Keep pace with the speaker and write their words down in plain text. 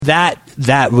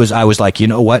That was, I was like, you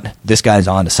know what, this guy's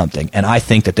on to something, and I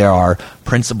think that there are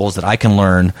principles that I can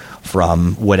learn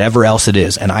from whatever else it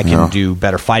is, and I can do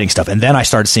better fighting stuff. And then I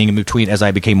started seeing in between, as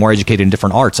I became more educated in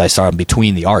different arts, I saw in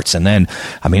between the arts. And then,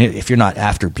 I mean, if you're not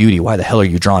after beauty, why the hell are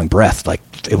you drawing breath? Like,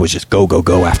 it was just go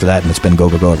after that, and it's been go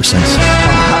ever since.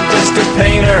 I'm just a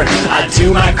painter, I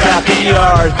do my crappy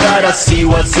art, but I see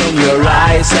what's in your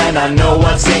eyes and I know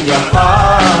what's in your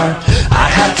heart. I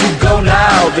have to go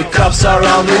now, the cops are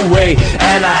on the way,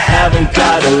 and I haven't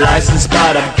got a license,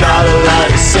 but I've got a lot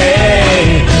to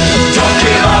say. Don't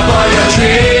give up on your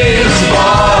dreams,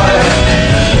 boy.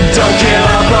 Don't give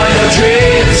up on your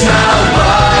dreams now,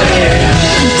 buddy.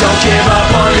 Don't give up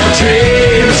on your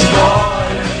dreams, boy.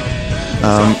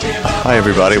 Hi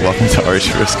everybody, welcome to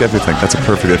Arch Risk Everything. That's a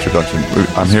perfect introduction.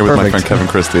 I'm here with my friend Kevin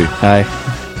Christie. Hi.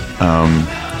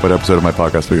 What episode of my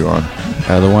podcast were you on?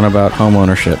 The one about home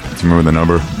ownership. Do you remember the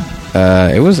number?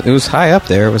 It was high up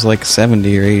there. It was like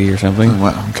 70 or 80 or something. Oh,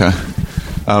 wow, okay.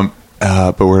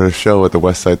 But we're at a show at the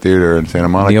West Side Theater in Santa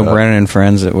Monica. Neil Brennan and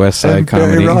friends at West Side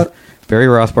Comedy. Barry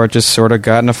Rothbart just sort of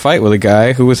got in a fight with a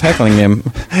guy who was heckling him.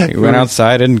 He went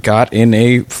outside and got in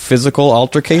a physical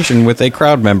altercation with a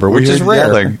crowd member, which is rare.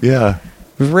 Yelling. Yeah.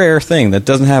 Rare thing that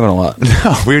doesn't happen a lot.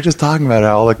 No, we were just talking about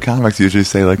how all the comics usually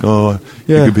say, like, oh,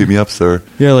 you can beat me up, sir.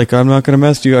 Yeah, like, I'm not going to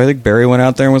mess with you. I think Barry went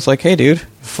out there and was like, hey, dude,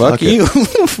 fuck you.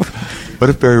 What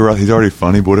if Barry Roth, he's already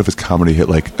funny, but what if his comedy hit,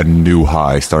 like, a new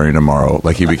high starting tomorrow?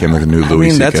 Like, he became, like, a new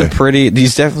Louis C.K. That's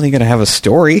he's definitely going to have a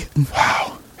story.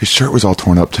 Wow. His shirt was all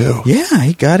torn up, too. Yeah,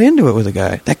 he got into it with a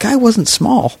guy. That guy wasn't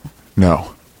small.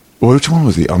 No. Well, which one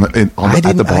was he? At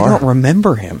the bar? I don't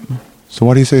remember him. So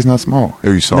why do you say he's not small?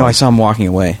 Or you saw him? No, I saw him walking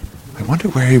away. I wonder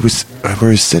where he was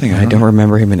sitting. I don't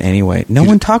remember him in any way. No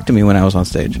one talked to me when I was on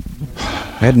stage.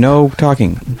 I had no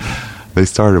talking. They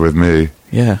started with me.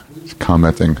 Yeah.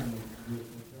 Commenting.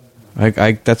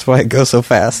 That's why I go so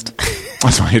fast.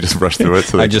 That's why you just rush through it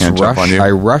so they can't jump on you? I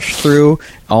rush through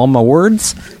all my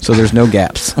words so there's no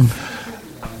gaps.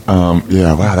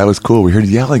 Yeah, wow, that was cool. We heard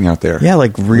yelling out there. Yeah,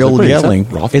 like real yelling.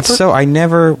 It's so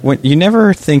you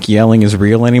never think yelling is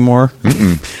real anymore.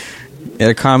 Mm-mm.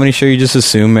 At a comedy show, you just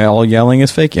assume all yelling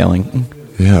is fake yelling.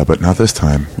 Yeah, but not this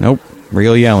time. Nope,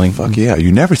 real yelling. Fuck yeah,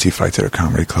 you never see fights at a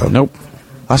comedy club. Nope.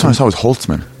 Last one I saw was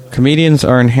Holtzman. Comedians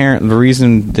are inherent. The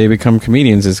reason they become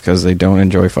comedians is because they don't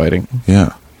enjoy fighting.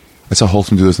 Yeah, I saw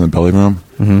Holtzman do this in the belly room,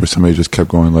 where somebody just kept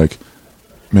going like,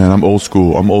 man, I'm old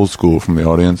school from the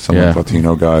audience. Some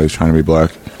Latino guy who's trying to be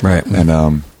black. Right. And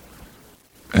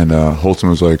Holtzman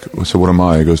was like, so what am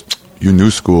I? He goes, you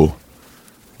new school.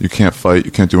 You can't fight.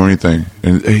 You can't do anything.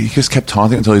 And he just kept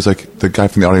taunting until he's like, the guy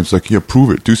from the audience was like, yeah, prove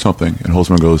it. Do something. And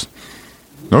Holtzman goes,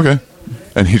 okay.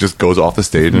 And he just goes off the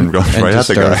stage and goes right at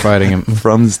the guy. Fighting him.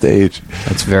 From the stage.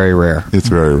 That's very rare. It's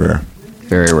very rare.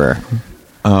 Very rare.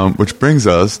 Which brings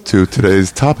us to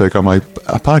today's topic on my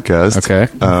podcast. Okay.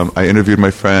 I interviewed my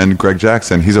friend Greg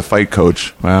Jackson. He's a fight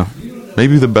coach. Wow.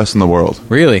 Maybe the best in the world.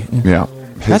 Really? Yeah.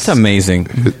 That's amazing.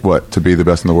 What, to be the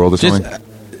best in the world or something?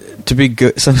 To be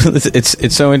good.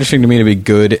 It's so interesting to me to be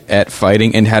good at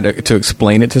fighting and how to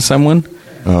explain it to someone.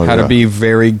 How to be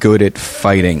very good at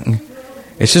fighting.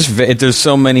 It's just, there's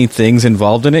so many things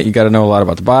involved in it. You got to know a lot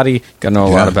about the body. You got to know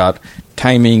a lot about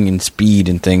timing and speed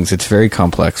and things. It's very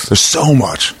complex. There's so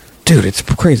much. Dude, it's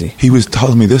crazy. He was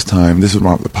telling me this time, this is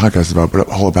what the podcast is about, but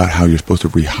all about how you're supposed to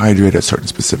rehydrate at certain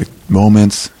specific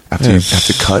moments. After you have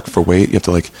to cut for weight, you have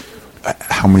to like,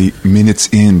 how many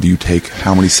minutes in do you take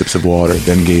how many sips of water,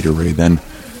 then Gatorade, then...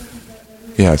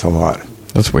 Yeah, it's a lot.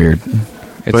 That's weird.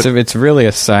 It's really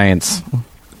a science.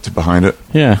 Behind it?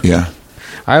 Yeah. Yeah.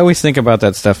 I always think about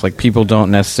that stuff, like people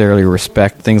don't necessarily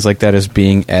respect things like that as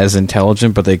being as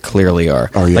intelligent, but they clearly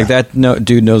are. Oh, yeah. Like that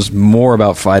dude knows more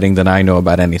about fighting than I know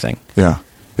about anything. Yeah.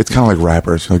 It's kind of like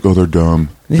rappers. You're like, oh, they're dumb.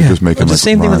 They're just making the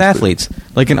same thing with athletes.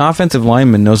 Like an offensive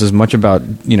lineman knows as much about,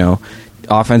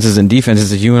 offenses and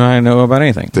defenses as you and I know about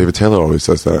anything. David Taylor always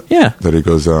says that. Yeah. That he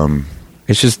goes...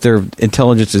 it's just their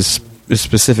intelligence is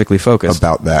specifically focused.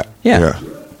 About that. Yeah.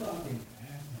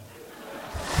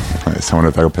 I wonder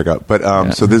if I can pick up.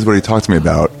 But so this is what he talked to me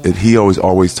about. He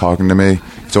always talking to me.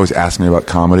 He's always asking me about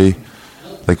comedy,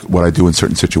 like what I do in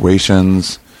certain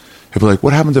situations. He'll be like,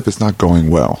 what happens if it's not going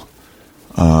well?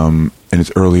 And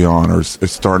it's early on, or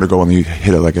it's starting to go and you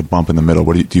hit it like a bump in the middle.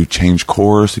 Do you change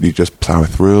course? Do you just plow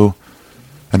through?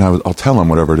 And I'll tell him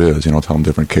whatever it is. I'll tell him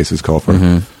different cases call for.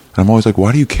 And I'm always like,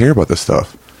 why do you care about this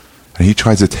stuff? And he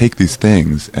tries to take these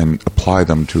things and apply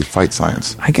them to fight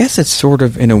science. I guess it's sort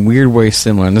of, in a weird way,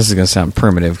 similar. And this is going to sound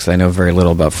primitive because I know very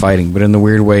little about fighting. But in the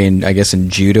weird way, I guess in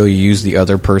judo, you use the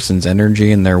other person's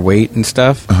energy and their weight and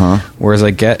stuff. Whereas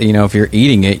I get, if you're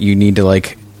eating it, you need to,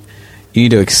 you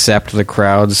need to accept the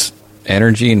crowd's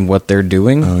energy and what they're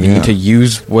doing. Oh, you need to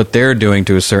use what they're doing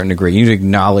to a certain degree. You need to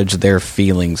acknowledge their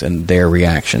feelings and their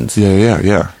reactions.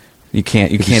 Yeah. You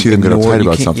can't see them get uptight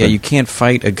about something. Yeah, you can't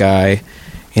fight a guy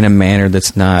in a manner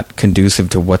that's not conducive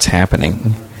to what's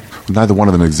happening. Neither one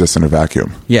of them exists in a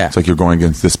vacuum. Yeah. It's like you're going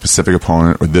against this specific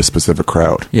opponent or this specific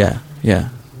crowd. Yeah.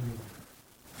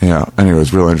 Anyway,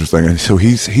 it's really interesting. And so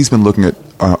he's been looking at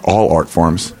all art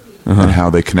forms and how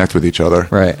they connect with each other.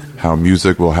 Right. How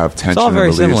music will have tension. It's all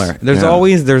very similar. There's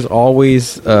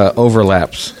always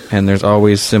overlaps, and there's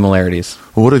always similarities.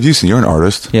 Well, what have you seen? You're an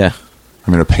artist. Yeah.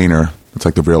 I mean, a painter. It's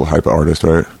like the real hype artist,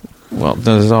 right? Well,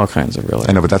 there's all kinds of real.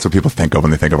 I know, but that's what people think of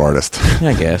when they think of artists.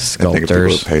 I guess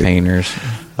sculptors, painters.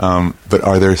 But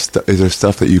is there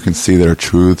stuff that you can see that are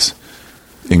truths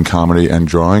in comedy and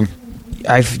drawing?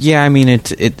 I mean, it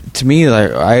to me,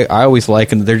 like, I always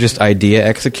liken they're just idea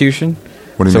execution.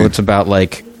 What do you mean? So it's about,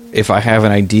 like, if I have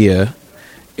an idea,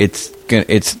 it's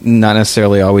not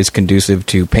necessarily always conducive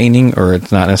to painting, or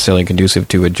it's not necessarily conducive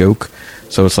to a joke.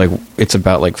 So it's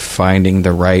about like finding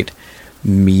the right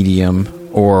medium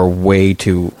or way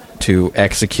to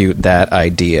execute that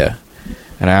idea.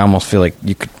 And I almost feel like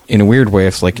you could, in a weird way,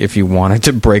 it's like if you wanted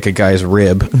to break a guy's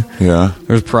rib,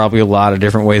 there's probably a lot of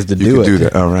different ways to do it. Do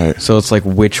that. Oh, right. So it's like,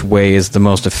 which way is the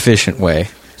most efficient way?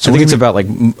 So I think it's about like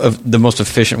the most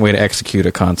efficient way to execute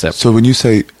a concept. So when you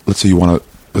say, let's say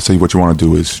what you want to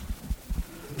do is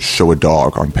show a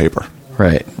dog on paper,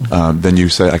 right? Then you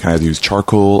say I can either use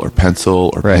charcoal or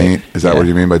pencil or paint. Is that what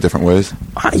you mean by different ways?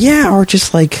 Or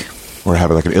just like. Or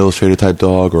have like an illustrated type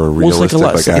dog or a realistic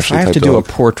like Ashley type dog. If I have to do a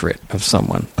portrait of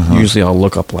someone, usually I'll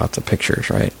look up lots of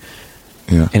pictures, right?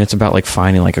 Yeah. And it's about like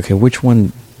finding like, okay, which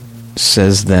one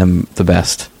says them the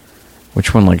best?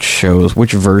 Which one like shows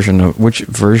which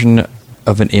version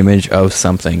of an image of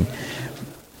something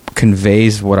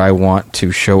conveys what I want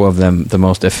to show of them the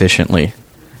most efficiently,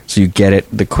 so you get it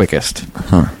the quickest.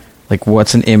 Like,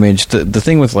 what's an image? The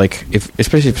thing with, like,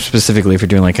 especially specifically if you're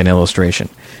doing like an illustration,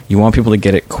 you want people to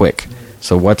get it quick.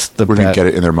 So what's the Where do you get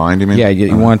it in their mind? You mean? Yeah,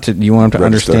 you want them to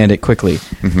understand it quickly.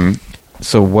 Mm-hmm.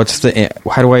 So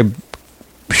how do I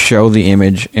show the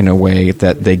image in a way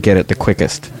that they get it the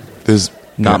quickest?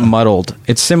 Not muddled.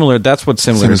 It's similar. That's what's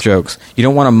similar to jokes. You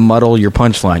don't want to muddle your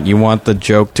punchline. You want the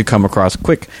joke to come across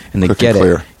quick, and they get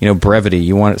it. Brevity.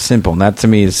 You want it simple, and that to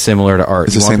me is similar to art.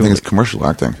 It's the same thing as commercial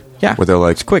acting. Yeah, where they're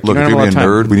like, it's quick. Look, if you're a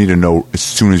nerd, we need to know as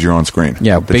soon as you're on screen.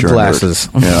 Yeah, big glasses.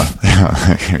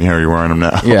 Yeah, you're wearing them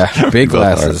now. Yeah, big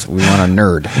glasses. We want a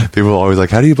nerd. People are always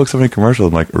like, how do you book so many commercials?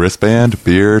 I'm like, wristband,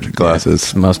 beard,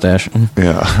 glasses. Mustache.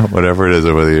 Yeah, whatever it is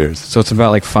over the years. So it's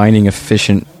about like finding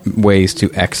efficient ways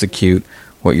to execute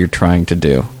what you're trying to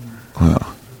do.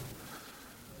 Wow.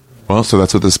 Well, so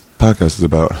that's what this podcast is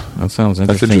about. That sounds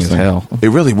interesting as hell. It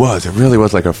really was. It really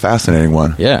was like a fascinating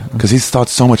one. Yeah. Because he's thought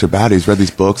so much about it. He's read these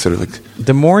books that are like...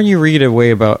 The more you read a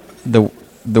way about the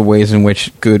ways in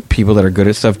which good people that are good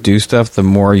at stuff do stuff, the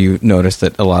more you notice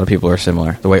that a lot of people are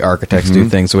similar. The way architects do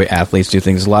things, the way athletes do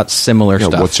things, a lot similar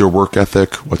stuff. What's your work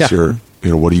ethic? What's your...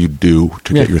 what do you do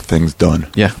to get your things done?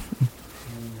 Yeah.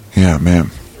 Yeah,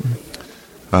 man.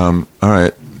 All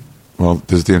right. Well,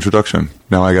 this is the introduction.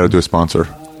 Now I got to do a sponsor.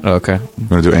 Oh, okay. You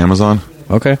want to do Amazon?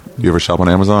 Okay. Do you ever shop on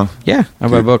Amazon? Yeah, I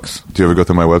buy books. Do you ever go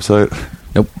through my website?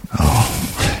 Nope.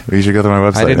 Oh, you should go through my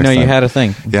website. I didn't know you had a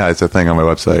thing. Yeah, it's a thing on my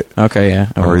website. Okay,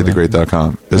 yeah. Or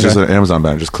readthegreat.com. There's just an Amazon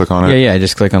banner. Just click on it. Yeah,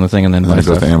 just click on the thing and then buy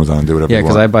go to Amazon and do whatever you want. Yeah,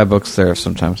 because I buy books there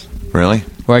sometimes. Really?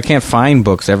 Well, I can't find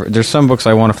books ever. There's some books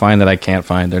I want to find that I can't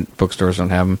find. Bookstores don't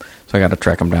have them, so I got to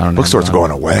track them down. Bookstores are going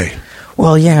away.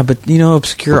 Well, yeah, but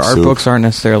obscure art books aren't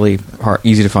necessarily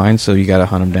easy to find, so you got to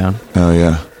hunt them down. Oh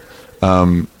yeah.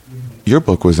 Your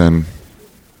book was in...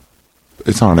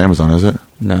 It's not on Amazon, is it?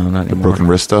 No, not anymore. The broken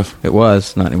wrist stuff? It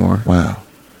was, not anymore. Wow.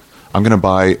 I'm going to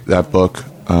buy that book,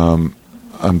 I'm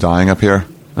Dying Up Here.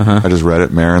 I just read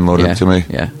it. Marin loaded it to me.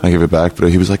 Yeah. I gave it back, but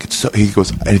he was like, he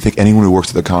goes, I think anyone who works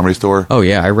at the Comedy Store... Oh,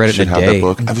 yeah, I read it in a day. That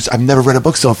book. I've never read a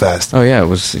book so fast. Oh, yeah, it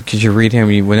was... Because you read him,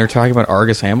 when they're talking about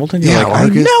Argus Hamilton, you're like,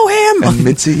 Argus, I know him! And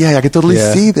Mitzi, I could totally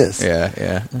see this.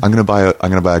 Yeah. I'm gonna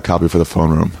buy a copy for the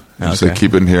phone room. Just like,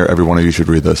 keep it in here. Every one of you should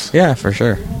read this. Yeah, for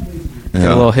sure. Get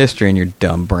a little history in your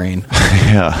dumb brain.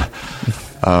 Yeah.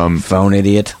 Phone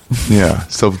idiot. Yeah.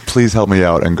 So please help me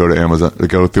out and go to Amazon.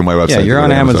 Go through my website. Yeah, you're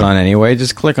on Amazon anyway.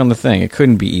 Just click on the thing. It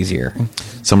couldn't be easier.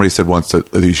 Somebody said once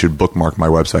that you should bookmark my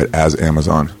website as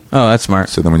Amazon. Oh, that's smart.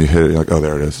 So then when you hit it, you're like, oh,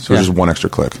 there it is. So it's just one extra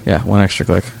click. Yeah, one extra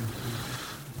click.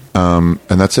 And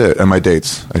that's it. And my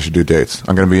dates. I should do dates.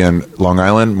 I'm going to be in Long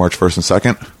Island, March 1st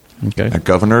and 2nd. Okay. At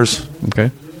Governor's.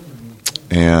 Okay.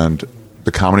 And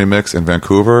the Comedy Mix in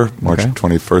Vancouver, March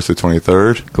 21st to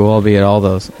 23rd. Cool. I'll be at all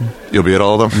those. You'll be at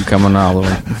all of them? I'm coming all of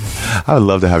them. I would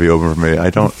love to have you open for me. I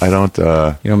don't.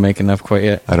 You don't make enough quite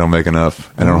yet? I don't make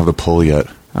enough. I don't have the pull yet.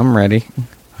 I'm ready.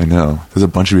 I know. There's a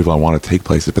bunch of people I want to take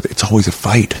places, but it's always a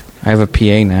fight. I have a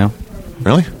PA now.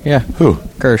 Really? Yeah. Who?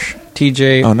 Gersh.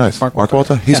 TJ. Oh, nice. Mark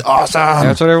Walter? He's awesome. Yeah,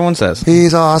 that's what everyone says.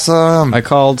 He's awesome. I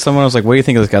called someone. I was like, what do you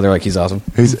think of this guy? They're like, he's awesome.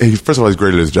 First of all, he's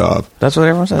great at his job. That's what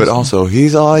everyone says. But also,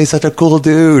 he's such a cool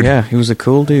dude. Yeah, he was a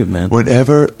cool dude, man.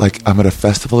 Whenever, like, I'm at a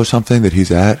festival or something that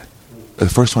he's at, the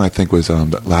first one I think was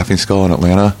the Laughing Skull in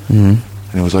Atlanta.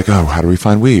 Mm-hmm. And it was like, oh, how do we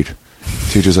find weed?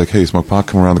 Teacher's like, hey, smoke pot,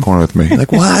 come around the corner with me.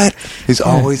 Like, what? He's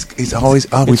always, we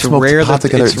smoked pot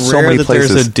together in so many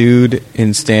places. There's a dude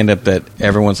in stand-up that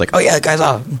everyone's like, oh, yeah, that guy's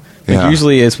awesome. Yeah.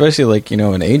 Usually, especially like,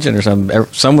 an agent or something,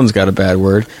 someone's got a bad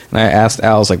word. And I asked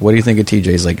Al, I was like, what do you think of TJ?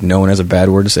 He's like, no one has a bad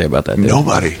word to say about that dude.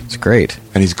 Nobody. It's great.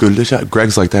 And he's good at his job.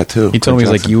 Greg's like that, too. He told me,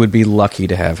 he's like, you would be lucky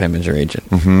to have him as your agent.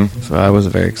 Mm-hmm. So I was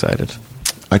very excited.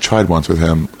 I tried once with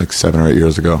him like 7 or 8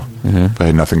 years ago. Mm-hmm. But I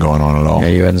had nothing going on at all. Yeah,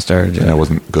 you hadn't started yet. And I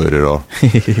wasn't good at all.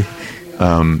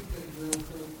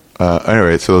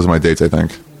 Anyway, so those are my dates, I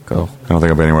think. Cool. I don't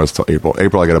think I'll be anywhere else till April.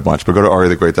 April, I got a bunch. But go to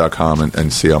ariathegreat.com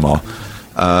and see them all.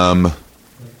 I'm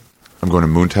going to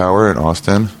Moon Tower in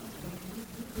Austin.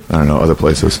 I don't know, other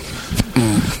places.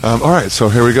 All right, so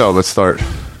here we go. Let's start.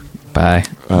 Bye.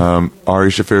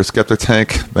 Ari Shaffir, Skeptic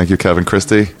Tank. Thank you, Kevin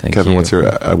Christie. Kevin, what's your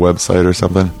website or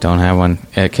something? Don't have one.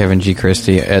 At Kevin G.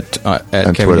 Christie. At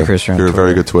Kevin Twitter. G. Christie on You're Twitter. a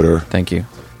very good Twitter. Thank you.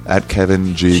 At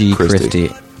Kevin G. Christie.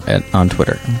 On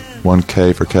Twitter.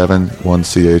 1K for Kevin,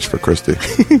 1CH for Christie.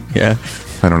 Yeah.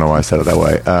 I don't know why I said it that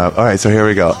way. All right, so here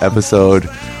we go. Episode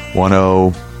 10,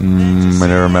 I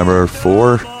never remember,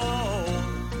 4?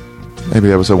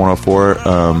 Maybe episode 104.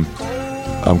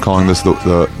 I'm calling this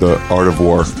the Art of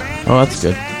War. Oh, that's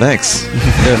good. Thanks.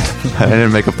 Good. I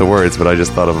didn't make up the words, but I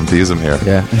just thought of them to use them here.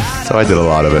 Yeah. So I did a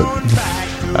lot of it.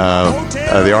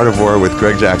 The Art of War with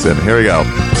Greg Jackson. Here we go.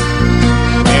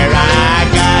 Where I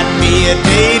got me a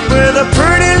date with a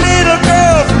pretty little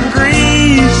girl from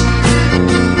Greece.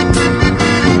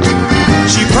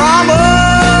 She promised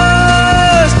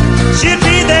she'd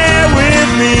be there with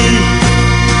me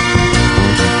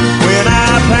when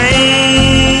I paint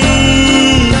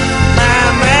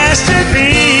my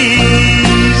masterpiece.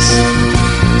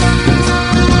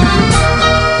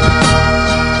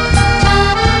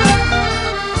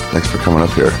 Thanks for coming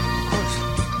up here.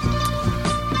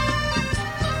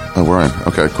 Oh, we're in.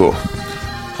 Okay, cool.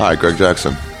 Hi, Greg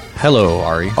Jackson. Hello,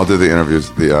 Ari. I'll do the interviews,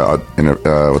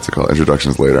 what's it called,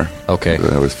 introductions later. Okay.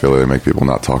 I always feel they make people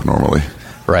not talk normally.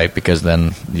 Right, because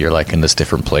then you're like in this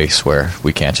different place where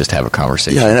we can't just have a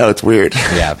conversation. Yeah, I know, it's weird.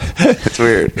 Yeah. It's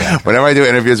weird. Yeah. Whenever I do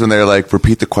interviews when they're like,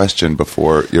 repeat the question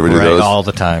before, you ever do those? All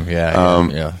the time, yeah.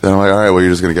 Then I'm like, all right, well,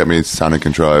 you're just going to get me sounding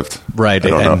contrived. Right,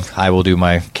 and I will do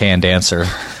my canned answer.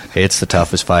 It's the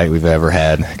toughest fight we've ever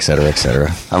had, et cetera, et cetera.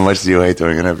 How much do you hate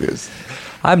doing interviews?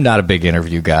 I'm not a big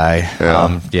interview guy.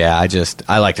 Yeah.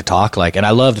 I like to talk, and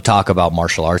I love to talk about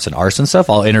martial arts and arts and stuff.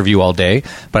 I'll interview all day,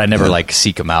 but I never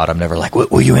seek them out. I'm never like,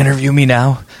 will you interview me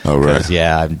now? Oh, right.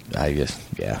 Yeah,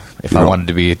 If I wanted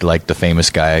to be like the famous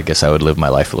guy, I guess I would live my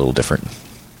life a little different.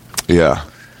 Yeah.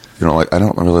 I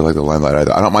don't really like the limelight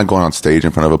either. I don't mind going on stage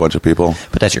in front of a bunch of people.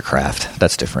 But that's your craft.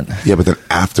 That's different. Yeah, but then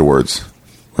afterwards,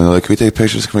 when they're like, can we take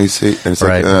pictures? Can we see? And it's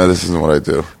like, this isn't what I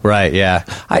do. Right, yeah.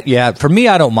 For me,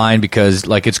 I don't mind because,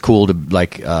 it's cool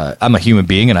to, I'm a human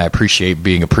being and I appreciate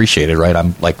being appreciated, right?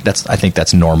 I'm like, I think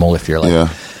that's normal if you're like,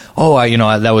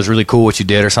 that was really cool what you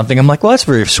did or something. I'm like, well, that's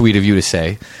very sweet of you to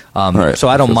say. Right. So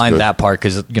I don't mind that part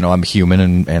because, I'm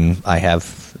human and I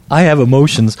have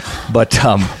emotions. But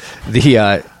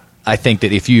I think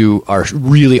that if you are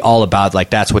really all about,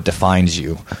 that's what defines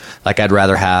you. I'd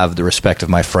rather have the respect of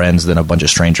my friends than a bunch of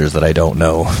strangers that I don't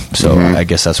know. So I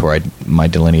guess that's where my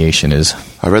delineation is.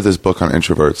 I read this book on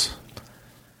introverts.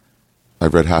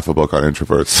 I've read half a book on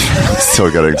introverts. I'm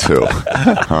still getting 2.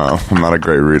 I'm not a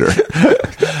great reader.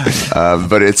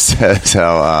 But it says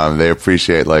how they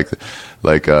appreciate,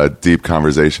 deep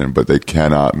conversation, but they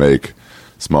cannot make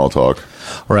small talk.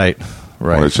 Right.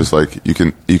 Right. Where it's just like you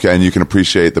can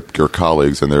appreciate your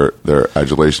colleagues and their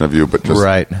adulation of you, but just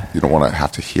you don't want to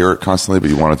have to hear it constantly,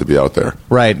 but you want it to be out there.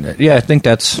 Right. Yeah, I think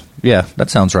that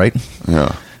sounds right.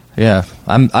 Yeah. Yeah.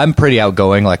 I'm pretty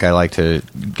outgoing. I like to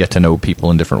get to know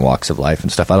people in different walks of life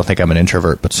and stuff. I don't think I'm an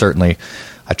introvert, but certainly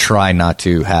I try not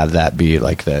to have that be the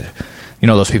you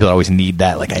know, those people that always need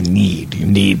that. Like, you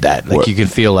need that. Like, What? you can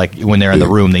feel like when they're in the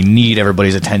room, they need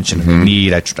everybody's attention.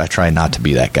 I try not to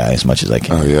be that guy as much as I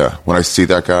can. Oh yeah, when I see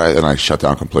that guy, then I shut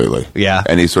down completely. Yeah.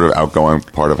 Any sort of outgoing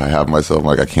part of I have myself, I'm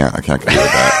like, I can't compete with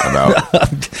that. I'm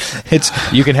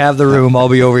out. You can have the room. I'll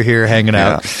be over here hanging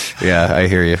out. Yeah, I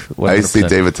hear you. 100%. I used to see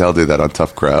David Tell do that on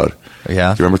Tough Crowd.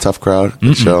 Yeah. Do you remember Tough Crowd?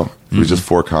 The show? It was just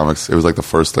 4 comics. It was like the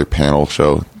first like panel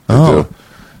show to Oh. do.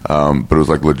 But it was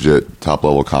like legit top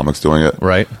level comics doing it.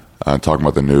 Right. Talking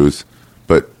about the news.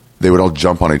 But they would all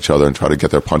jump on each other and try to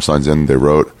get their punchlines in they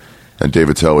wrote. And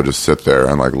David Tell would just sit there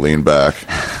and like lean back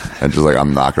and just like,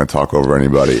 I'm not going to talk over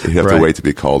anybody. He'd have to wait to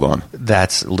be called on.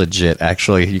 That's legit.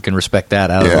 Actually, you can respect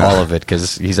that out of all of it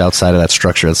because he's outside of that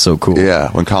structure. That's so cool.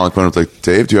 Yeah. When Colin Quinn was like,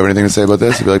 Dave, do you have anything to say about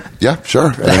this? He'd be like, yeah,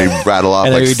 sure. And then he'd rattle off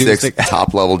like 6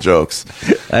 top level jokes.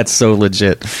 That's so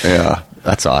legit. Yeah.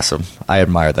 That's awesome. I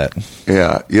admire that.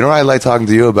 Yeah. You know what I like talking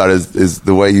to you about is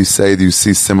the way you say you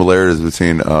see similarities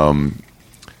between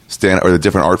stand or the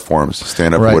different art forms,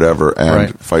 stand up, whatever,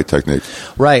 and fight technique.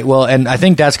 Right. Well, and I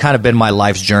think that's kind of been my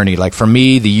life's journey. Like for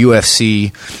me, the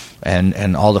UFC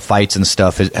and all the fights and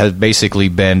stuff has basically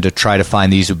been to try to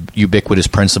find these ubiquitous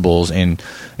principles in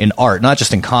art, not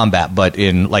just in combat, but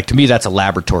in, like, to me, that's a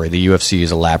laboratory. The UFC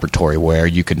is a laboratory where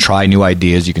you can try new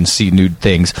ideas, you can see new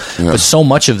things, but so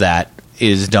much of that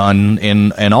is done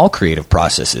in all creative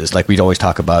processes. Like we'd always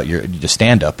talk about the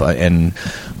stand-up and,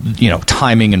 you know,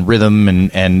 timing and rhythm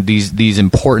and these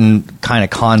important kind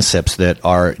of concepts that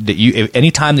you,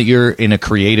 anytime that you're in a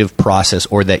creative process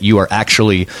or that you are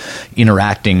actually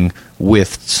interacting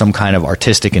with some kind of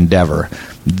artistic endeavor,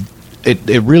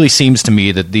 it really seems to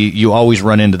me that you always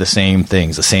run into the same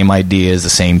things, the same ideas,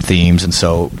 the same themes, and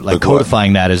so like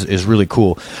codifying that is really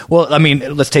cool. Well, I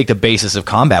mean, let's take the basis of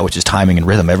combat, which is timing and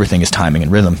rhythm. Everything is timing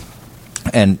and rhythm.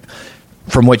 And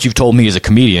from what you've told me as a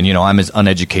comedian, you know, I'm as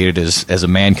uneducated as a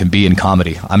man can be in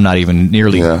comedy. I'm not even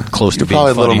nearly close to being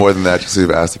probably funny. A little more than that, just so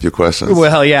you've asked a few questions.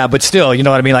 Well, yeah, but still, you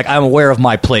know what I mean? Like, I'm aware of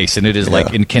my place, and it is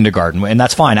like in kindergarten, and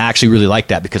that's fine. I actually really like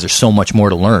that because there's so much more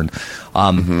to learn.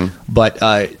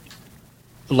 But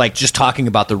like just talking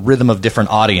about the rhythm of different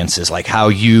audiences, like how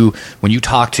when you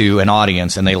talk to an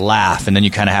audience and they laugh, and then you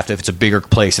kind of have to, if it's a bigger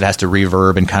place, it has to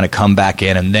reverb and kind of come back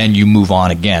in, and then you move on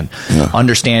again.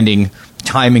 Understanding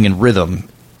timing and rhythm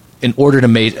in order to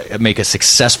make a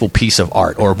successful piece of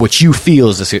art, or what you feel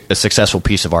is a successful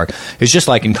piece of art, is just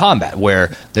like in combat,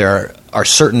 where there are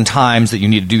certain times that you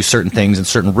need to do certain things and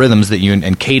certain rhythms that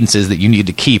and cadences that you need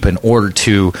to keep in order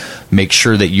to make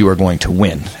sure that you are going to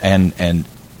win. And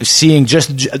seeing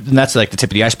and that's like the tip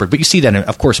of the iceberg, but you see that in,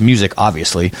 of course, music,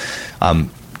 obviously,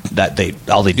 that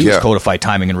all they do is codify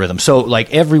timing and rhythm. So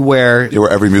like everywhere,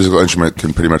 where every musical instrument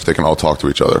they can all talk to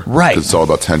each other, right? 'Cause it's all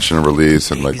about tension and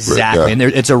release and like exactly. And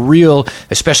it's a real,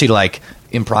 especially like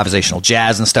improvisational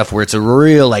jazz and stuff, where it's a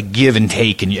real like give and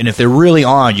take, and if they're really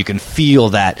on, you can feel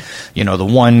that, you know, the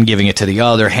one giving it to the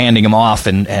other, handing them off,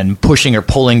 and pushing or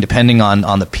pulling depending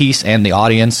on the piece and the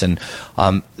audience, and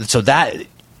so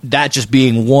that just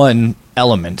being one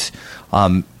element,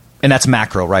 and that's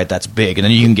macro, right? That's big, and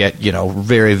then you can get, you know,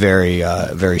 very, very,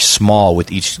 very small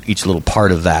with each little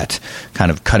part of that, kind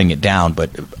of cutting it down.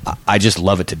 But I just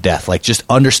love it to death, like just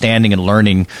understanding and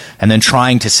learning, and then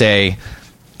trying to say,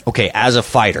 okay, as a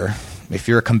fighter, if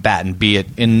you're a combatant, be it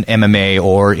in MMA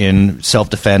or in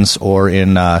self-defense or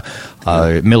in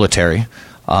military,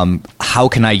 how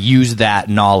can I use that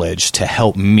knowledge to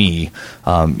help me,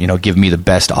 you know, give me the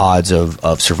best odds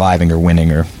of surviving or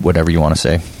winning or whatever you want to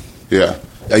say. Yeah.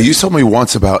 You told me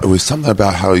once it was something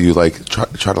about how you like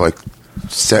try to like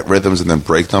set rhythms and then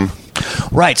break them.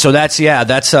 Right. So that's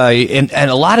and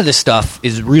a lot of this stuff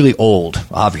is really old,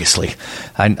 obviously.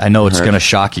 I know it's going to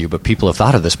shock you, but people have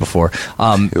thought of this before.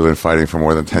 You've been fighting for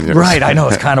more than 10 years. Right. I know.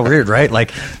 It's kind of weird, right?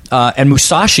 Like, and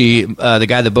Musashi, the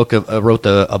guy that wrote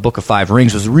a Book of Five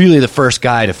Rings, was really the first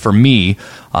guy for me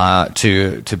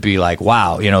to be like,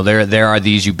 wow, you know, there are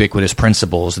these ubiquitous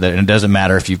principles that, and it doesn't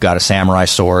matter if you've got a samurai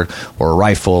sword or a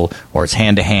rifle or it's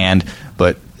hand to hand,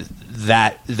 but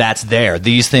that's there.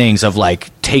 These things of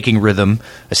like taking rhythm,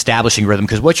 establishing rhythm,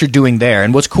 because what you're doing there,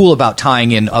 and what's cool about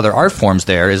tying in other art forms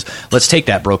there is, let's take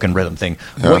that broken rhythm thing.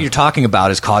 Yeah. What you're talking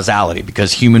about is causality,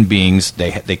 because human beings,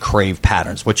 they crave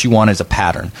patterns. What you want is a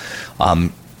pattern.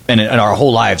 And in our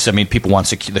whole lives, I mean, people want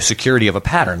the security of a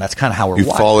pattern. That's kind of how we're wired.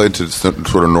 You fall into some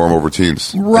sort of normal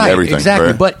routines. Right, everything, exactly.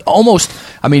 Right? But almost,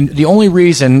 I mean, the only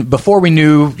reason, before we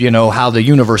knew, you know, how the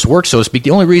universe works, so to speak,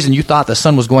 the only reason you thought the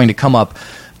sun was going to come up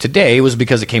today was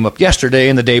because it came up yesterday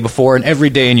and the day before and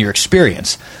every day in your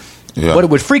experience. Yeah. But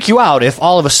it would freak you out if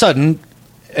all of a sudden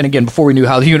and again, before we knew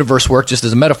how the universe worked, just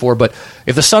as a metaphor, but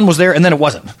if the sun was there and then it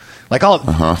wasn't, like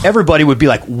everybody would be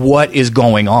like, what is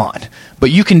going on?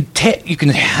 But you can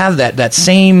have that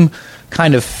same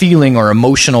kind of feeling or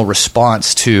emotional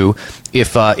response to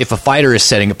if a fighter is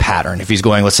setting a pattern, if he's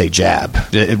going, let's say, jab,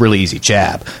 really easy,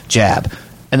 jab,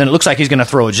 and then it looks like he's going to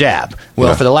throw a jab.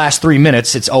 Well, for the last 3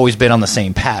 minutes, it's always been on the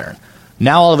same pattern.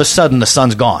 Now, all of a sudden, the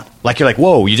sun's gone. Like, you're like,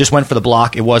 whoa, you just went for the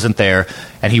block, it wasn't there,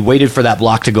 and he waited for that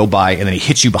block to go by, and then he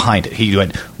hits you behind it. He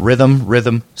went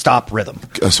rhythm, stop, rhythm.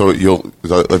 So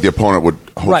the opponent would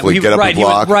hopefully get up the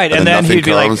block, and then he'd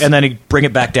be like, and then he'd bring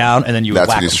it back down, and then you would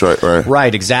whack him. That's when you strike, right?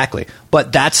 Right, exactly.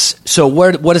 But so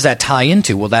what does that tie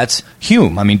into? Well, that's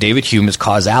Hume. I mean, David Hume is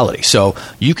causality. So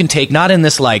you can take, not in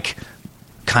this like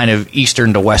kind of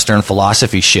Eastern to Western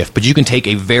philosophy shift, but you can take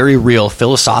a very real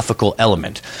philosophical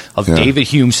element of David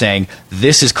Hume saying,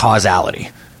 this is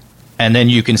causality. And then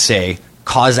you can say,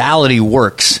 causality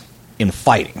works in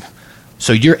fighting.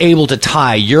 So you're able to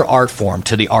tie your art form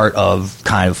to the art of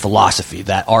kind of philosophy,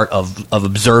 that art of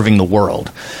observing the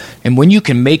world. And when you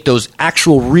can make those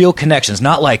actual real connections,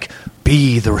 not like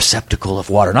be the receptacle of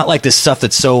water, not like this stuff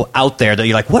that's so out there that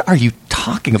you're like, what are you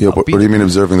talking about? Yeah, what do you mean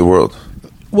observing the world?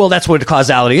 Well, that's what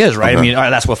causality is, right? I mean,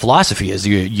 that's what philosophy is.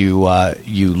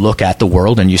 You look at the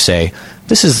world and you say,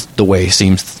 this is the way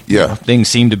things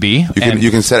seem to be.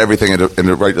 You can set everything in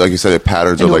the right, like you said,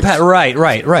 patterns.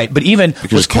 Right. But even you can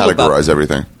just categorize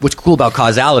everything. What's cool about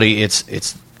causality?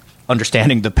 It's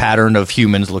understanding the pattern of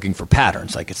humans looking for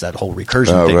patterns. Like, it's that whole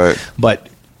recursion thing. Right. But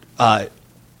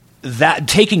that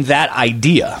taking that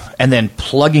idea and then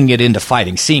plugging it into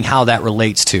fighting, seeing how that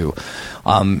relates to.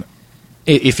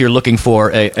 If you're looking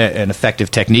for an effective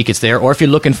technique, it's there. Or if you're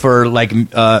looking for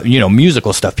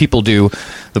musical stuff, people do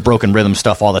the broken rhythm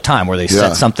stuff all the time, where they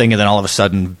set something and then all of a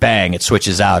sudden, bang, it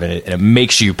switches out and it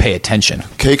makes you pay attention.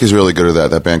 Cake is really good at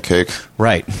that. That band Cake,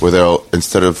 right? Where they'll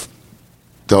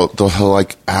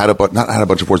like not add a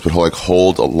bunch of words, but he'll like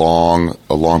hold a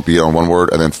long beat on one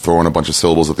word and then throw in a bunch of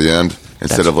syllables at the end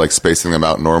instead of like spacing them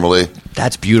out normally.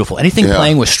 That's beautiful. Anything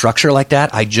playing with structure like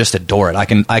that, I just adore it. I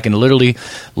can literally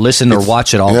listen or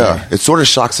watch it all day. It sort of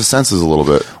shocks the senses a little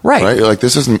bit. Right. You're like,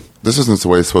 this isn't the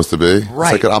way it's supposed to be. Right.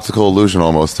 It's like an optical illusion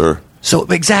almost. So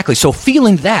exactly. So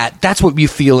feeling that's what you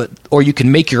feel, or you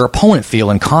can make your opponent feel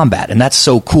in combat, and that's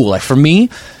so cool. Like, for me,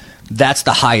 that's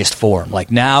the highest form. Like,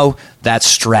 now that's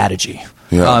strategy.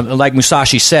 Yeah. Like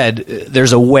Musashi said,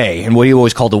 there's a way, and what he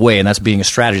always called the way, and that's being a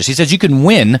strategist. He says you can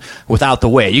win without the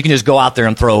way. You can just go out there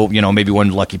and throw, maybe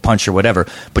one lucky punch or whatever,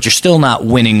 but you're still not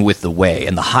winning with the way.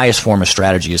 And the highest form of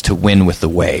strategy is to win with the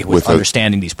way, with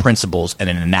understanding these principles and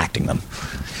then enacting them.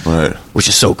 Right. Which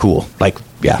is so cool. Like,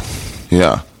 yeah.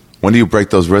 Yeah. When do you break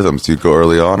those rhythms? Do you go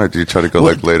early on, or do you try to go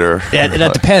later?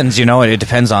 That depends. It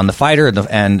depends on the fighter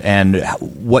and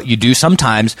what you do.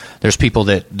 Sometimes there's people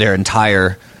that their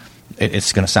entire,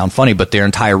 it's going to sound funny, but their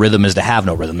entire rhythm is to have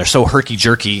no rhythm. They're so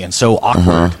herky-jerky and so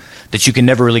awkward that you can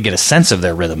never really get a sense of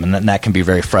their rhythm, and that can be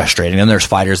very frustrating. And there's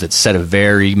fighters that set a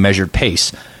very measured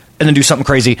pace and then do something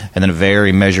crazy and then a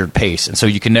very measured pace. And so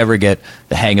you can never get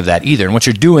the hang of that either. And what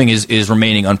you're doing is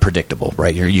remaining unpredictable,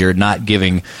 right? You're not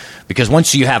giving, because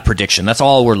once you have prediction, that's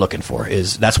all we're looking for.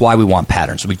 That's why we want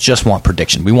patterns. We just want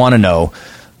prediction. We want to know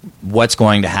what's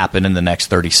going to happen in the next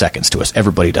 30 seconds to us.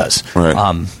 Everybody does.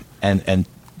 Right. And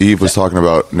Eve was talking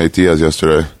about Nate Diaz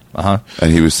yesterday.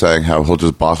 And he was saying how he'll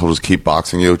just keep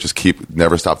boxing you,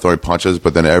 never stop throwing punches,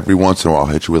 but then every once in a while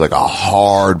hit you with like a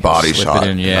hard body shot.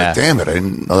 Like, damn it, I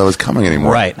didn't know that was coming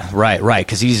anymore. Right.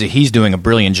 Because he's doing a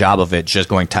brilliant job of it, just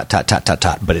going tot, tot, tot, tot,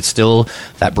 tot, but it's still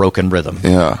that broken rhythm.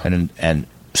 Yeah. And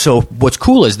so what's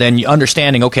cool is then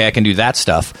understanding, okay, I can do that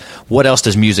stuff. What else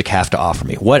does music have to offer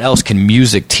me? What else can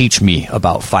music teach me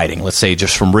about fighting? Let's say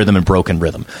just from rhythm and broken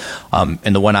rhythm.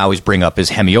 And the one I always bring up is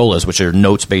hemiolas, which are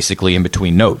notes basically in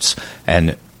between notes.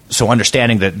 And so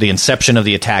understanding that the inception of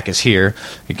the attack is here.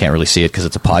 You can't really see it because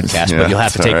it's a podcast, but you'll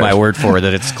have to take my word for it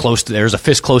that it's close to, there's a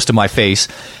fist close to my face.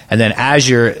 And then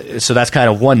so that's kind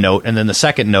of one note. And then the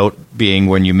second note being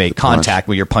when you make contact,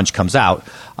 when your punch comes out.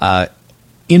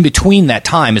 In between that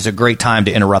time is a great time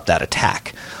to interrupt that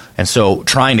attack. And so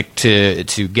trying to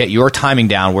get your timing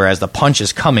down, whereas the punch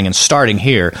is coming and starting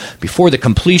here, before the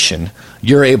completion,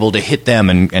 you're able to hit them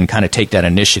and kind of take that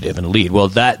initiative and lead. Well,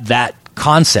 that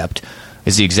concept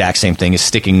is the exact same thing as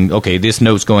sticking, okay, this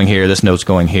note's going here, this note's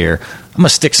going here. I'm going to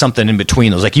stick something in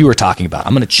between those, like you were talking about.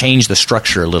 I'm going to change the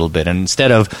structure a little bit. And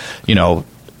instead of,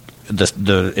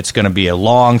 it's going to be a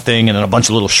long thing and then a bunch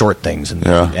of little short things,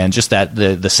 and just that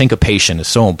the syncopation is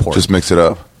so important. Just mix it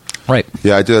up. Right.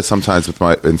 Yeah, I do that sometimes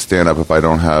in stand-up. If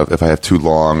I have too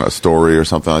long a story or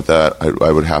something like that,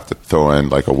 I would have to throw in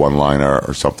like a one-liner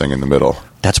or something in the middle.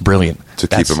 That's brilliant. To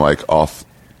keep them like off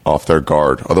their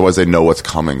guard. Otherwise, they know what's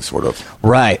coming, sort of.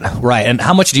 Right. And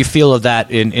how much do you feel of that?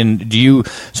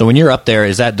 So when you're up there,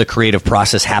 is that the creative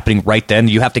process happening right then?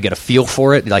 You have to get a feel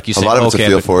for it, like you said. A lot of it's a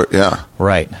feel for it. Yeah.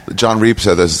 Right. John Reep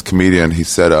said, this comedian. He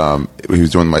said he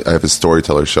was doing I have his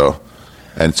storyteller show,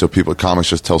 and so comics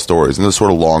just tell stories, and they're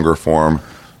sort of longer form,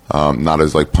 not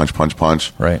as like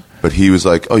punch. Right. But he was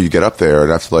like, you get up there,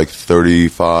 and after like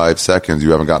 35 seconds,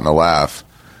 you haven't gotten a laugh.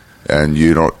 And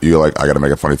you're like, I got to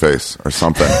make a funny face or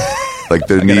something. Like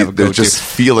they're just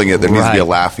feeling it. There needs to be a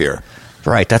laugh here.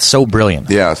 Right. That's so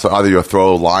brilliant. Yeah. So either you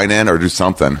throw a line in or do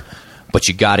something. But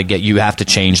you have to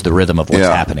change the rhythm of what's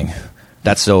happening.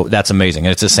 That's amazing.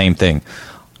 And it's the same thing.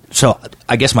 So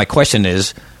I guess my question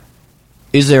is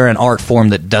there an art form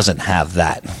that doesn't have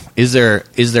that? Is there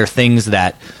things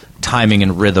that timing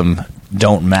and rhythm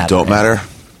don't matter? Don't matter?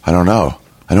 I don't know.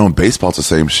 I know in baseball it's the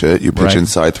same shit. You pitch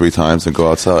inside 3 times and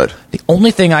go outside. The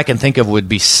only thing I can think of would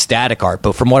be static art,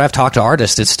 but from what I've talked to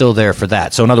artists, it's still there for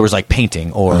that. So in other words, like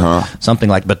painting or something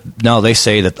like. But no, they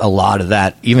say that a lot of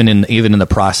that, even in the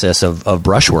process of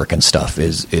brushwork and stuff,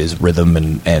 is rhythm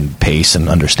and pace and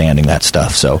understanding that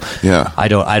stuff. So yeah, I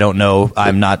don't know.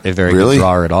 I'm not a very good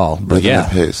drawer at all. But rhythm and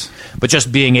pace. But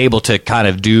just being able to kind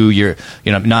of do your,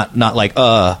 not like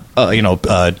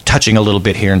touching a little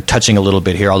bit here and touching a little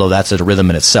bit here, although that's a rhythm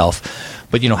in itself.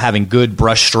 But having good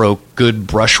brush stroke, good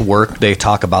brush work, they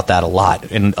talk about that a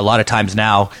lot. And a lot of times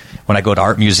now, when I go to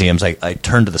art museums, I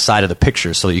turn to the side of the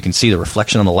picture so that you can see the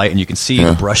reflection on the light and you can see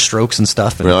the brush strokes and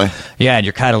stuff. And, really? Yeah, and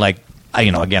you're kind of like,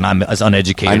 again, I'm as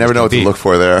uneducated. I never know what to look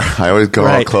for there. I always go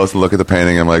out close and look at the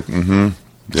painting. I'm like,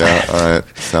 yeah, all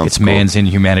right. Sounds It's cool. man's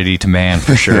inhumanity to man,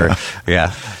 for sure.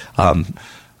 Yeah.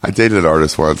 I dated an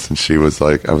artist once, and she was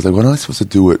like, I was like, what am I supposed to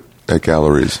do at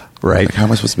galleries? Right. Like, how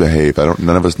am I supposed to behave?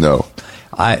 None of us know.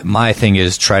 My thing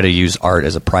is try to use art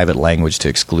as a private language to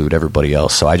exclude everybody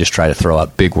else. So I just try to throw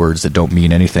out big words that don't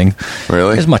mean anything.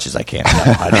 Really? As much as I can.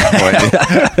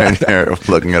 When you're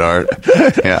looking at art.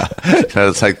 Yeah.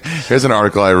 It's like, here's an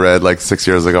article I read like 6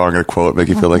 years ago. I'm going to quote, make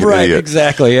you feel like an idiot.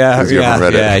 Exactly. Yeah. You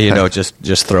haven't read it.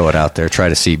 Just throw it out there. Try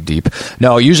to seep deep.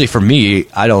 No, usually for me,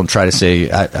 I don't try to say,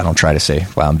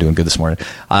 wow, I'm doing good this morning.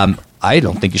 I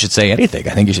don't think you should say anything.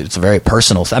 I think it's a very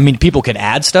personal. I mean, people can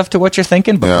add stuff to what you're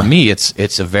thinking, but for me,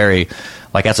 it's a very,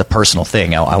 that's a personal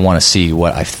thing. I want to see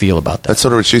what I feel about that. That's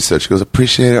sort of what she said. She goes,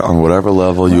 appreciate it on whatever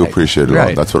level you appreciate it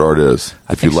on. That's what art is.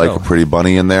 If you like a pretty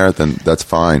bunny in there, then that's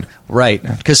fine. Right.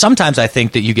 Because sometimes I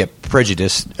think that you get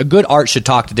prejudiced. A good art should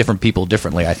talk to different people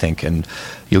differently, I think, and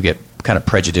you'll get kind of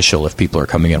prejudicial if people are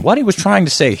coming in. What he was trying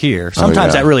to say here.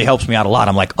 Sometimes that really helps me out a lot.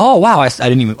 I'm like, oh wow, I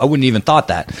wouldn't even thought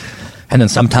that. And then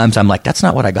sometimes I'm like, that's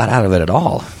not what I got out of it at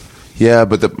all. Yeah,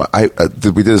 but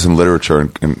we did this in literature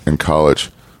in college,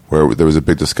 where there was a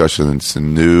big discussion. It's not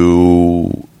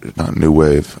new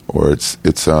wave, or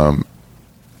it's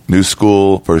new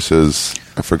school versus,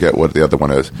 I forget what the other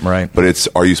one is. Right. But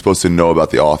are you supposed to know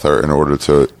about the author in order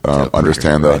to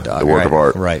understand the work of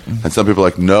art? Right. And some people are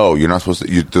like, no, you're not supposed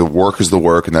to. The work is the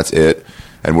work, and that's it.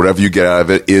 And whatever you get out of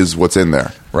it is what's in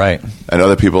there. Right. And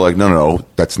other people are like, no,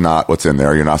 that's not what's in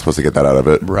there. You're not supposed to get that out of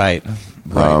it. Right.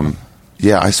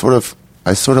 Yeah, I sort of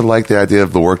like the idea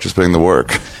of the work just being the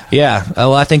work. Yeah.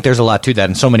 Well, I think there's a lot to that.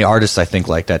 And so many artists, I think,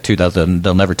 like that, too.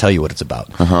 They'll never tell you what it's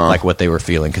about, like what they were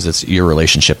feeling, because it's your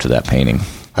relationship to that painting.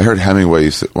 I heard Hemingway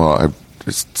used to, I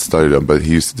just studied him, but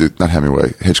he used to do, not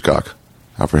Hemingway,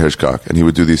 Alfred Hitchcock. And he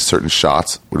would do these certain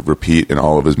shots, would repeat in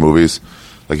all of his movies.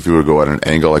 Like if you were to go at an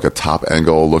angle, like a top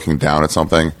angle looking down at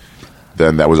something,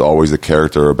 then that was always the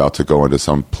character about to go into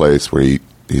some place where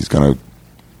he's going to,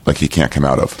 like he can't come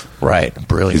out of. Right.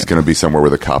 Brilliant. He's going to be somewhere where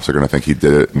the cops are going to think he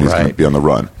did it, and he's going to be on the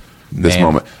run. This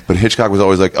moment. But Hitchcock was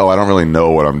always like, I don't really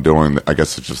know what I'm doing. I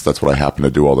guess it's just that's what I happen to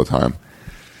do all the time.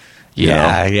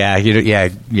 Yeah,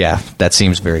 yeah. That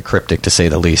seems very cryptic to say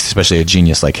the least, especially a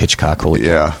genius like Hitchcock.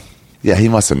 Yeah. Yeah, he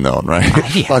must have known, right?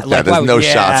 Fuck that. There's no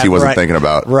shots he wasn't thinking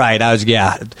about. Right.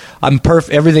 I'm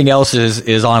perfect. Everything else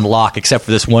is on lock except for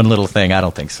this one little thing. I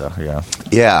don't think so. Yeah.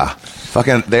 Yeah.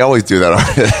 Fucking, they always do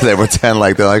that. They pretend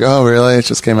like they're like, oh, really? It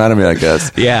just came out of me, I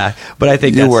guess. Yeah, but I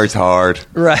think you worked hard.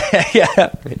 Right.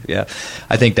 Yeah.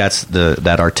 I think that's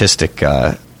that artistic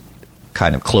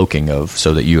kind of cloaking of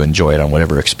so that you enjoy it on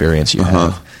whatever experience you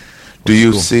have. Do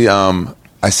you see?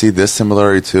 I see this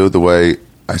similarity too. The way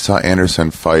I saw Anderson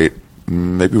fight.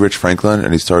 Maybe Rich Franklin,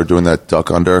 and he started doing that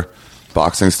duck under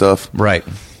boxing stuff. Right.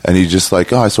 And he just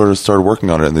like, I sort of started working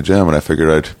on it in the gym, and I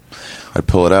figured I'd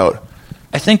pull it out.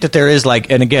 I think that there is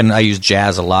and again, I use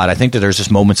jazz a lot. I think that there's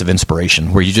just moments of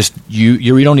inspiration where you just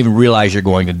you don't even realize you're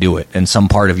going to do it, and some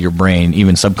part of your brain,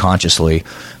 even subconsciously,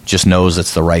 just knows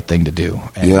it's the right thing to do.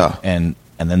 And,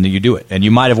 and then you do it, and you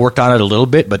might have worked on it a little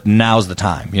bit, but now's the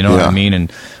time. You know what I mean?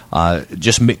 And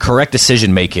just correct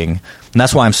decision making, and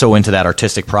that's why I'm so into that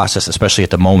artistic process, especially at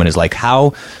the moment. Is like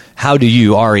how do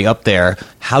you, Ari, up there?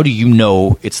 How do you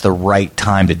know it's the right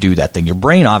time to do that thing? Your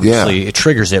brain obviously it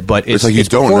triggers it, but it's like you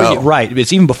don't know. Right?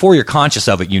 It's even before you're conscious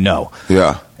of it. You know.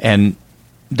 Yeah. And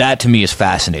that to me is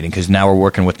fascinating because now we're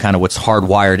working with kind of what's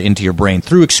hardwired into your brain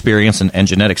through experience and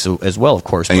genetics as well, of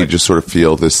course. And you just sort of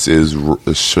feel this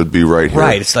should be right here.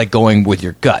 Right. It's like going with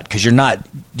your gut because you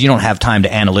don't have time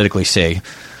to analytically say,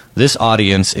 this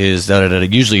audience is da-da-da-da.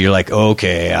 Usually you're like,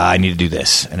 okay, I need to do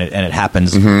this. And it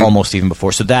happens almost even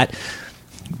before. So that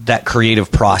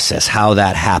creative process, how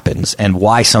that happens and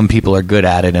why some people are good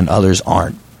at it and others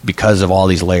aren't because of all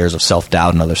these layers of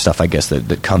self-doubt and other stuff, I guess,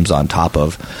 that comes on top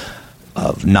of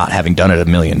not having done it a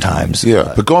million times.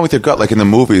 Yeah, but going with your gut, like in the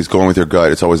movies, going with your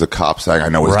gut, it's always a cop saying, I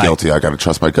know he's guilty, I got to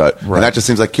trust my gut. Right. And that just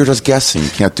seems like you're just guessing. You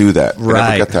can't do that. Right. I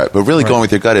never get that. But really going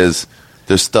with your gut is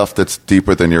there's stuff that's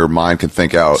deeper than your mind can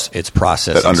think out. It's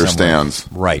processed. That understands.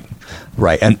 Right.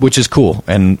 And which is cool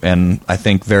and I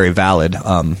think very valid.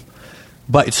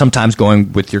 But sometimes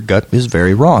going with your gut is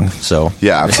very wrong. So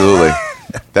yeah, absolutely.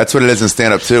 That's what it is in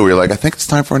stand-up, too, where you're like, I think it's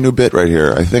time for a new bit right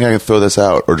here. I think I can throw this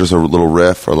out, or just a little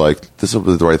riff, or like, this will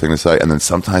be the right thing to say. And then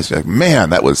sometimes you're like, man,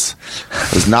 that was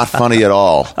not funny at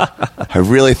all. I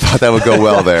really thought that would go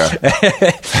well there.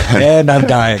 And I'm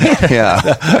dying.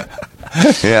 Yeah.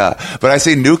 Yeah. But I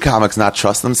see new comics not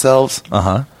trust themselves.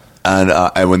 Uh-huh.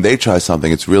 And when they try something,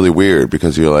 it's really weird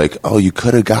because you're like, oh, you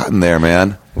could have gotten there,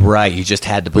 man. Right. You just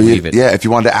had to believe it. Yeah. If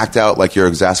you wanted to act out like your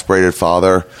exasperated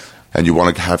father, and you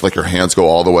want to have like your hands go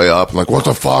all the way up, like what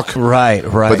the fuck? Right.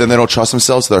 But then they don't trust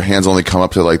themselves, so their hands only come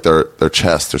up to like their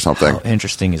chest or something. How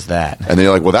interesting is that? And then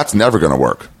you're like, well, that's never going to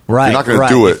work. Right. You're not going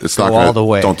to do it. It's not going to all the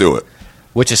way. Don't do it.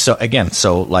 Which is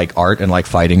so like art and like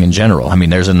fighting in general. I mean,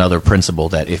 there's another principle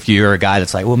that if you're a guy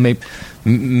that's like, well,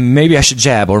 maybe I should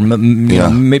jab, or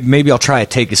maybe I'll try a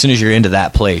take. As soon as you're into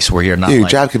that place where you're not, your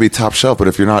jab could be top shelf, but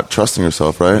if you're not trusting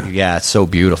yourself, right? Yeah, it's so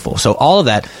beautiful. So all of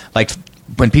that, like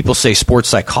when people say sports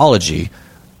psychology,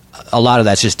 a lot of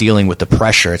that's just dealing with the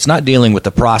pressure. It's not dealing with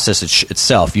the process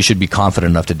itself. You should be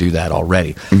confident enough to do that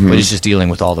already. Mm-hmm. But it's just dealing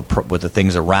with all the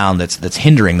things around that's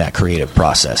hindering that creative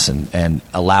process and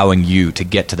allowing you to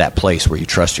get to that place where you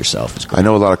trust yourself. I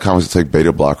know a lot of comics that take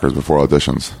beta blockers before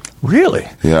auditions. Really?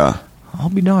 Yeah. I'll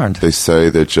be darned. They say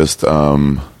that just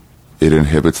it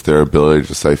inhibits their ability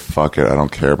to say, fuck it, I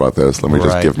don't care about this. Let me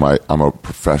just I'm a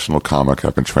professional comic.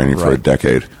 I've been training for a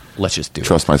decade. Let's just do it.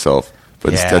 Trust myself.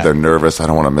 But instead they're nervous. I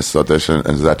don't want to miss the audition,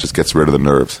 and that just gets rid of the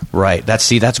nerves. Right.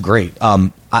 That's great.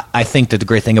 I think that the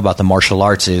great thing about the martial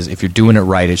arts is if you're doing it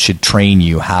right, it should train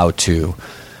you how to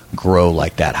grow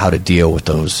like that, how to deal with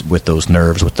those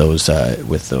nerves, with those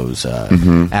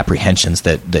apprehensions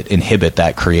that inhibit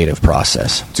that creative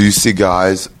process. Do you see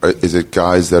guys? Is it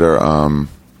guys that are?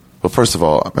 Well, first of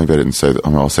all, maybe I didn't say that.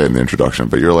 I'll say it in the introduction.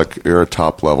 But you're a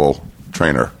top level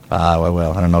trainer.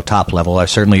 Well, I don't know, top level. I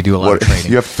certainly do a lot of training.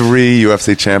 You have 3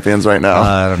 UFC champions right now.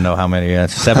 I don't know how many.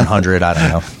 700. I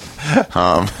don't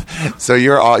know. So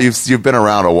you've been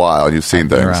around a while. And you've seen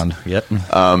things. Around. Yep.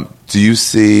 Do you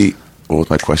see? What was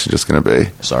my question just going to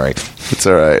be? Sorry. It's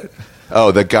all right.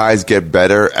 Oh, the guys get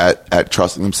better at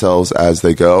trusting themselves as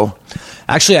they go?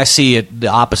 Actually, I see it the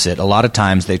opposite. A lot of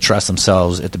times they trust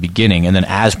themselves at the beginning, and then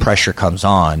as pressure comes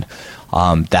on,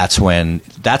 that's when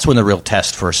the real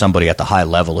test for somebody at the high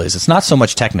level is. It's not so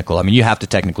much technical. I mean, you have to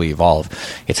technically evolve.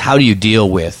 It's how do you deal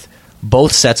with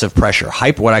both sets of pressure.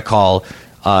 What I call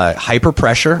hyper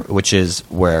pressure, which is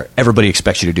where everybody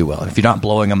expects you to do well. If you're not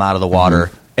blowing them out of the water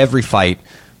every fight,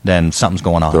 then something's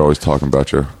going on. They're always talking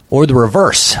about you. Or the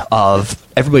reverse of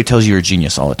everybody tells you you're a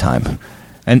genius all the time.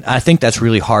 And I think that's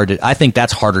really hard. I think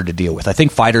that's harder to deal with. I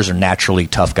think fighters are naturally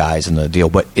tough guys in the deal,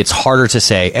 but it's harder to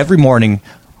say every morning,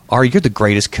 Ari, you're the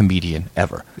greatest comedian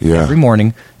ever. Yeah. Every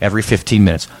morning, every 15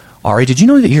 minutes. Ari, did you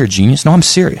know that you're a genius? No, I'm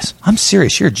serious. I'm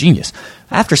serious. You're a genius.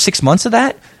 After 6 months of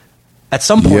that, at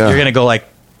some point, you're going to go like,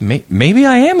 maybe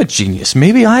I am a genius.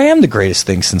 Maybe I am the greatest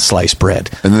thing since sliced bread.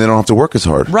 And then they don't have to work as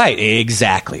hard. Right,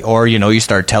 exactly. Or, you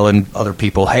start telling other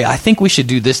people, hey, I think we should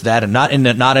do this, that, and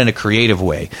not in a creative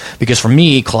way. Because for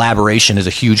me, collaboration is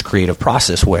a huge creative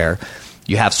process where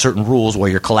you have certain rules where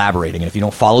you're collaborating. And if you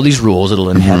don't follow these rules, it'll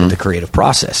inhibit the creative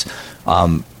process.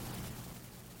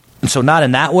 so not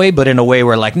in that way, but in a way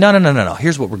where like, no.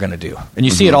 Here's what we're going to do. And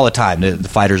you see it all the time. The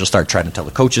fighters will start trying to tell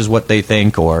the coaches what they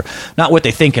think, or not what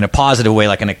they think in a positive way,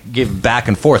 like in a give back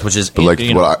and forth, which is but like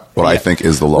what I think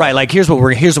is the law. Right. Like here's what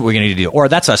we're going to need to do, or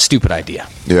that's a stupid idea.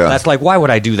 Yeah. That's like, why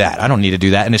would I do that? I don't need to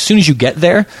do that. And as soon as you get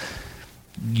there,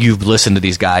 you've listened to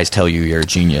these guys tell you you're a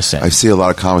genius. And I see a lot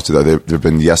of comments to that. They've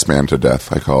been yes man to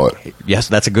death, I call it. Yes,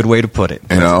 that's a good way to put it.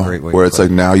 You know, where it's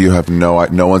like now you have no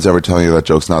one's ever telling you that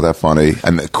joke's not that funny.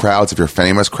 And the crowds, if you're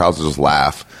famous, crowds will just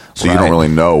laugh. So you don't really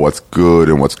know what's good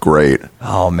and what's great.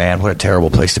 Oh, man, what a terrible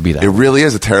place to be that. It really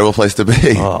is a terrible place to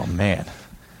be. Oh, man.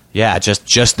 Yeah,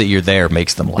 just that you're there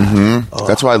makes them laugh. Mm-hmm.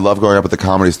 That's why I love going up at the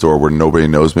Comedy Store where nobody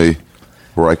knows me,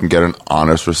 where I can get an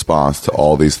honest response to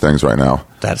all these things right now.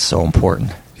 That's so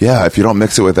important. Yeah, if you don't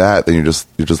mix it with that, then you're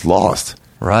just lost.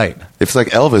 Right. It's like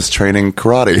Elvis training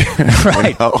karate.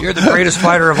 Right. You're the greatest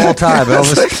fighter of all time,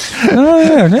 Elvis.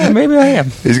 Yeah, maybe I am.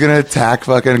 He's going to attack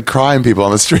fucking crime people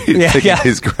on the street thinking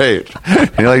he's great.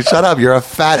 And you're like, shut up, you're a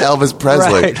fat Elvis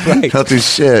Presley. Right. Don't do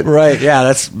shit. Right, yeah,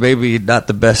 that's maybe not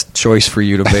the best choice for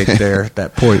you to make there at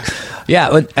that point. Yeah,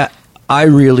 but I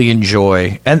really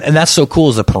enjoy, and that's so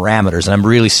cool, is the parameters, and I'm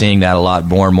really seeing that a lot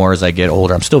more and more as I get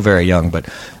older. I'm still very young, but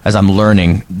as I'm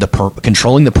learning,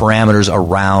 controlling the parameters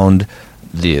around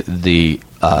the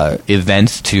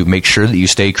events to make sure that you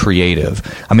stay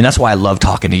creative. I mean, that's why I love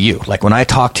talking to you. Like when I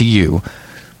talk to you,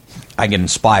 I get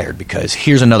inspired because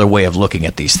here's another way of looking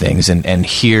at these things, and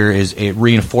here is a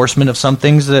reinforcement of some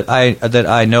things that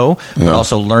I know, but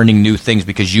also learning new things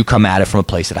because you come at it from a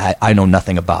place that I know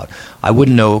nothing about. I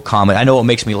wouldn't know comedy. I know it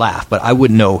makes me laugh, but I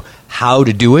wouldn't know how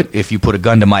to do it if you put a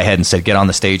gun to my head and said, get on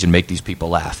the stage and make these people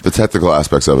laugh. The technical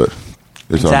aspects of it.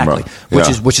 Exactly,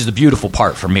 which is the beautiful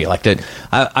part for me. Like that,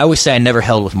 I always say I never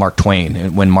held with Mark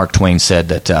Twain. When Mark Twain said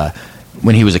that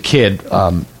when he was a kid,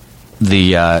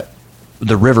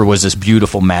 the river was this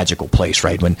beautiful, magical place,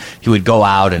 right? When he would go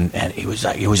out and it was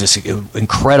this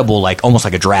incredible, like almost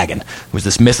like a dragon. It was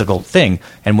this mythical thing.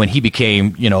 And when he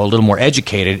became, a little more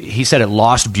educated, he said it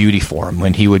lost beauty for him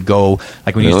when he would go,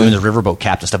 like when he was doing the riverboat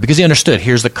captain stuff, because he understood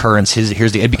here's the currents,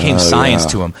 it became science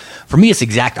to him. For me, it's the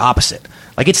exact opposite.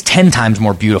 Like it's 10 times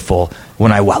more beautiful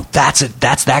when that's it.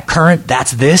 That's that current.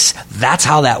 That's this. That's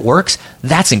how that works.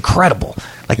 That's incredible.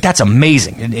 Like that's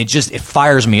amazing. And it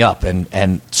fires me up.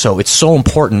 And so it's so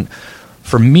important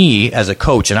for me as a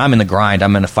coach. And I'm in the grind.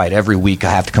 I'm in a fight every week.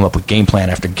 I have to come up with game plan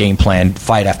after game plan,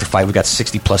 fight after fight. We've got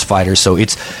 60 plus fighters. So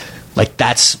it's like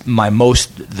that's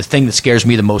the thing that scares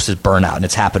me the most is burnout. And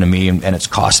it's happened to me and it's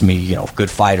cost me, good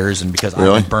fighters. And because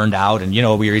I've been burned out and,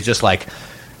 we're just like,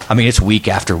 I mean, it's week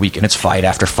after week, and it's fight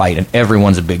after fight, and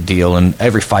everyone's a big deal, and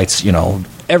every fight's,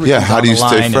 everything's yeah. How do you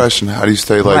stay fresh, and how do you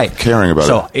stay caring about it?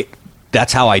 So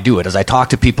that's how I do it. As I talk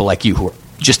to people like you who are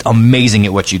just amazing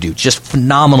at what you do, just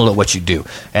phenomenal at what you do,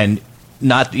 and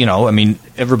not,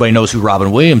 everybody knows who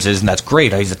Robin Williams is, and that's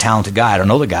great. He's a talented guy. I don't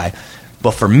know the guy,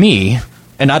 but for me.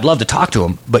 And I'd love to talk to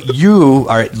him, but you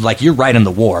are like, you're right in the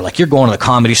war. Like you're going to the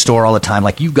Comedy Store all the time.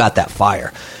 Like you've got that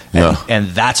fire. And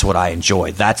that's what I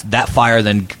enjoy. That fire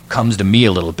then comes to me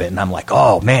a little bit. And I'm like,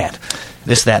 oh man,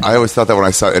 that. I always thought that when I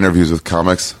saw interviews with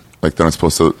comics, like that I'm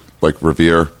supposed to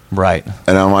revere. Right.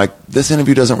 And I'm like, this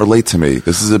interview doesn't relate to me.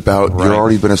 This is about, you've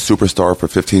already been a superstar for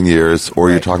 15 years,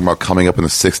 or you're talking about coming up in the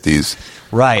 60s.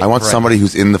 Right. I want somebody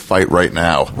who's in the fight right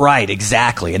now. Right,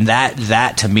 exactly. And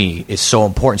that to me is so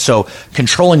important. So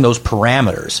controlling those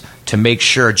parameters to make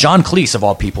sure. John Cleese, of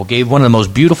all people, gave one of the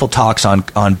most beautiful talks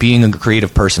on being a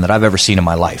creative person that I've ever seen in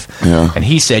my life. Yeah. And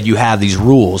he said you have these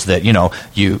rules that,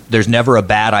 there's never a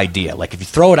bad idea. Like if you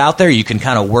throw it out there, you can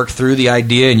kind of work through the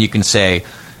idea and you can say,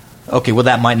 okay, well,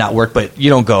 that might not work, but you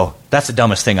don't go, that's the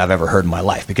dumbest thing I've ever heard in my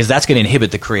life, because that's going to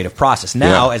inhibit the creative process.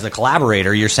 Now, as a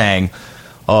collaborator, you're saying,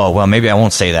 oh, well, maybe I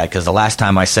won't say that because the last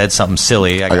time I said something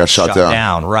silly, I got shut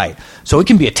down. Right. So it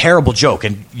can be a terrible joke,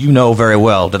 and you know very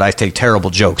well that I take terrible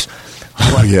jokes.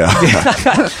 Yeah.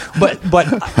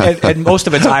 but most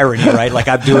of it's irony, right? Like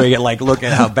I'm doing it like, look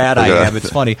at how bad I am. It's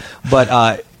funny.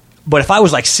 But if I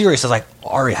was like serious, I was like,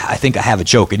 Ari, I think I have a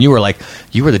joke. And you were like,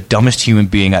 you were the dumbest human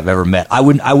being I've ever met. I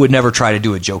would never try to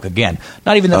do a joke again.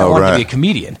 Not even that I wanted to be a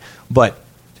comedian, but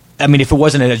I mean, if it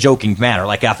wasn't in a joking manner,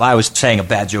 like if I was saying a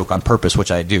bad joke on purpose,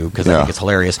 which I do because I think it's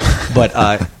hilarious. But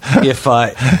if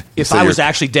I was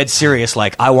actually dead serious,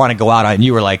 like I want to go out on, and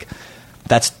you were like,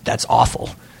 that's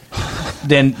awful.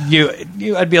 Then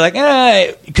I'd be like,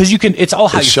 because you can. It's all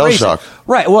how you phrase it,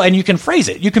 right? Well, and you can phrase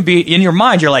it. You can be in your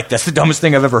mind. You're like, that's the dumbest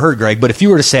thing I've ever heard, Greg. But if you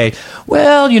were to say,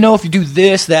 well, if you do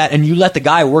this, that, and you let the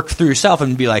guy work through yourself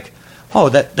and be like, oh,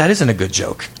 that isn't a good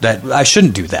joke. That I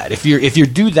shouldn't do that. If you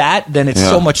do that, then it's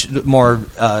so much more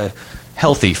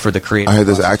healthy for the creative. I had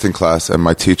this process. acting class, and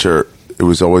my teacher, it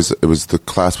was the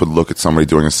class would look at somebody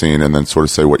doing a scene and then sort of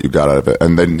say what you got out of it.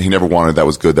 And then he never wanted that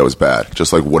was good, that was bad.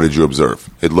 Just like, what did you observe?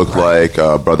 It looked like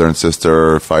brother and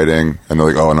sister fighting, and they're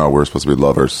like, oh no, we're supposed to be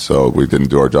lovers, so we didn't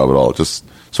do our job at all. Just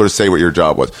sort of say what your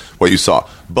job was, what you saw.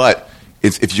 But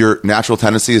if your natural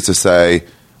tendency is to say,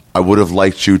 I would have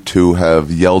liked you to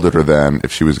have yelled at her then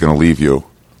if she was going to leave you.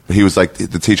 He was like,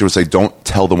 the teacher would say, don't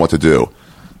tell them what to do.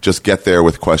 Just get there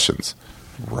with questions.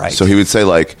 Right. So he would say,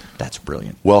 like, that's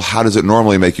brilliant. Well, how does it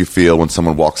normally make you feel when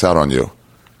someone walks out on you?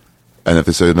 And if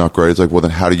they say not great, it's like, well,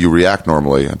 then how do you react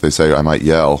normally? If they say I might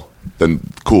yell, then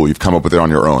cool, you've come up with it on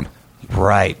your own.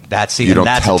 Right. You don't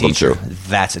tell them to.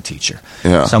 That's a teacher.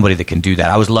 Yeah. Somebody that can do that.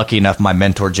 I was lucky enough. My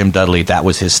mentor Jim Dudley. That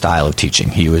was his style of teaching.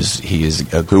 Who was he?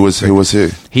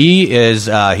 He is.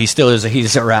 He still is.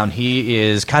 He's around. He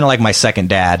is kind of like my second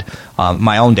dad.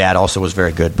 My own dad also was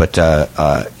very good, but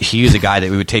he was a guy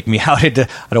that would take me out into.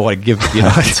 I don't want to give.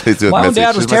 My own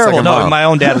dad was terrible. No, my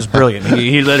own dad was brilliant.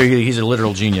 He literally, he's a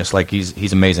literal genius. Like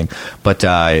he's amazing. But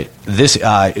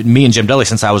me and Jim Dudley,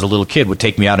 since I was a little kid, would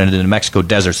take me out into the New Mexico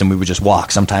deserts, and we would just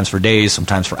walk, sometimes for days,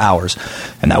 sometimes for hours,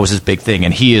 and that was his big thing.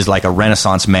 And he is like a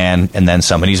Renaissance man, and then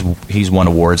some. And he's won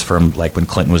awards from like when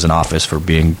Clinton was in office for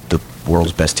being the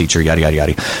world's best teacher, yada yada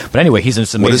yada. But anyway, he's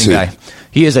this amazing guy.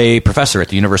 He is a professor at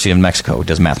the University of New Mexico who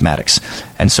does mathematics,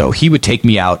 and so he would take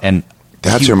me out, and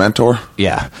that's your mentor.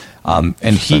 Yeah,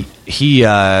 and he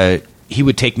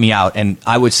would take me out, and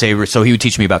I would say, so he would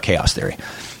teach me about chaos theory.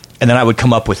 And then I would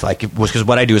come up with because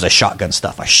what I do is I shotgun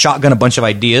stuff. I shotgun a bunch of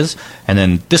ideas, and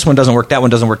then this one doesn't work, that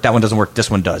one doesn't work, that one doesn't work, this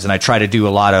one does. And I try to do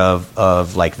a lot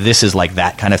of like this is like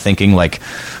that kind of thinking, like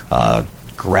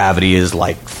gravity is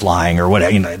like flying or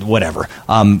whatever.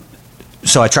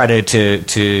 So I try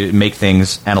to make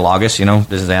things analogous.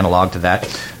 This is analog to that.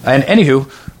 And anywho,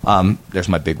 there's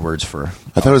my big words for. I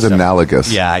thought it was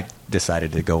analogous. Yeah, I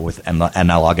decided to go with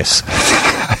analogous.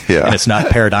 Yeah. And it's not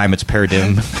paradigm, it's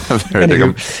paradigm.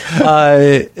 Paradigm.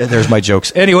 There's my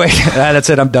jokes. Anyway, that's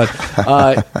it. I'm done.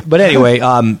 But anyway,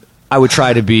 I would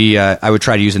try to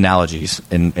use analogies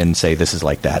and say this is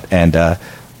like that. And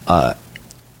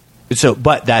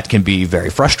but that can be very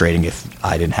frustrating if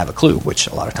I didn't have a clue, which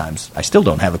a lot of times I still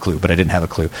don't have a clue, but I didn't have a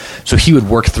clue. So he would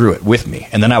work through it with me,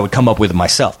 and then I would come up with it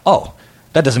myself. Oh,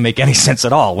 that doesn't make any sense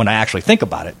at all when I actually think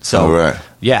about it. So,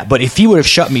 yeah, but if he would have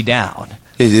shut me down...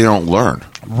 You don't learn.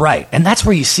 Right. And that's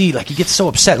where you see, like, you get so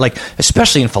upset, like,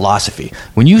 especially in philosophy.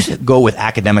 When you go with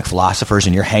academic philosophers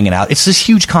and you're hanging out, it's this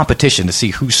huge competition to see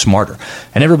who's smarter.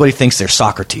 And everybody thinks they're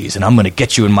Socrates, and I'm going to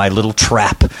get you in my little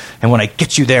trap. And when I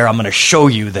get you there, I'm going to show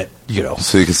you that,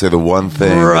 So you can say the one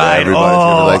thing. Right. Everybody's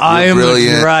going to be like, you're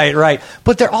brilliant. Right.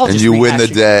 But they're all and just you win the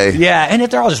day. Yeah, and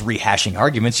they're all just rehashing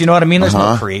arguments. You know what I mean? There's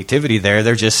no creativity there.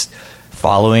 They're just...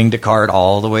 following Descartes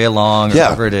all the way along, or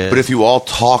whatever it is. But if you all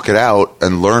talk it out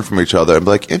and learn from each other and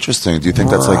be like, interesting, do you think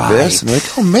that's like this? And they're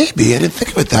like, oh, maybe. I didn't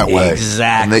think of it that way.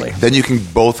 Exactly. And then you can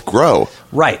both grow.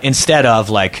 Right. Instead of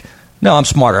like, no, I'm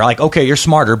smarter. Like, okay, you're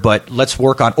smarter, but let's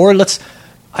work on, or let's,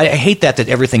 I hate that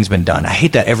everything's been done. I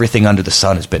hate that everything under the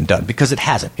sun has been done, because it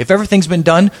hasn't. If everything's been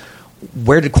done,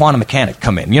 where did quantum mechanics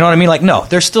come in? You know what I mean? Like, no,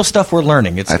 there's still stuff we're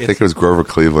learning. I think it was Grover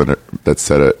Cleveland that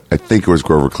said it. I think it was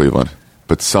Grover Cleveland.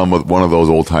 But one of those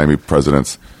old-timey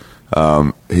presidents,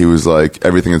 he was like,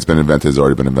 everything that's been invented has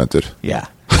already been invented. Yeah.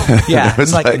 Yeah.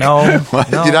 It's like, no. You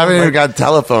haven't even got a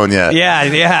telephone yet.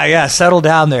 Yeah. Settle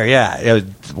down there. Yeah.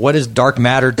 What is dark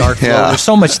matter, dark flow?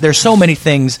 There's so many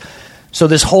things. So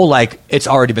this whole, like, it's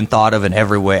already been thought of in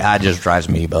every way, that just drives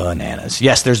me bananas.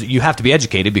 Yes, you have to be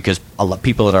educated, because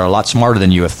people that are a lot smarter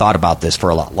than you have thought about this for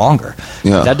a lot longer.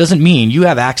 Yeah. That doesn't mean you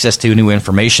have access to new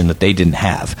information that they didn't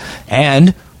have.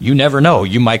 And you never know.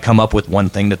 You might come up with one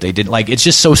thing that they didn't. Like, it's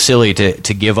just so silly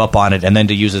to give up on it and then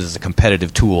to use it as a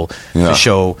competitive tool to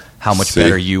show how much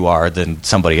better you are than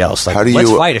somebody else. Like,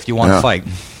 let's fight if you want to fight.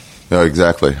 Yeah,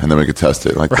 exactly. And then we could test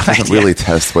it. Like, it doesn't really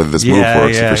test whether this move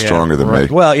works if you're stronger than me.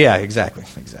 Well, yeah, exactly.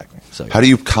 So, how do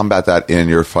you combat that in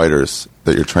your fighters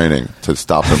that you're training to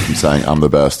stop them from saying, I'm the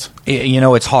best?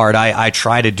 It's hard. I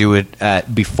try to do it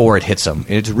before it hits them.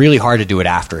 It's really hard to do it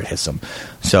after it hits them.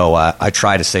 So I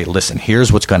try to say, listen,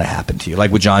 here's what's going to happen to you.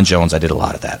 Like with John Jones, I did a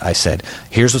lot of that. I said,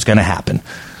 here's what's going to happen.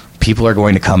 People are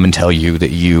going to come and tell you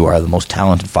that you are the most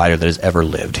talented fighter that has ever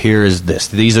lived. Here is this.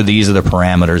 These are the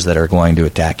parameters that are going to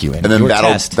attack you in. And then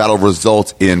that'll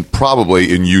result in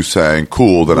probably in you saying,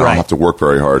 cool, then I don't have to work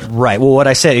very hard. Right. Well, what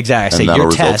I said, exactly. And that'll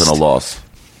result in a loss.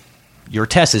 Your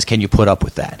test is, can you put up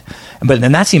with that? But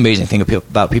then that's the amazing thing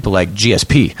about people like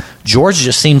GSP. George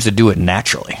just seems to do it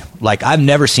naturally. Like, I've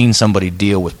never seen somebody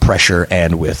deal with pressure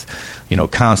and with,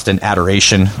 constant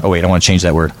adoration. Oh, wait, I want to change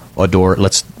that word. Adore.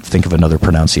 Let's think of another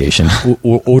pronunciation.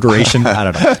 Odoration. I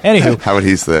don't know. Anywho, how would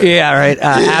he say it? Yeah, right.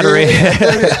 Adoration.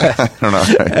 I don't know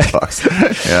how he talks.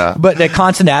 Yeah, but the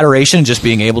constant adoration, just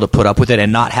being able to put up with it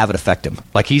and not have it affect him.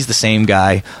 Like, he's the same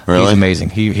guy. Really? He's amazing.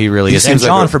 He really is. And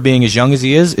John, for being as young as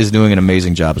he is doing an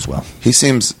amazing job as well. He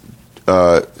seems,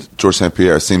 George St.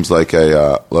 Pierre seems like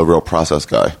a real process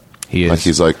guy. He is. Like,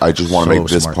 he's like, I just want to make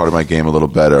this part of my game a little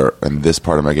better and this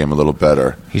part of my game a little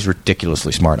better. He's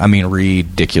ridiculously smart. I mean,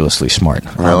 ridiculously smart.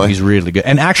 Really? He's really good.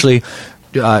 And actually,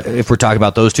 if we're talking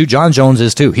about those two, John Jones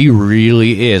is too. He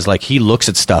really is. Like, he looks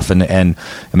at stuff and I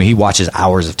mean, he watches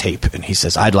hours of tape and he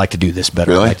says, I'd like to do this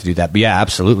better. Really? I'd like to do that. But yeah,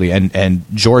 absolutely. And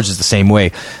George is the same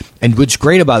way. And what's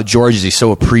great about George is he's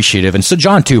so appreciative. And so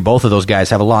John too, both of those guys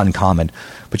have a lot in common.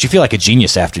 But you feel like a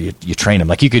genius after you train him.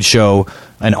 Like, you could show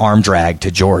an arm drag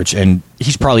to George and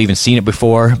he's probably even seen it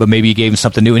before, but maybe you gave him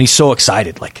something new and he's so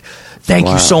excited. Like, thank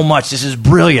you so much. This is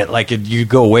brilliant. Like, you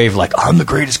go away like, I'm the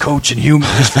greatest coach in human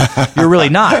history. You're really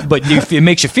not, but it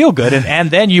makes you feel good. And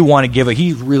then you want to give it.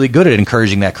 He's really good at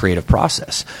encouraging that creative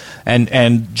process.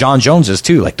 And John Jones is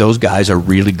too. Like, those guys are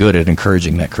really good at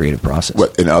encouraging that creative process.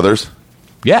 What, in others?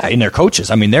 Yeah, in their coaches.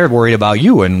 I mean, they're worried about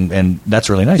you, and that's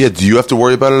really nice. Yeah, do you have to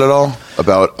worry about it at all?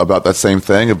 About that same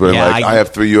thing? About, Yeah, I have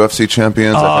 3 UFC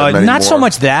champions. I've had many not more. so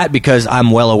much that, because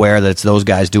I'm well aware that it's those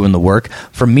guys doing the work.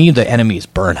 For me, the enemy is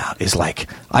burnout. Is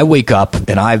like, I wake up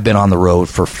and I've been on the road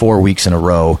for 4 weeks in a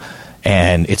row,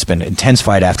 and it's been intense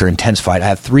fight after intense fight. I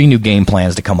have 3 new game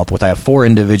plans to come up with. I have 4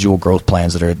 individual growth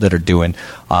plans that are doing,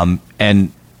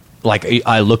 and like,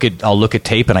 I'll look at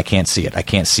tape and I can't see it. I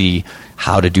can't see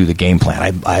how to do the game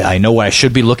plan. I know what I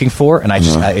should be looking for, and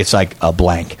it's like a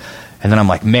blank. And then I'm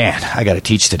like, man, I got to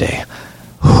teach today.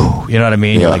 Whew, you know what I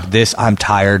mean? Yeah. You're like, this, I'm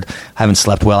tired. I haven't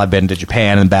slept well. I've been to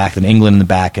Japan and back, and England and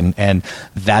back, and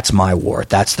that's my war.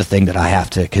 That's the thing that I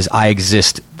have to, because I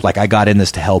exist, like, I got in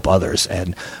this to help others.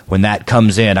 And when that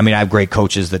comes in, I mean, I have great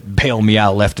coaches that bail me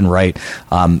out left and right.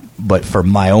 But for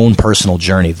my own personal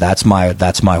journey, that's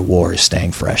my war, is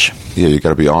staying fresh. Yeah, you got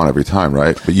to be on every time,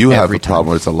 right? But you have a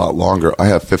problem. It's a lot longer. I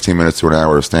have 15 minutes to an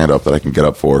hour of stand-up that I can get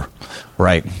up for.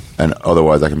 Right. And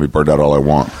otherwise, I can be burned out all I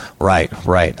want. Right.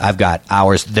 I've got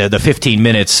hours. The 15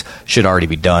 minutes should already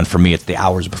be done. For me, it's the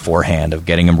hours beforehand of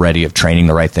getting them ready, of training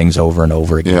the right things over and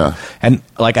over again. Yeah. And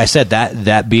like I said,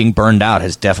 that being burned out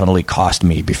has definitely cost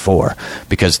me before,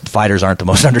 because fighters aren't the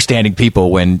most understanding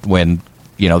people when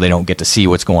you know, they don't get to see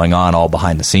what's going on all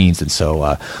behind the scenes. And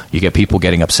so you get people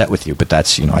getting upset with you. But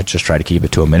that's, you know, I just try to keep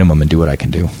it to a minimum and do what I can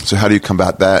do. So how do you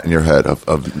combat that in your head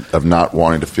of not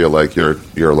wanting to feel like you're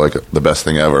like the best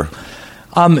thing ever?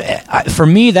 For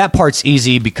me, that part's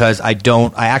easy, because I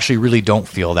actually really don't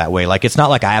feel that way. Like, it's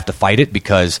not like I have to fight it,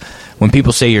 because when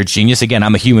people say you're a genius, again,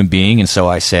 I'm a human being, and so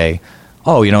I say,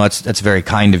 oh, you know, that's very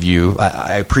kind of you.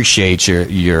 I appreciate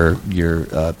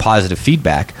your positive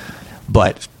feedback,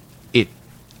 but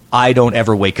I don't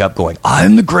ever wake up going,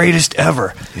 I'm the greatest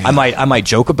ever. Yeah. I might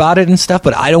joke about it and stuff,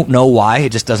 but I don't know why.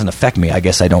 It just doesn't affect me. I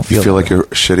guess I don't feel. You feel like you're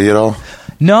shitty at all?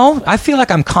 No, I feel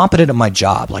like I'm competent at my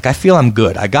job. Like, I feel I'm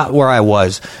good. I got where I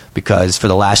was because for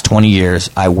the last 20 years,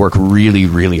 I work really,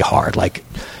 really hard. Like,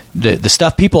 the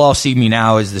stuff people all see me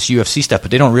now is this UFC stuff,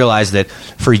 but they don't realize that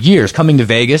for years, coming to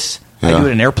Vegas, I do it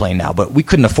in an airplane now, but we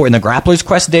couldn't afford, in the Grapplers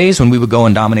Quest days when we would go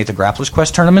and dominate the Grapplers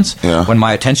Quest tournaments, when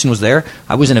my attention was there,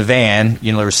 I was in a van,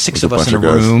 you know, there were 6 of us in a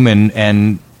room,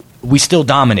 and we still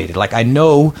dominated. Like, I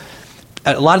know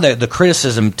a lot of the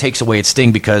criticism takes away its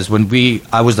sting, because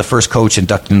I was the first coach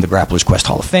inducted into the Grapplers Quest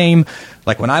Hall of Fame.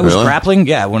 Like, when I was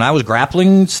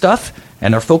grappling stuff,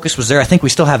 and our focus was there, I think we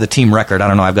still have the team record. I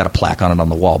don't know, I've got a plaque on it on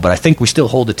the wall, but I think we still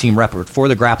hold the team record for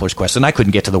the Grapplers Quest. And I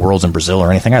couldn't get to the Worlds in Brazil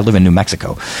or anything. I live in New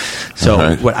Mexico. So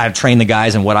I'd train the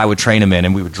guys and what I would train them in,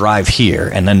 and we would drive here,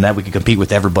 and then that we could compete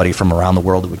with everybody from around the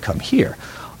world that would come here.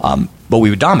 But we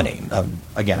would dominate.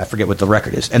 Again, I forget what the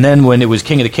record is. And then when it was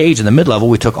King of the Cage in the mid-level,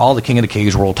 we took all the King of the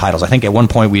Cage world titles. I think at one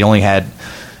point we only had,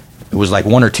 it was like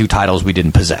 1 or 2 titles we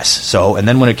didn't possess. So, and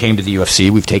then when it came to the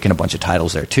UFC, we've taken a bunch of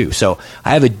titles there too. So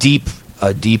I have a deep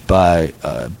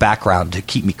background to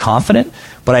keep me confident,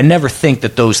 but I never think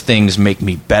that those things make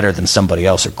me better than somebody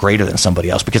else or greater than somebody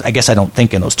else, because I guess I don't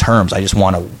think in those terms. I just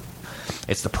want to,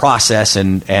 it's the process,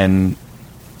 and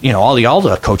you know, all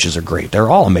the coaches are great. They're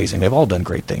all amazing. They've all done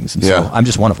great things, and so I'm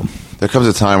just one of them. There comes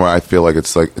a time where I feel like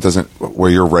it's like it doesn't,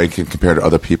 where your ranking compared to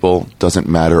other people doesn't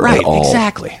matter at all.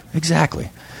 Exactly.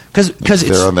 Because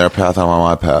they're on their path, I'm on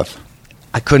my path.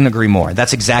 I couldn't agree more.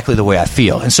 That's exactly the way I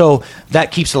feel. And so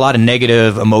that keeps a lot of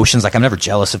negative emotions. Like, I'm never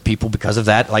jealous of people because of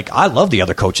that. Like, I love the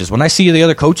other coaches. When I see the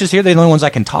other coaches here, they're the only ones I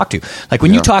can talk to. Like,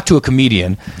 when you talk to a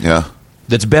comedian,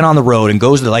 that's been on the road and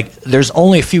goes to, like, there's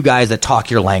only a few guys that talk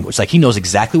your language. Like, he knows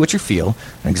exactly what you feel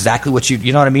and exactly what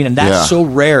you know what I mean? And that's so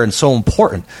rare and so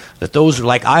important that those are,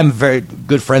 like, I'm very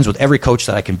good friends with every coach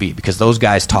that I can be because those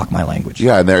guys talk my language.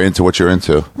 Yeah, and they're into what you're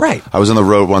into. Right. I was on the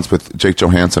road once with Jake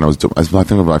Johansson. I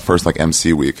think it was my first, like,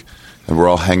 MC week. And we're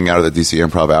all hanging out at the DC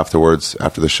Improv afterwards,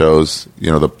 after the shows.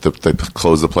 You know, they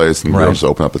close the place and we just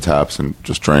open up the taps and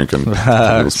just drink and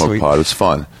smoke pot. It was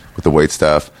fun with the wait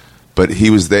staff. But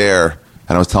he was there,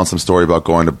 and I was telling some story about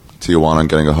going to Tijuana and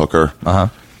getting a hooker. Uh-huh.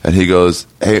 And he goes,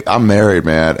 "Hey, I'm married,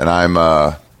 man, and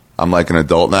I'm like an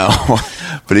adult now."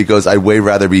 But he goes, "I'd way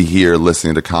rather be here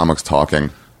listening to comics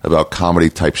talking about comedy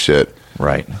type shit,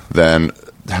 right, than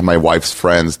have my wife's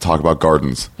friends talk about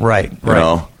gardens." Right. You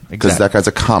know? Because that guy's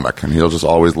a comic, and he'll just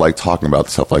always like talking about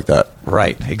stuff like that.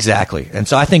 Right, exactly. And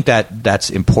so I think that's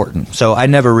important. So I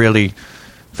never really,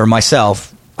 for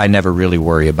myself, I never really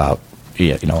worry about,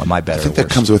 you know, am I better or worse? I think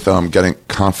that comes with getting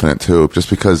confident, too. Just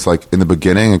because, like, in the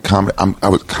beginning, I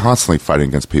was constantly fighting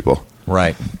against people.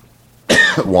 Right.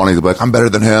 Wanting to be like, I'm better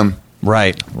than him.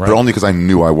 Right. But only because I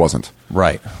knew I wasn't.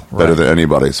 Right. Better than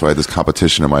anybody. So I had this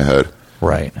competition in my head.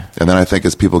 Right. And then I think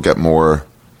as people get more,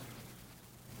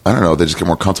 I don't know, they just get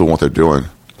more comfortable in what they're doing.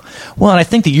 Well, and I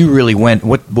think that you really went,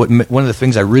 one of the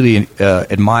things I really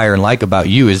admire and like about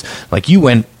you is, like, you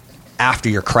went after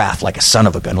your craft like a son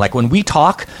of a gun. Like, when we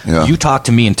talk, you talk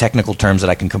to me in technical terms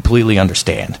that I can completely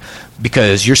understand,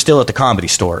 because you're still at the Comedy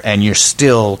Store and you're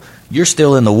still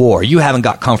in the war. You haven't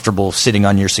got comfortable sitting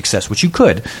on your success, which you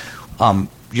could.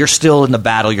 You're still in the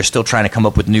battle. You're still trying to come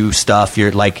up with new stuff.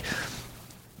 You're like,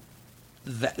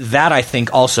 that I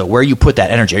think also, where you put that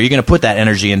energy. Are you going to put that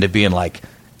energy into being like,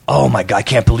 oh my God, I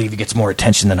can't believe he gets more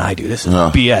attention than I do, this is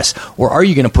BS? Or are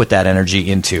you going to put that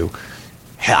energy into,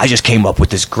 hey, I just came up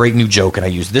with this great new joke and I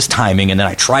used this timing and then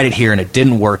I tried it here and it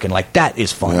didn't work, and like, that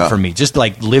is fun for me. Just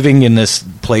like living in this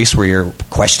place where you're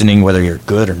questioning whether you're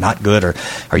good or not good, or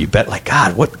are you like,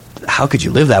 God, how could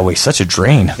you live that way? Such a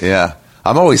drain. Yeah.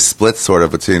 I'm always split sort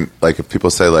of between, like, if people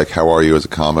say, like, how are you as a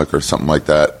comic or something like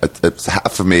that, it's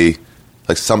half of me.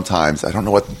 Like, sometimes, I don't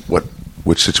know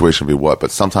which situation would be what,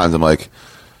 but sometimes I'm like,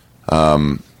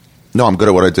 no, I'm good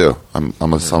at what I do. I'm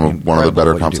one of the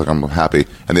better comics. Like, I'm happy.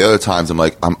 And the other times I'm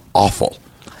like, I'm awful.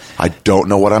 I don't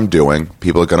know what I'm doing.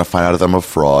 People are going to find out that I'm a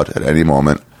fraud at any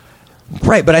moment.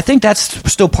 Right, but I think that's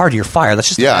still part of your fire. That's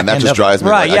just and that just drives me.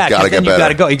 Right, like, I gotta get better. You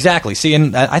gotta go. Exactly. See,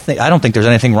 and I don't think there's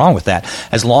anything wrong with that,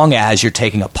 as long as you're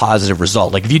taking a positive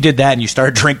result. Like, if you did that and you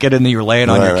started drinking and then you were laying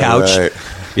on your couch,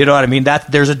 you know what I mean?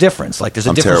 That there's a differse. Like, there's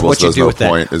a difference what you do with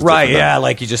that. Right? Yeah.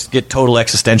 Like, you just get total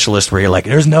existentialist where you're like,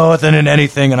 there's nothing in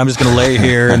anything, and I'm just gonna lay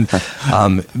here. And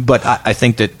but I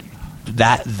think that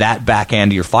back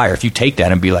end of your fire, if you take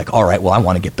that and be like, all right, well, I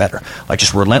want to get better, like,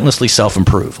 just relentlessly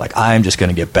self-improve, like, I'm just going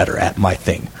to get better at my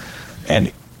thing.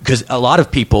 And because a lot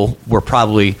of people were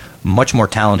probably much more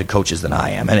talented coaches than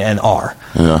I am and are,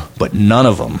 but none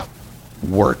of them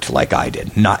worked like I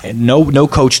did. No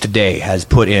coach today has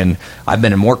put in, I've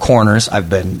been in more corners,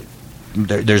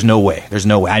 there's no way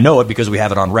I know it because we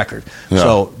have it on record.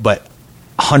 So, but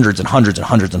hundreds and hundreds and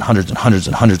hundreds and hundreds and hundreds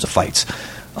and hundreds of fights.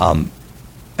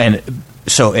 And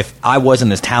so if I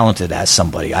wasn't as talented as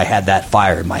somebody, I had that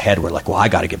fire in my head where, like, well, I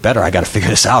got to get better. I got to figure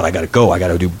this out. I got to go. I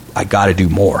got to do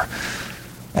more.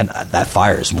 And that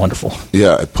fire is wonderful.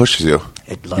 Yeah, it pushes you.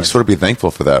 You sort of be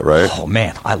thankful for that, right? Oh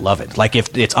man, I love it. Like,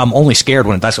 if it's, I'm only scared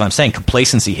when, that's what I'm saying,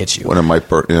 complacency hits you. When it might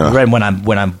burn, Right, when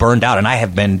I'm burned out, and I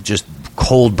have been just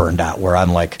cold burned out, where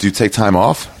I'm like, do you take time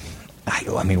off?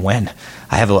 I mean, when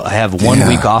I have 1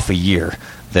 week off a year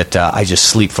that I just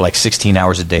sleep for like 16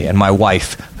 hours a day. And my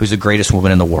wife, who's the greatest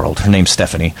woman in the world, her name's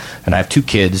Stephanie, and I have 2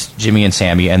 kids, Jimmy and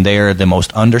Sammy, and they are the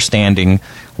most understanding,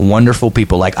 wonderful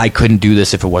people. Like, I couldn't do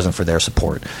this if it wasn't for their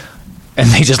support. And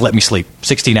they just let me sleep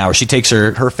 16 hours. She takes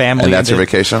her family. And that's her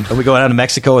vacation? And we go down to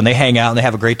Mexico, and they hang out, and they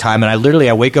have a great time. And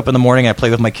I wake up in the morning, I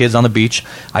play with my kids on the beach,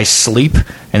 I sleep,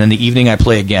 and in the evening I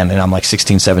play again. And I'm like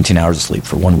 16, 17 hours of sleep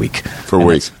for 1 week. For a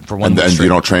week? For 1 week. And you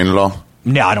don't train at all?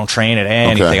 No, I don't train at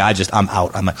anything. Okay. I'm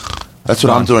out. I'm like, that's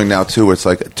what I'm doing now, too. It's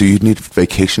like, do you need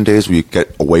vacation days where you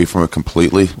get away from it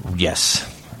completely? Yes.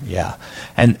 Yeah.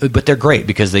 But they're great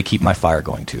because they keep my fire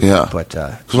going, too. Yeah. But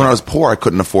because when I was poor, I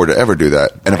couldn't afford to ever do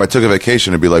that. And if I took a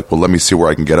vacation, it'd be like, well, let me see where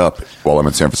I can get up while I'm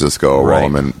in San Francisco or while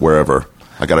I'm in wherever.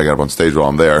 I got to get up on stage while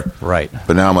I'm there. Right.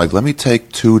 But now I'm like, let me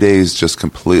take 2 days just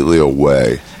completely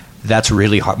away. That's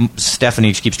really hard.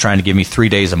 Stephanie keeps trying to give me 3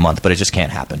 days a month, but it just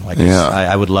can't happen. Like,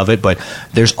 I would love it, but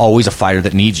there's always a fighter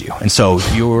that needs you, and so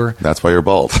you're. That's why you're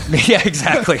bald. Yeah,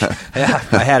 exactly. Yeah,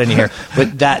 I had any hair,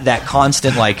 but that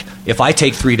constant, like, if I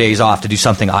take 3 days off to do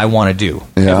something I want to do,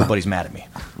 everybody's mad at me.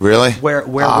 Really? Where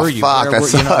were you? Fuck, where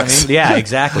that you know what I sucks. mean? Yeah,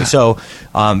 exactly. So,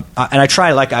 and I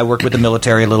try, like, I work with the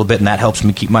military a little bit, and that helps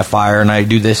me keep my fire, and I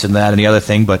do this and that and the other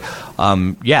thing. But,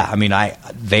 yeah, I mean,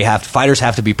 fighters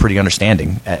have to be pretty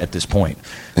understanding at this point.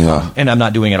 Yeah. And I'm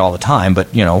not doing it all the time,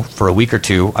 but, you know, for a week or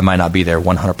two, I might not be there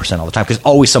 100% all the time, because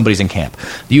always somebody's in camp.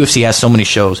 The UFC has so many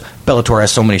shows. Bellator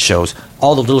has so many shows.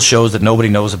 All the little shows that nobody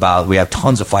knows about. We have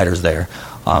tons of fighters there.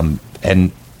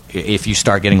 And if you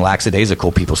start getting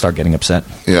lackadaisical, people start getting upset.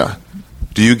 Yeah.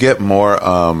 Do you get more,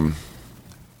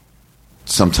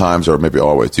 sometimes, or maybe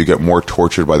always, do you get more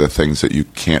tortured by the things that you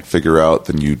can't figure out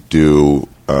than you do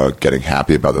getting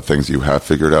happy about the things you have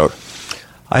figured out?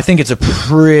 I think it's a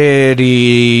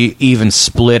pretty even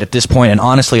split at this point, and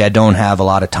honestly, I don't have a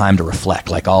lot of time to reflect.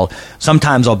 Like,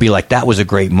 sometimes I'll be like, that was a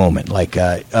great moment. Like,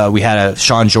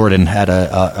 Sean Jordan had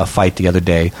a fight the other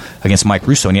day against Mike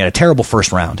Russo, and he had a terrible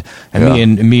first round.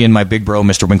 And me and my big bro,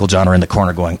 Mr. Winklejohn, are in the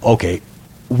corner going, okay,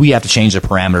 we have to change the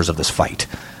parameters of this fight.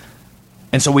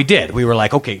 And so we did. We were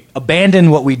like, okay, abandon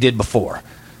what we did before.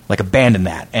 Like, abandon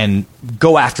that and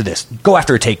go after this. Go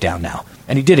after a takedown now.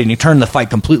 And he did it, and he turned the fight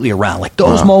completely around. Like,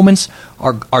 those moments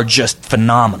are just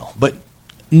phenomenal. But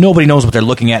nobody knows what they're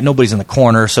looking at. Nobody's in the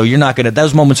corner, so you're not going to...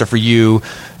 Those moments are for you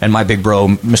and my big bro,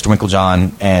 Mr.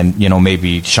 Winklejohn, and, you know,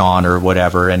 maybe Sean or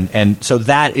whatever. And so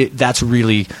that's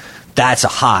really... That's a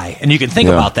high. And you can think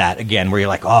about that again, where you're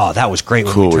like, oh, that was great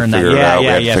when we turned that.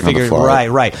 Yeah. Figure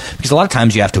right. Because a lot of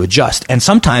times you have to adjust. And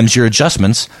sometimes your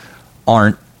adjustments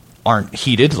aren't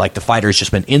heated. Like, the fighter's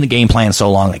just been in the game plan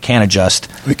so long they can't adjust.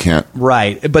 They can't.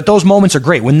 Right. But those moments are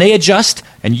great. When they adjust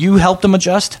and you help them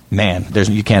adjust, man,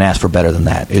 you can't ask for better than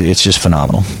that. It's just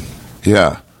phenomenal.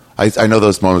 Yeah. I know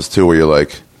those moments, too, where you're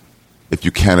like, if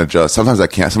you can adjust. Sometimes I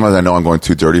can't. Sometimes I know I'm going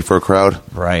too dirty for a crowd.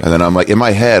 Right. And then I'm like, in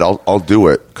my head, I'll do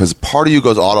it. Because part of you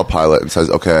goes autopilot and says,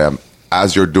 okay,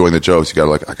 as you're doing the jokes, you got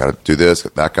to like, I got to do this.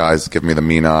 That guy's giving me the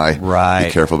mean eye. Right.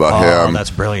 Be careful about him.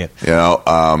 That's brilliant. You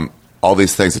know, all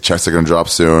these things, the checks are going to drop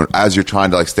soon. As you're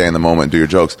trying to like stay in the moment and do your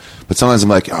jokes. But sometimes I'm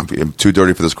like, I'm too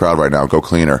dirty for this crowd right now. Go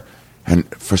cleaner. And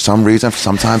for some reason,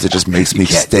 sometimes it just makes me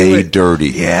stay dirty.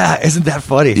 Yeah. Isn't that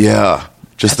funny? Yeah.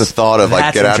 Just the thought of,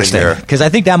 like, get out of here. Because I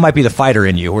think that might be the fighter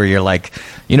in you, where you're like,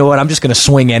 you know what, I'm just going to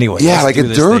swing anyway. Yeah, I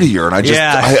get dirtier, and I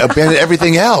abandon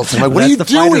everything else. I'm like, what are you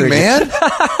doing, man?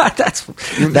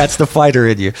 That's the fighter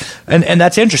in you. And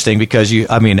that's interesting, because you,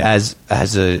 I mean, as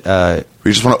a...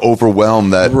 you just want to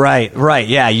overwhelm that. Right.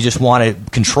 Yeah, you just want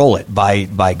to control it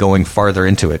by going farther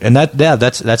into it. And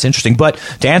that's interesting. But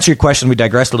to answer your question, we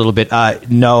digressed a little bit.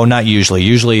 No, not usually.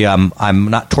 Usually I'm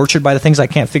not tortured by the things I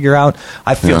can't figure out.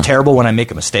 I feel terrible when I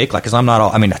make a mistake, like, because I'm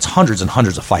not... I mean, that's hundreds and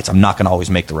hundreds of fights. I'm not going to always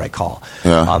make the right call.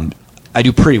 Yeah. I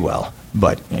do pretty well,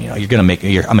 but, you know, you're going to make...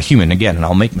 I'm a human, again, and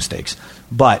I'll make mistakes.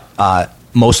 But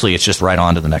mostly it's just right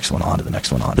on to the next one,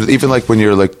 But even like when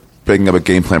you're like breaking up a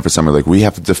game plan for something, like we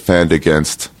have to defend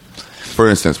against... For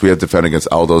instance, we have to defend against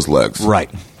Aldo's legs. Right.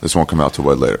 This won't come out till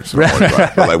later. So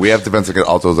but like, we have to defend against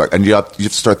Aldo's legs. And you have to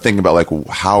start thinking about, like,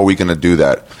 how are we going to do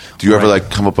that? Do you ever, like,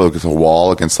 come up against a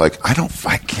wall against, like, I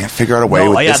can't figure out a way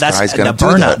this guy's going to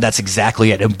do that? That's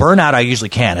exactly it. And burnout, I usually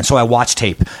can. And so I watch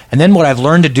tape. And then what I've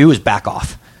learned to do is back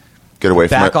off. Get away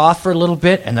from it. Back off for a little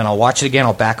bit, and then I'll watch it again.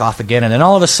 I'll back off again. And then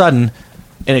all of a sudden,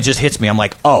 and it just hits me. I'm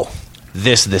like, oh,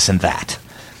 this, and that.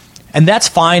 And that's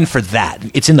fine for that.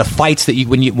 It's in the fights that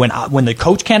when the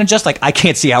coach can't adjust, like, I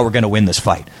can't see how we're going to win this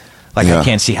fight. Like, I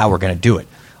can't see how we're going to do it.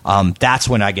 That's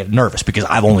when I get nervous, because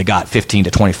I've only got 15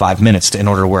 to 25 minutes in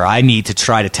order where I need to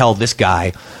try to tell this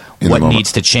guy what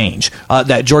needs to change.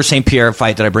 That George St. Pierre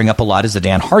fight that I bring up a lot is the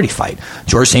Dan Hardy fight.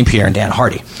 George St. Pierre and Dan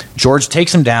Hardy. George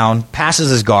takes him down, passes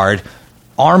his guard,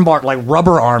 armbar, like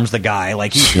rubber arms the guy.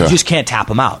 Like, you just can't tap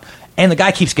him out. And the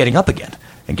guy keeps getting up again.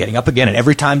 And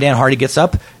every time Dan Hardy gets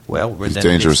up, it's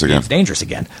dangerous again. It's dangerous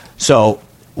again. So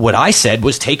what I said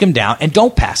was, take him down and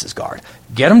don't pass his guard.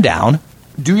 Get him down,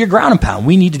 do your ground and pound.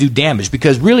 We need to do damage,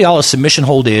 because really all a submission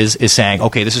hold is saying,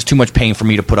 okay, this is too much pain for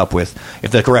me to put up with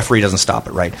if the referee doesn't stop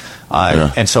it, right?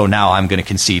 And so now I'm going to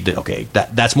concede that, okay,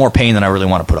 that's more pain than I really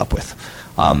want to put up with.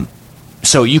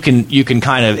 So you can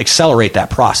kind of accelerate that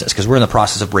process, because we're in the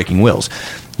process of breaking wills.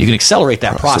 You can accelerate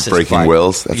that process. Breaking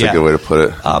wills? That's a good way to put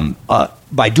it.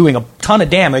 By doing a ton of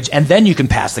damage, and then you can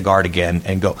pass the guard again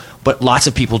and go. But lots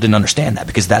of people didn't understand that,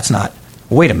 because that's not...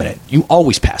 Wait a minute. You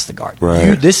always pass the guard.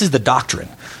 Right. This is the doctrine.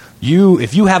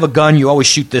 If you have a gun, you always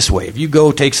shoot this way. If you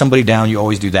go take somebody down, you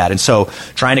always do that. And so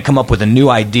trying to come up with a new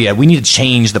idea, we need to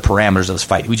change the parameters of this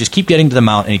fight. We just keep getting to the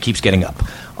mount, and he keeps getting up.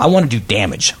 I want to do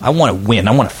damage. I want to win.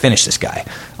 I want to finish this guy.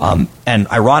 And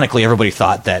ironically, everybody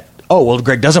thought that, oh, well,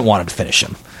 Greg doesn't want him to finish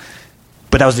him.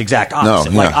 But that was the exact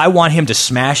opposite. No, yeah. Like, I want him to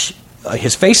smash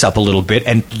his face up a little bit,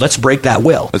 and let's break that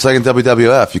will. It's like in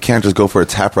WWF. You can't just go for a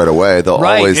tap right away. They'll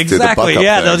always do the buck up thing.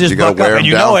 They'll just buck up, and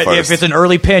you know it. If it's an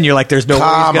early pin, you're like, there's no way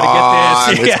he's going to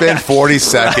get this. It's been 40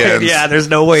 seconds. Yeah, there's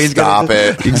no way he's going to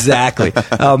stop it. Exactly.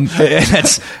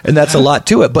 And that's a lot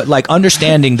to it. But like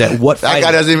understanding that that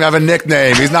guy doesn't even have a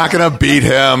nickname. He's not going to beat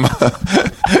him.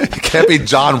 You can't be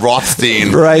John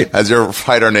Rothstein as your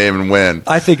fighter name and win.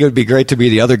 I think it would be great to be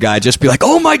the other guy. Just be like,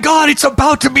 oh my God, it's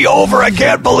about to be over. I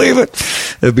can't believe it.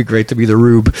 It would be great to be the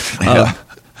Rube.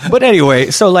 But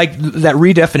anyway, so like that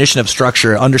redefinition of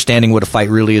structure, understanding what a fight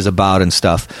really is about and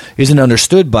stuff, isn't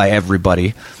understood by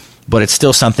everybody, but it's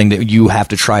still something that you have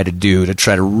to try to do to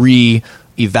try to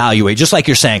reevaluate. Just like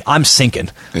you're saying, I'm sinking.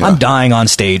 Yeah. I'm dying on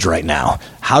stage right now.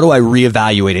 How do I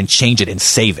reevaluate and change it and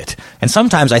save it? And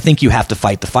sometimes I think you have to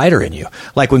fight the fighter in you.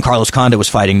 Like when Carlos Condit was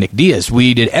fighting Nick Diaz,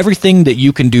 we did everything that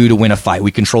you can do to win a fight.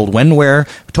 We controlled when and where,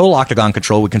 total octagon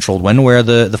control. We controlled when and where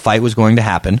the fight was going to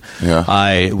happen.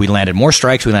 Yeah. We landed more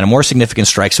strikes. We landed more significant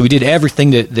strikes. So we did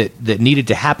everything that needed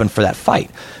to happen for that fight.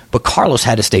 But Carlos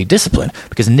had to stay disciplined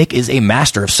because Nick is a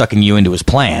master of sucking you into his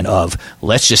plan of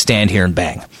let's just stand here and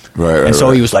bang. And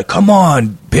so he was like, come on,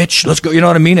 bitch, let's go. You know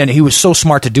what I mean? And he was so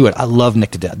smart to do it. I love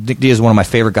Nick to death. Nick Diaz is one of my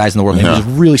favorite guys in the world. And he was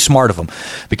really smart of him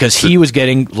because he was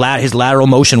getting his lateral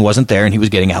motion wasn't there and he was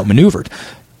getting outmaneuvered.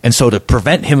 And so to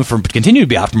prevent him from continuing to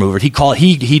be outmaneuvered, he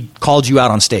called you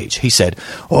out on stage. He said,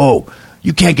 "Oh,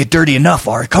 you can't get dirty enough,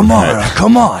 Art. Come on,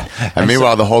 come on." And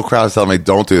meanwhile, the whole crowd's telling me,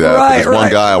 "Don't do that." There's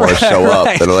one guy I want to show up.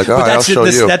 And they're like, "All right, I'll show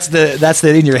you." That's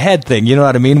the in your head thing. You know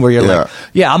what I mean? Where you're like,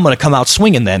 "Yeah, I'm going to come out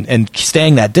swinging." Then and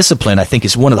staying that discipline, I think,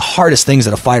 is one of the hardest things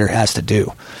that a fighter has to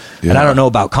do. Yeah. And I don't know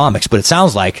about comics, but it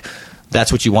sounds like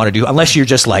that's what you want to do, unless you're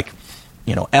just like,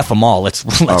 F them all. Let's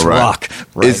rock.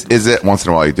 Right. Is it once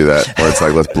in a while you do that, where it's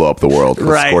like, let's blow up the world,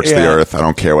 let's scorch the earth. I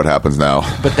don't care what happens now.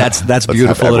 But that's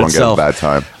beautiful. Everyone in itself. Get a bad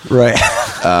time,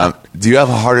 right? Do you have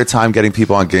a harder time getting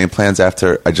people on game plans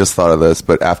after? I just thought of this,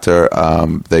 but after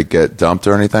they get dumped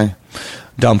or anything?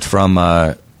 Dumped from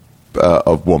a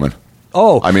woman.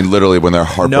 Oh, I mean, literally when they're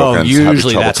heartbroken,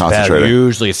 usually have trouble concentrating. Better.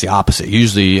 Usually it's the opposite.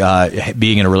 Usually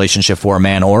being in a relationship for a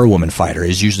man or a woman fighter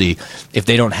is usually, if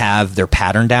they don't have their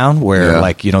pattern down where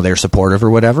they're supportive or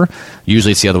whatever,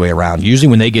 usually it's the other way around. Usually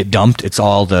when they get dumped, it's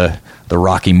all the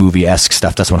Rocky movie-esque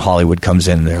stuff. That's when Hollywood comes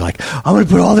in and they're like, I'm going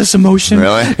to put all this emotion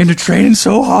into training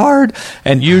so hard.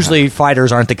 And usually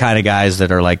fighters aren't the kind of guys that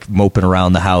are like moping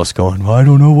around the house going, well, I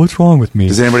don't know what's wrong with me.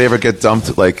 Does anybody ever get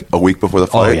dumped like a week before the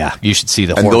fight? Oh, yeah. You should see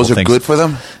the horrible things. And those are good for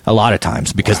them? A lot of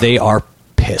times because they are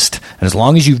pissed. And as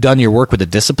long as you've done your work with the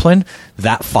discipline,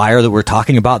 that fire that we're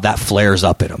talking about, that flares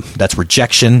up in them. That's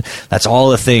rejection. That's all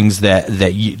the things that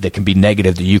can be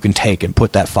negative that you can take and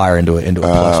put that fire into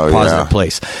a positive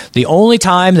place. The only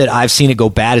time that I've seen it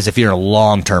go bad is if you're in a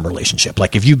long-term relationship.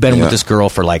 Like if you've been with this girl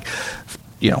for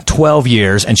 12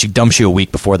 years and she dumps you a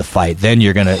week before the fight, then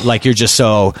you're gonna you're just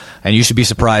so, and you should be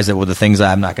surprised that with the things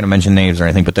I'm not gonna mention names or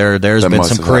anything, but there's been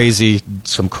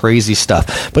some crazy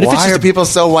stuff. But why are people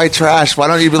so white trash? Why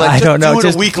don't you be like, do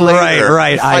it a week later?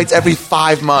 Right. Fights every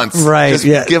 5 months. Right.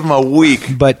 Just give them a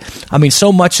week. But I mean,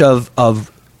 so much of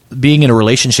being in a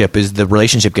relationship is the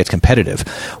relationship gets competitive.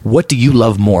 What do you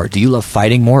love more? Do you love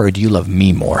fighting more or do you love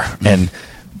me more? And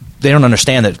they don't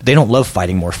understand that they don't love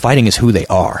fighting more. Fighting is who they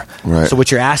are. Right. So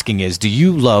what you're asking is, do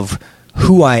you love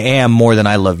who I am more than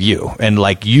I love you? And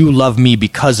you love me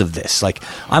because of this. Like,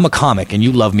 I'm a comic and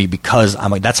you love me because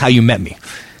that's how you met me.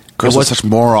 Girls are such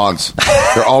morons.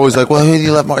 They're always like, well, who do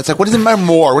you love more? It's like, what does it matter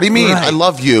more? What do you mean? Right. I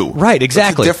love you. Right,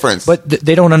 exactly. What's the difference? But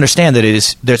they don't understand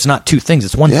that there's not two things.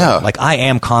 It's one thing. Like, I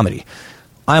am comedy.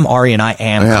 I'm Ari and I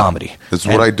am comedy. That's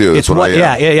what I do. That's what I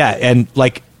am. Yeah. And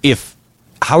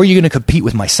how are you going to compete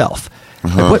with myself?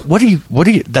 What are you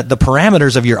that the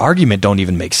parameters of your argument don't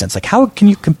even make sense. Like, how can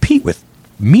you compete with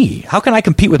me? How can I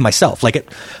compete with myself?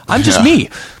 I'm just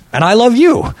me and I love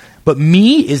you. But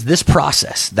me is this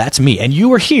process. That's me. And you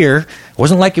were here. It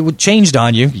wasn't like it changed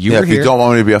on you. You were here. If you don't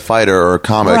want me to be a fighter or a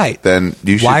comic, then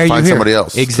you should find somebody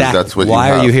else. Exactly. That's what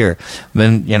Why are you here?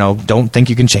 Then, don't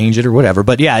think you can change it or whatever.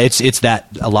 But yeah, it's that.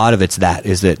 A lot of it's that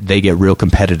is that they get real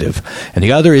competitive. And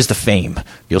the other is the fame.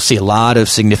 You'll see a lot of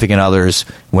significant others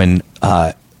when,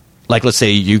 let's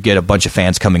say you get a bunch of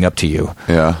fans coming up to you.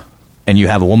 Yeah. And you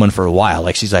have a woman for a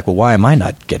while, she's like, well, why am I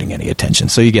not getting any attention?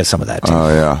 So you get some of that too.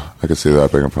 Oh, yeah. I can see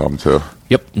that being a problem too.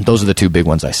 Yep. Those are the two big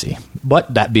ones I see.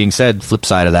 But that being said, flip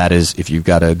side of that is if you've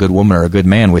got a good woman or a good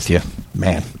man with you,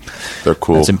 man, they're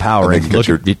cool. It's empowering.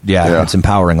 It's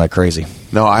empowering like crazy.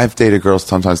 No, I've dated girls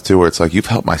sometimes too where it's like, you've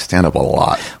helped my stand-up a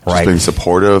lot. Right. Just being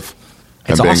supportive.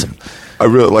 It's awesome. I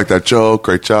really like that joke.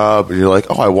 Great job. And you're like,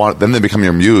 oh, then they become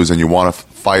your muse and you want to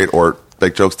fight or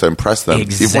make jokes to impress them,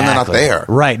 Exactly. even when they're not there.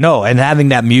 Right. No, and having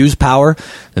that muse power,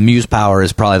 the muse power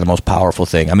is probably the most powerful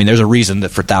thing. I mean, there's a reason that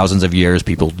for thousands of years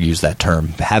people use that term.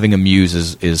 Having a muse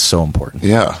is so important.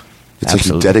 Yeah. It's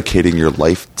Absolutely. like you're dedicating your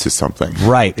life to something.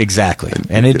 Right, exactly.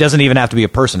 And it doesn't even have to be a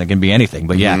person. It can be anything.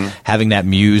 But yeah, having that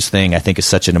muse thing, I think, is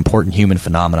such an important human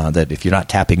phenomenon that if you're not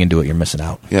tapping into it, you're missing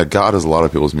out. Yeah, God is a lot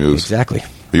of people's muse. Exactly.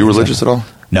 Are you religious at all?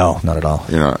 No, not at all.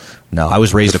 You're not? No, I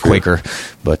was raised a Quaker,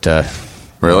 but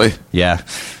Really? yeah.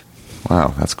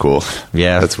 Wow, that's cool.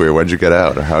 Yeah. That's weird. When'd you get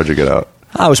out, or how'd you get out?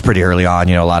 I was pretty early on.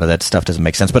 A lot of that stuff doesn't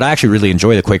make sense. But I actually really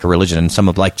enjoy the Quaker religion. And some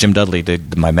of, like Jim Dudley,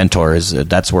 my mentor,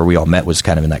 that's where we all met, was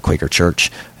kind of in that Quaker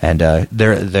church. And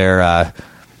their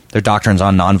doctrines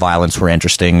on nonviolence were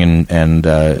interesting, and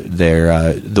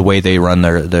the way they run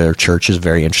their church is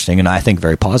very interesting, and I think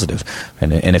very positive.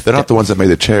 And if They're not the ones that made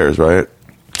the chairs, right?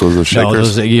 Those are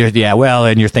shakers. No, yeah. Well,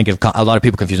 and you're thinking of a lot of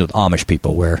people confuse it with Amish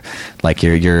people, where like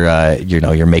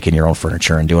you're making your own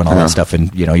furniture and doing all that stuff,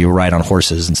 and you ride on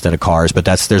horses instead of cars. But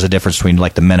there's a difference between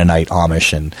like the Mennonite,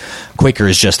 Amish, and Quaker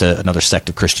is just another sect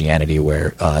of Christianity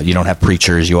where you don't have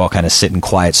preachers. You all kind of sit in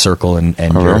quiet circle, and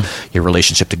your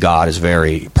relationship to God is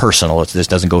very personal. This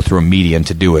doesn't go through a medium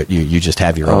to do it. You just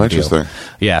have your own interesting. deal.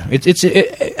 Yeah, it's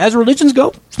as religions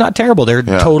go, it's not terrible. They're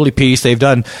totally peace. They've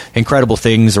done incredible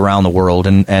things around the world,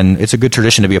 and it's a good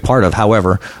tradition to be a part of.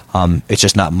 However, it's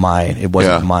just not mine. It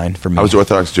wasn't mine for me. I was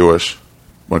Orthodox Jewish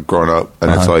when growing up,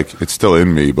 and it's like it's still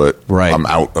in me, but I'm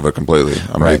out of it completely.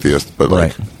 I'm atheist, but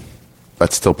like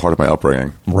that's still part of my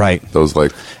upbringing. Right. Those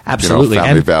like absolutely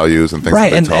family values and things.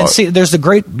 Right, that and see, there's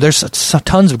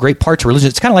tons of great parts of religion.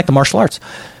 It's kind of like the martial arts.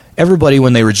 Everybody,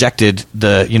 when they rejected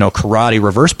the karate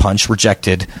reverse punch,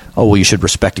 rejected, oh well, you should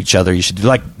respect each other. You should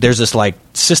there's this like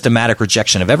systematic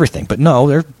rejection of everything. But no,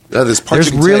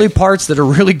 there's really parts that are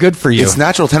really good for you. It's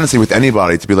natural tendency with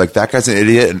anybody to be like, that guy's an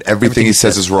idiot and everything he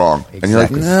says is wrong. Exactly. And you're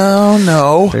like,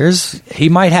 no. He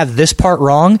might have this part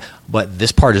wrong, but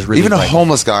this part is really even a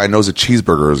homeless guy knows a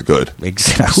cheeseburger is good.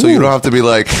 Exactly. So you don't have to be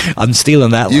like, I'm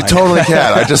stealing that line. You totally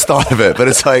can. I just thought of it. But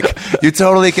it's like, you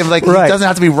totally can, like, he doesn't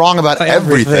have to be wrong about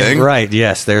everything. Right,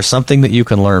 yes. There's something that you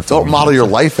can learn from. Don't model your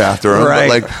life after him. Right,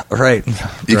 but like,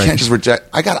 you can't just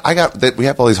reject. We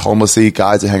have all these homelessy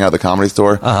guys that hang out at the Comedy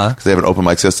Store because they have an open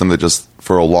mic system that just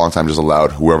for a long time just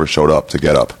allowed whoever showed up to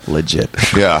get up. Legit.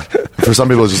 Yeah. For some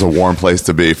people, it's just a warm place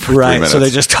to be for 3 minutes. So they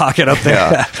just talk it up there.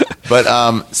 Yeah.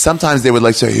 But sometimes they would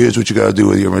like say, here's what you got to do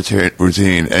with your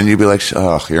routine. And you'd be like,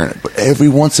 oh, you're in it. But every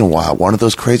once in a while, one of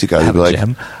those crazy guys would be like,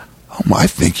 oh, I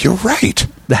think you're right.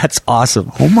 That's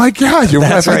awesome. Oh, my God. You're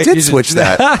right. I did switch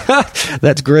that.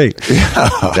 That's great. Yeah.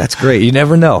 That's great. You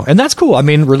never know. And that's cool. I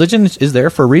mean, religion is there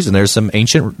for a reason. There's some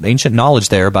ancient knowledge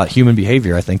there about human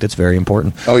behavior. I think that's very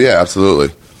important. Oh, yeah,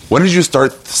 absolutely. When did you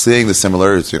start seeing the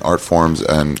similarities in art forms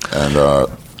and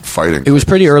fighting? It was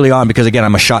pretty early on because, again,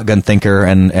 I'm a shotgun thinker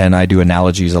and I do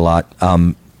analogies a lot.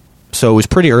 So it was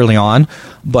pretty early on,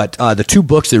 but the two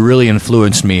books that really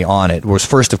influenced me on it was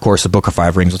first, of course, The Book of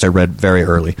Five Rings, which I read very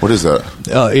early. What is that?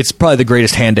 It's probably the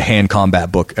greatest hand-to-hand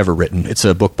combat book ever written. It's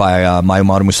a book by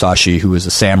Miyamoto Musashi, who was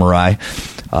a samurai,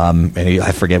 and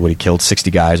I forget what he killed, 60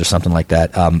 guys or something like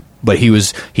that. But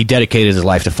he dedicated his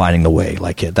life to finding the way.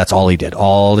 Like that's all he did,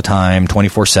 all the time,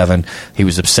 24/7. He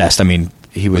was obsessed. I mean,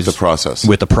 he was with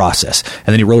the process, and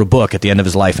then he wrote a book at the end of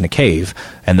his life in a cave,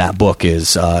 and that book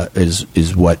is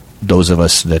what those of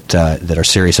us that are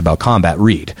serious about combat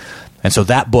read. And so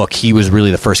that book, he was really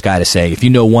the first guy to say, if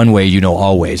you know one way, you know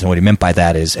always. And what he meant by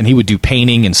that is, and he would do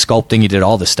painting and sculpting, he did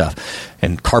all this stuff,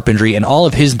 and carpentry, and all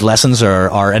of his lessons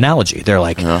are analogy. They're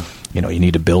like, you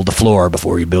need to build the floor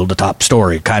before you build the top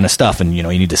story kind of stuff, and you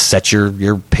need to set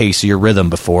your pace, your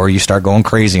rhythm before you start going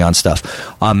crazy on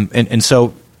stuff. And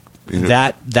so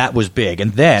that was big.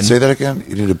 And then say that again.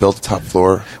 You need to build the top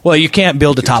floor. Well, you can't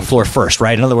build the top floor first,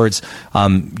 right? In other words,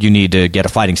 you need to get a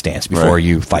fighting stance before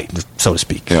you fight, so to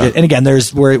speak. Yeah. And again,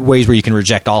 there's ways where you can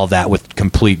reject all of that with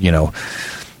complete, I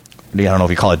don't know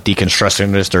if you call it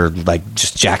deconstructionist or like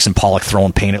just Jackson Pollock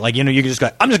throwing paint at, like, you just go,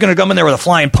 I'm just going to come in there with a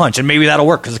flying punch and maybe that'll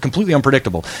work because it's completely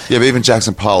unpredictable. Yeah, but even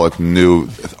Jackson Pollock knew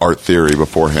art theory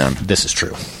beforehand. This is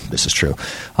true.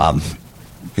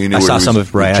 I saw some of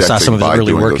his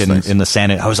early work in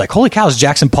the I was like, holy cow, it's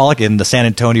Jackson Pollock in the San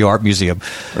Antonio Art Museum.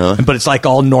 Really? But it's like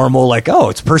all normal, like, oh,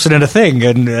 it's a person and a thing.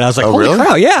 And I was like, holy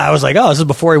cow, yeah. I was like, oh, this is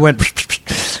before he went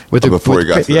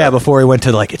before he went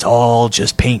to like, it's all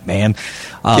just paint, man.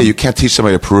 You can't teach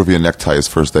somebody a Peruvian necktie his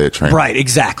first day of training. Right,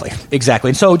 exactly.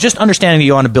 And so just understanding that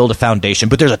you want to build a foundation,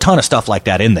 but there's a ton of stuff like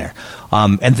that in there.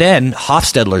 And then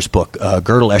Hofstadler's book,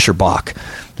 Gödel, Escher, Bach,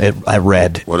 I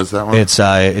read. What is that one?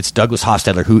 It's Douglas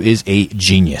Hofstadter, who is a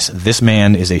genius. This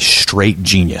man is a straight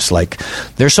genius. Like,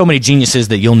 there's so many geniuses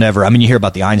that you'll never. I mean, you hear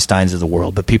about the Einsteins of the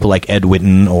world, but people like Ed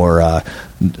Witten, or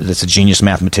that's a genius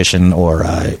mathematician, or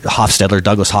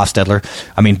Douglas Hofstadter.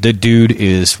 I mean, the dude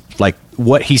is like,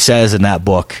 what he says in that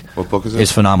book. What book is it?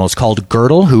 Is phenomenal. It's called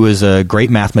Gödel, who is a great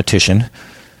mathematician.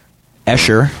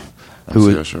 Escher,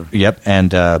 Escher. Yep, and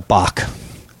Bach.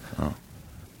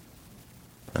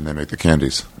 And they make the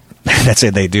candies. That's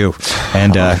it, they do.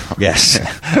 And yes.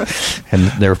 And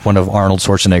they're one of Arnold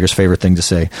Schwarzenegger's favorite thing to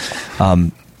say.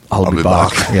 I'll be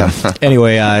Bach. Yeah.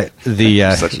 Anyway,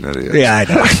 such an idiot. Yeah, I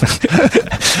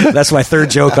know. That's my third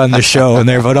joke on the show, and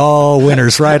they're all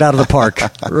winners right out of the park.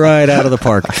 Right out of the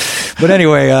park. But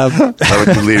anyway, I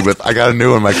would lead with, I got a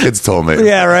new one my kids told me.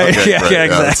 Yeah, right. Okay, yeah,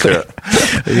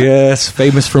 exactly. Yes,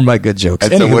 famous for my good jokes.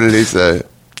 And so what did he say?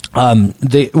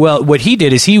 Well, what he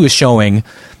did is he was showing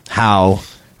how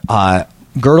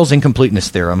Gödel's incompleteness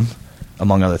theorem,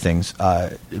 among other things,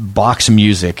 Bach's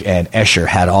music and Escher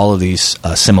had all of these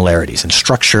similarities in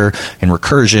structure and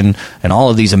recursion and all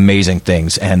of these amazing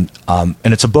things. And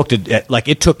it's a book that, like,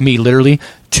 it took me literally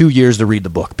 2 years to read the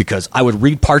book, because I would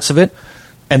read parts of it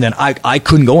and then I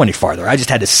couldn't go any farther. I just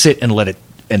had to sit and let it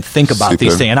and think about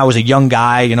these things. And I was a young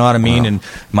guy, you know what I mean, in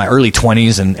my early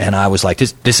 20s, and I was like,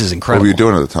 this is incredible. What were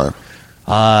you doing at the time?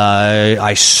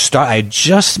 I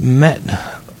just met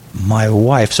my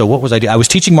wife. So what was I doing? I was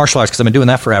teaching martial arts, because I've been doing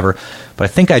that forever. But I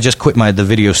think I just quit the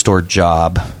video store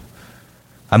job.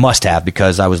 I must have,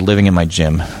 because I was living in my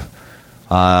gym.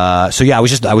 So yeah,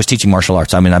 I was teaching martial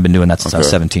arts. I mean, I've been doing that since I was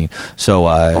 17. So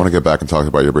I want to get back and talk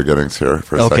about your beginnings here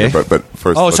for a second. But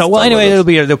first, anyway, it'll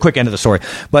be the quick end of the story.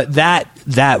 But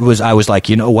that was, I was like,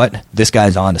 you know what, this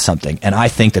guy's on to something, and I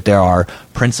think that there are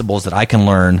principles that I can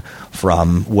learn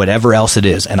from whatever else it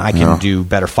is, and I can do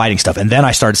better fighting stuff. And then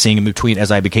I started seeing in between,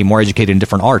 as I became more educated in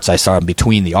different arts, I saw in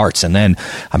between the arts. And then,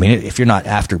 I mean, if you're not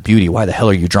after beauty, why the hell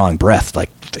are you drawing breath? Like,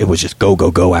 it was just go,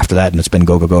 go, go after that, and it's been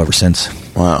go, go, go ever since.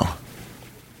 Wow.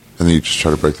 And then you just try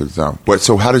to break things down.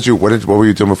 So how did you? What were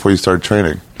you doing before you started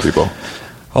training people?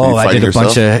 Oh, I did a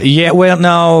bunch of... Yeah, well,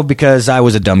 no, because I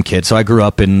was a dumb kid. So I grew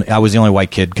up I was the only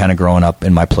white kid kind of growing up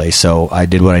in my place. So I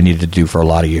did what I needed to do for a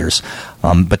lot of years.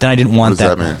 But then I didn't want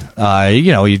that. What does that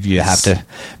mean? You have to...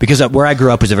 Because where I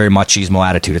grew up was a very machismo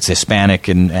attitude. It's Hispanic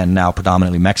and now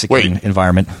predominantly Mexican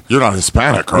environment. You're not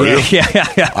Hispanic, are you?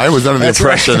 Yeah. I was under the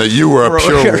impression that you were a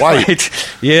pure white. Right.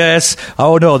 Yes.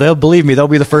 Oh, no, they'll believe me. They'll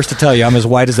be the first to tell you I'm as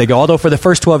white as they go. Although for the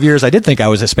first 12 years, I did think I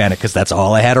was Hispanic, because that's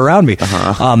all I had around me.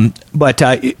 But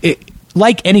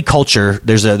like any culture,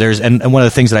 there's and one of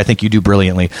the things that I think you do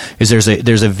brilliantly is there's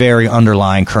a very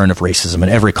underlying current of racism in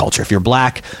every culture. If you're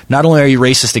black, not only are you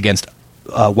racist against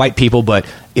white people, but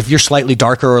if you're slightly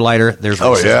darker or lighter, there's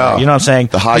racism. Oh yeah, you know what I'm saying?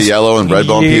 The high yellow and red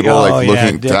bone people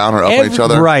looking down or up on each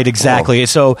other. Right, exactly.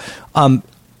 So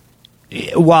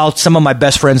while some of my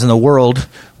best friends in the world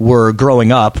were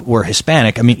growing up were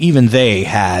Hispanic, I mean, even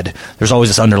there's always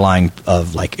this underlying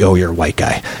of like, oh, you're a white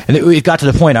guy. And it got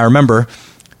to the point, I remember,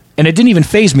 and it didn't even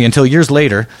faze me until years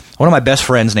later, one of my best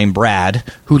friends named Brad,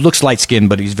 who looks light-skinned,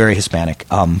 but he's very Hispanic,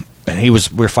 and we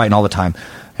were fighting all the time.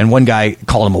 And one guy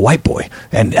called him a white boy,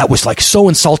 and that was like so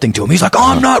insulting to him. He's like, "Oh,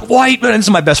 I'm not white," and this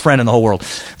is my best friend in the whole world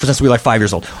since we were like 5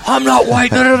 years old. I'm not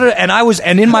white,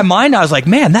 and in my mind I was like,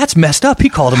 "Man, that's messed up." He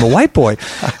called him a white boy,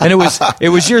 and it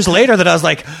was years later that I was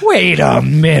like, "Wait a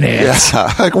minute,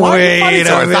 like, wait a minute, it's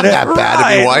not that bad to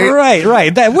be white,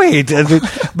 right?"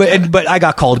 But I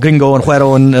got called gringo and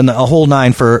güero and a whole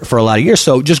nine for a lot of years.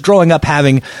 So just growing up,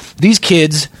 having these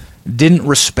kids didn't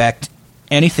respect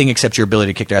anything except your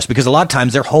ability to kick their ass, because a lot of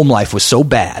times their home life was so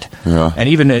bad, and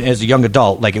even as a young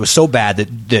adult, like, it was so bad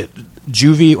that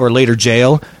juvie or later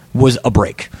jail was a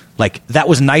break. Like, that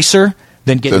was nicer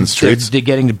than getting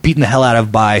beaten the hell out of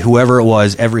by whoever it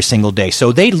was every single day.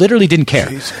 So they literally didn't care.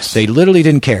 Jesus. They literally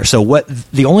didn't care. So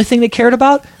the only thing they cared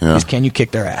about is, can you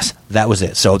kick their ass? That was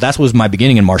it. So that was my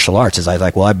beginning in martial arts. Is I was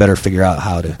like, well, I better figure out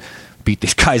how to beat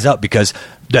these guys up, because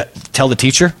tell the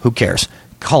teacher, who cares?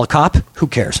 Call a cop, who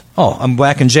cares? Oh, I'm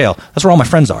back in jail. That's where all my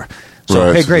friends are. So,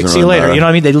 right, hey, great, see you later. You know what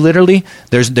I mean? They literally,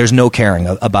 there's no caring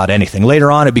about anything.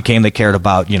 Later on, it became they cared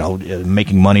about,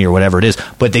 making money or whatever it is.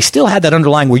 But they still had that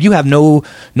underlying where you have no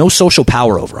social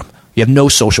power over them. You have no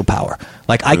social power.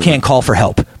 Like, I can't call for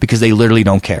help because they literally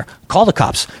don't care. Call the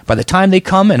cops. By the time they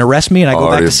come and arrest me and I go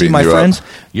back to see my friends,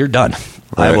 you're done.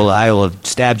 Right. I will have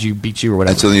stabbed you, beat you, or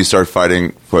whatever. And so then you start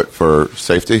fighting for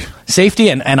safety? Safety,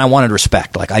 and I wanted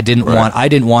respect. Like, I didn't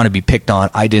want to be picked on.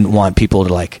 I didn't want people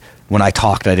to, like, when I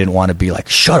talked, I didn't want to be like,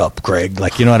 shut up, Greg.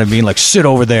 Like, you know what I mean? Like, sit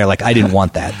over there. Like, I didn't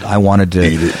want that. I wanted to...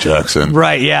 Eat it, Jackson.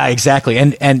 Right, yeah, exactly.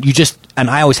 And you just... and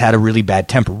I always had a really bad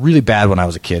temper, really bad when I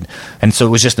was a kid. And so it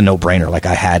was just a no-brainer. Like,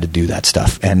 I had to do that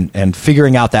stuff. And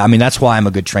figuring out that, I mean, that's why I'm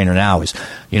a good trainer now is,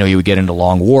 you know, you would get into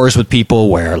long wars with people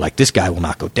where, like, this guy will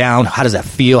not go down. How does that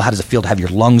feel? How does it feel to have your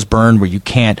lungs burned where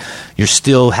you're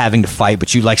still having to fight,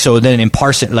 but you, like, so then in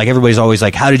Parson, like, everybody's always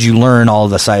like, how did you learn all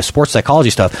of the sports psychology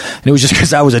stuff? And it was just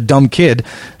because I was a dumb kid,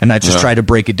 and I just tried to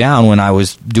break it down when I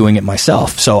was doing it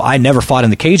myself. So I never fought in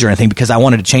the cage or anything because I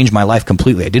wanted to change my life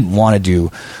completely.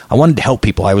 I wanted to help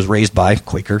people. I was raised by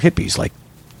Quaker hippies. Like,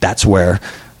 that's where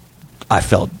I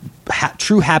felt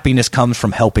true happiness comes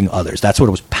from helping others. That's what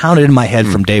was pounded in my head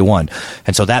from day one.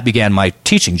 And so that began my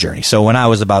teaching journey. So when I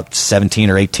was about 17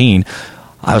 or 18,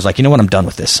 I was like, you know what? I'm done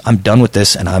with this. I'm done with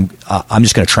this, and I'm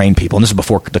just going to train people. And this is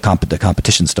before the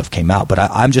competition stuff came out. But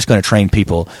I'm just going to train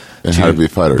people and how to be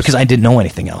fighters, because I didn't know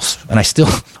anything else, and I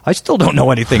still don't know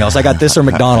anything else. I got this or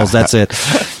McDonald's. That's it.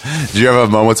 Did you ever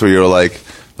have moments where you were like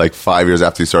 5 years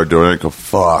after you started doing it, go,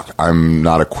 fuck, I'm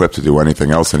not equipped to do anything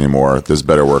else anymore. This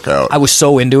better work out. I was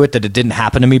so into it that it didn't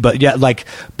happen to me. But yeah, like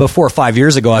before 5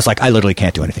 years ago, I was like, I literally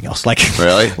can't do anything else. Like,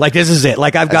 really? Like, this is it.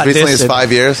 Like, I've got as recently this. As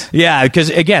 5 years? Yeah, because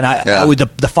again,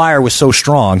 the fire was so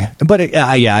strong. But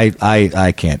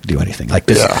I can't do anything like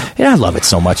this. Yeah, I love it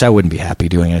so much. I wouldn't be happy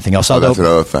doing anything else. That's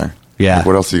another thing. Yeah. Like,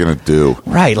 what else are you going to do?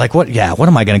 Right. Like, what? Yeah. What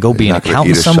am I going to go be an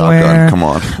accountant eat a somewhere? Shotgun. Come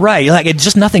on. Right. Like, it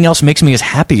just nothing else makes me as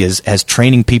happy as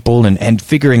training people and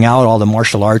figuring out all the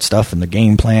martial arts stuff and the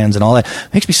game plans and all that.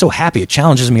 It makes me so happy. It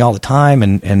challenges me all the time,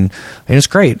 and it's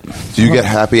great. Do you get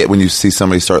happy when you see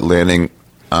somebody start landing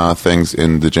things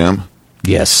in the gym?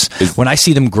 Yes. When I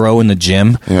see them grow in the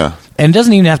gym. Yeah. And it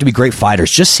doesn't even have to be great fighters.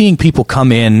 Just seeing people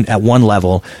come in at one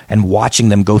level and watching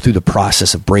them go through the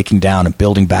process of breaking down and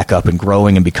building back up and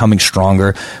growing and becoming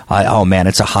stronger. Oh, man,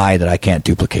 it's a high that I can't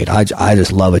duplicate. I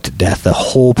just love it to death. The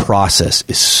whole process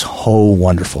is so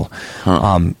wonderful.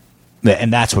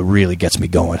 And that's what really gets me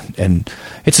going. And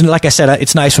it's, like I said,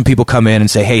 it's nice when people come in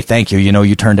and say, hey, thank you. You know,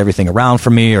 you turned everything around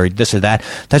for me, or this or that.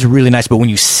 That's really nice. But when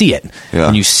you see it,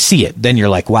 then you're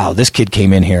like, wow, this kid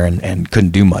came in here and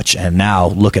couldn't do much. And now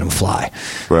look at him fly.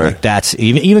 Right. Like, that's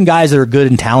even guys that are good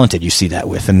and talented, you see that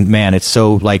with. And man, it's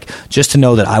so, like, just to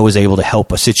know that I was able to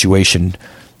help a situation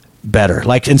better.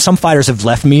 Like, and some fighters have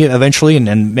left me eventually,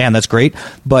 and man, that's great.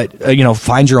 But,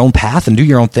 find your own path and do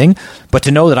your own thing. But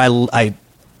to know that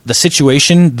the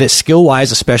situation, that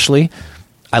skill-wise especially,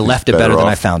 I left it better than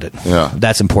I found it. Yeah.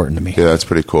 That's important to me. Yeah, that's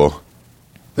pretty cool.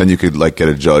 Then you could, like, get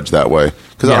a judge that way.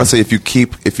 Because honestly, if you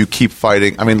keep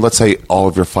fighting, I mean, let's say all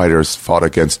of your fighters fought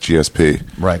against GSP.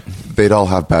 Right. They'd all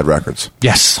have bad records.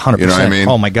 Yes, 100%. You know what I mean?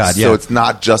 Oh, my God, yeah. So it's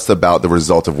not just about the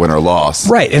result of win or loss.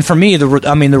 Right. And for me, the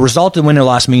result of win or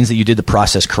loss means that you did the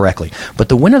process correctly. But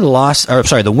the win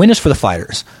the win is for the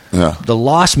fighters. Yeah. The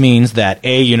loss means that,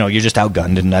 you're just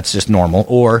outgunned, and that's just normal,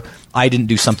 or I didn't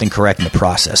do something correct in the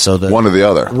process. So one or the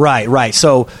other. Right.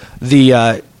 So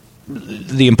the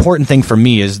important thing for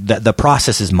me is that the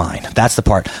process is mine. That's the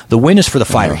part. The win is for the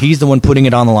fighter. He's the one putting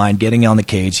it on the line, getting on the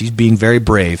cage. He's being very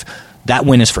brave. That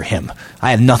win is for him.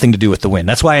 I have nothing to do with the win.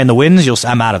 That's why in the wins,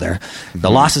 I'm out of there.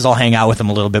 The losses, I'll hang out with them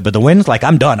a little bit, but the wins, like,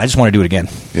 I'm done. I just want to do it again.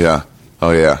 Yeah.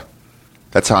 Oh, yeah.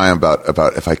 That's how I am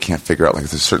about if I can't figure out, like,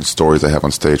 there's certain stories I have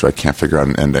on stage where I can't figure out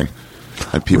an ending.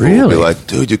 And people will be like,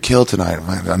 dude, you killed tonight.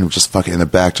 I'm just fucking in the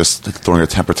back, just throwing a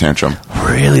temper tantrum.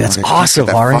 Really? That's awesome,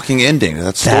 that Ari. fucking ending,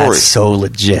 that story. That's so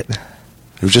legit.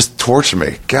 It would just torture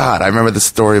me. God, I remember the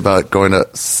story about going to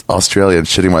Australia and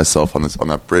shitting myself on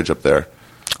that bridge up there.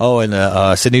 Oh, in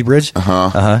the Sydney Bridge?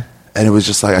 And it was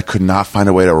just like I could not find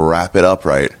a way to wrap it up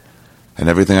right. And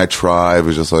everything I tried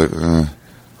was just like,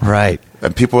 Right.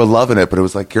 And people were loving it, but it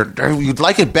was like, you'd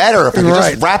like it better if you could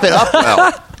just wrap it up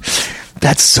well.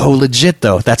 That's so legit,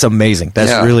 though. That's amazing.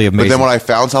 That's really amazing. But then when I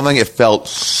found something, it felt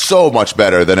so much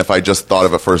better than if I just thought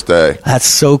of it first day. That's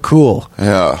so cool.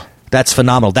 Yeah. That's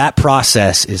phenomenal. That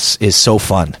process is so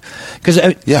fun.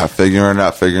 Figuring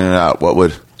it out. What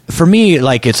would... For me,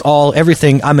 like, it's all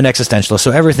everything. I'm an existentialist,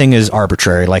 so everything is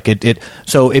arbitrary. Like,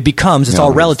 so it becomes, it's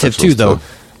all relative too, though.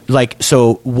 Like,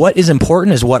 so what is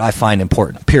important is what I find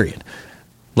important, period.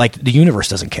 Like, the universe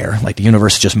doesn't care. Like, the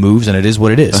universe just moves and it is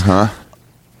what it is.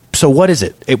 So what is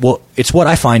it? It's what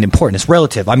I find important. It's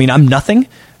relative. I mean, I'm nothing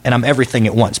and I'm everything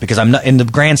at once, because I'm not, in the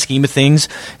grand scheme of things,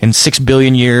 in 6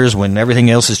 billion years when everything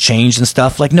else has changed and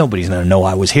stuff, like, nobody's going to know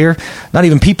I was here. Not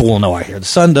even people will know I'm here. The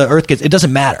sun, the earth it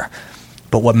doesn't matter.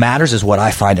 But what matters is what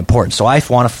I find important. So I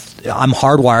want to I'm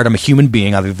hardwired. I'm a human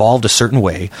being. I've evolved a certain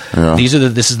way. Yeah.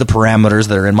 This is the parameters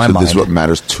that are in my mind. This is what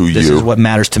matters to you. This is what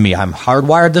matters to me. I'm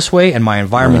hardwired this way, and my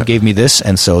environment gave me this,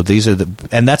 and so these are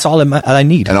and that's all I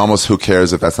need. And almost who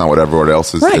cares if that's not what everyone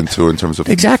else is into in terms of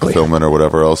fulfillment or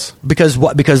whatever else?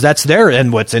 Because that's their,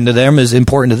 and what's into them is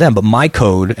important to them. But my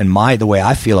code and the way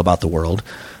I feel about the world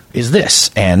is this,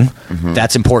 and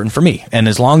that's important for me. And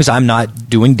as long as I'm not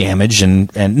doing damage, and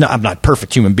no, I'm not a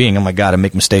perfect human being. Oh my God, I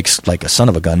make mistakes like a son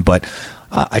of a gun, but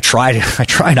I try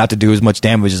not to do as much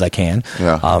damage as I can.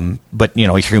 Yeah. But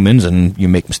you're humans, and you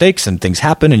make mistakes, and things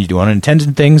happen, and you do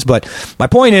unintended things. But my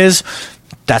point is,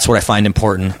 that's what I find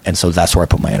important, and so that's where I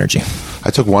put my energy.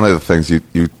 I took one of the things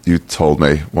you told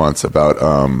me once about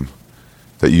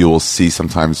that you will see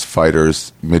sometimes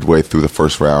fighters midway through the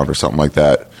first round or something like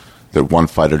that one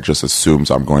fighter just assumes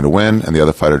I'm going to win, and the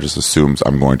other fighter just assumes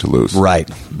I'm going to lose. Right,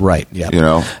 yeah.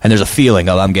 And there's a feeling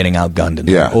of I'm getting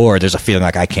outgunned, or there's a feeling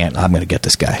like I'm going to get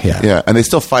this guy. Yeah, and they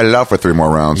still fight it out for 3 more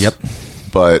rounds. Yep.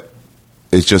 But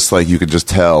it's just like you can just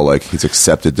tell like he's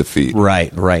accepted defeat.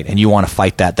 Right, and you want to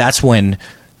fight that. That's when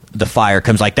the fire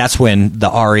comes. Like that's when the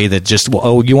Ari that just,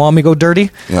 you want me to go dirty?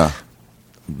 Yeah.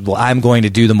 Well, I'm going to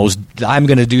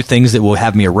do things that will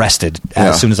have me arrested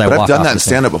as soon as I walk off. I've done that in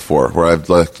stand-up before, where I've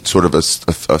like sort of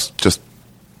just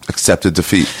accepted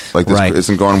defeat. Like this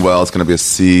isn't going well. It's going to be a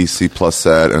C plus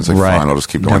set, and it's like fine. I'll just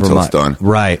keep going until it's done.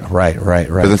 Right. But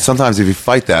then sometimes if you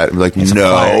fight that, and be like,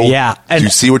 and you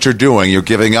see what you're doing. You're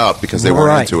giving up because they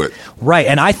weren't into it. Right,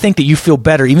 and I think that you feel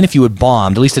better even if you had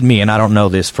bombed. At least in me, and I don't know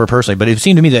this for personally, but it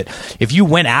seemed to me that if you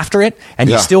went after it and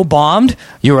you still bombed,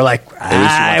 you were like,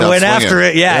 I went after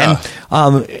it. Yeah.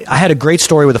 And I had a great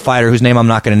story with a fighter whose name I'm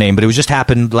not going to name, but it was just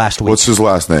happened last week. What's his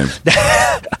last name?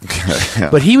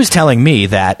 But he was telling me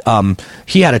that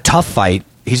he had a tough fight.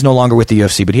 He's no longer with the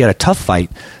UFC, but he had a tough fight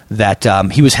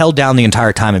that he was held down the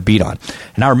entire time and beat on.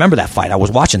 And I remember that fight. I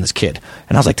was watching this kid,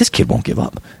 and I was like, this kid won't give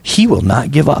up. He will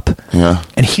not give up. Yeah.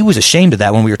 And he was ashamed of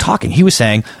that when we were talking. He was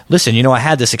saying, listen, I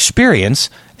had this experience,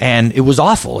 and it was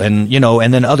awful. And,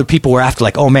 and then other people were after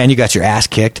like, oh, man, you got your ass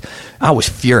kicked. I was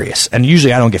furious. And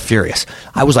usually I don't get furious.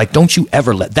 I was like, don't you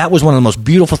ever that was one of the most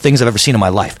beautiful things I've ever seen in my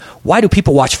life. Why do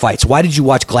people watch fights? Why did you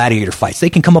watch gladiator fights? They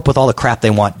can come up with all the crap they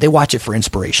want. They watch it for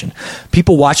inspiration.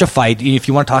 People watch a fight. If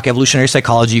you want to talk evolutionary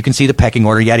psychology, you can see the pecking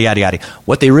order, yada, yada, yada.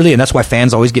 What they really, and that's why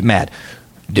fans always get mad,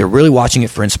 they're really watching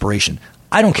it for inspiration.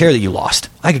 I don't care that you lost.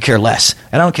 I could care less.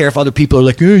 And I don't care if other people are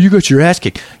like, you got your ass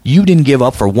kicked. You didn't give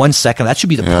up for 1 second. That should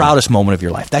be the proudest moment of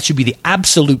your life. That should be the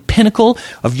absolute pinnacle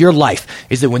of your life,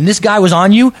 is that when this guy was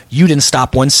on you, you didn't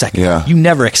stop 1 second. Yeah. You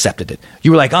never accepted it.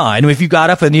 You were like, and if you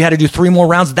got up and you had to do 3 more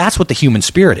rounds, that's what the human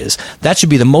spirit is. That should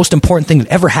be the most important thing that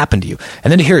ever happened to you.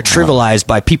 And then to hear it trivialized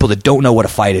by people that don't know what a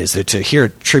fight is, to hear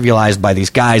it trivialized by these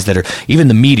guys that are, even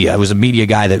the media. It was a media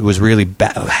guy that was really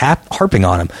harping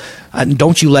on him.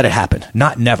 Don't you let it happen.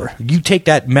 Not never. You take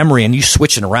that memory and you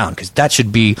switch it around, because that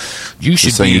should be, you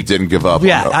should be. You didn't give up.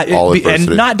 Yeah. All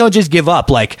adversity. And don't just give up.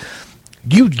 Like,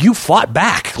 you fought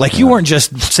back. Like, you weren't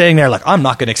just sitting there like, I'm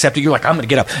not going to accept it. You're like, I'm going to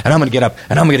get up, and I'm going to get up,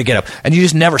 and I'm going to get up. And you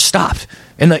just never stopped.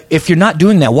 And if you're not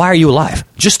doing that, why are you alive?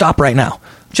 Just stop right now.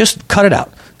 Just cut it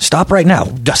out. Stop right now.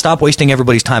 Stop wasting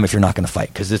everybody's time if you're not going to fight,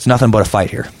 because it's nothing but a fight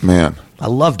here. Man. I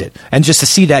loved it. And just to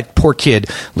see that poor kid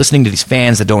listening to these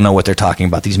fans that don't know what they're talking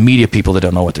about, these media people that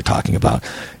don't know what they're talking about,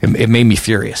 it made me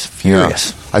furious. Yeah.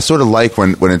 I sort of like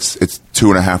when it's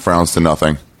 2.5 rounds to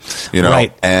nothing,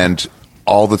 Right. And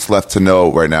all that's left to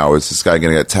know right now is this guy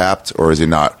going to get tapped or is he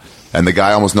not? And the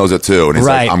guy almost knows it too. And he's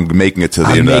like, I'm making it to the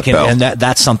end of that belt. And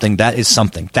that's something. That is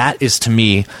something. That is, to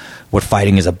me, what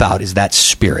fighting is about, is that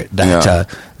spirit. That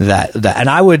and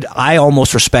I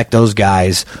almost respect those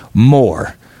guys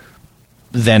more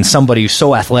than somebody who's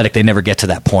so athletic they never get to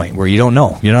that point where you don't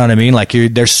know. You know what I mean? Like,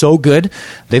 they're so good,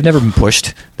 they've never been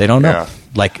pushed. They don't know. Yeah.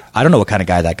 Like, I don't know what kind of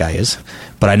guy that guy is,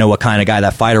 but I know what kind of guy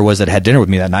that fighter was that had dinner with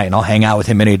me that night, and I'll hang out with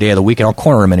him any day of the week, and I'll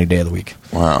corner him any day of the week.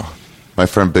 Wow. My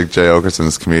friend Big Jay Okerson,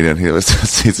 this comedian, he always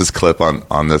sees this clip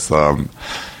on this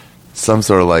some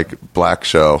sort of like black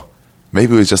show.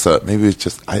 Maybe it was just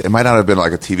it might not have been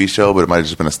like a TV show, but it might have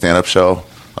just been a stand-up show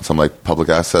on some like public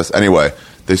access. Anyway,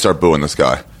 they start booing this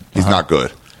guy. He's not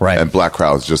good. Right. And black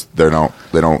crowds just, they don't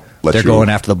let you. They're going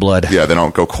after the blood. Yeah, they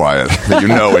don't go quiet. When you're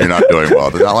not doing well.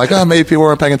 They're not like, maybe people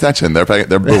weren't paying attention. They're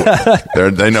booing.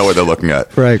 They know what they're looking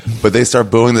at. Right. But they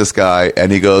start booing this guy,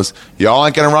 and he goes, y'all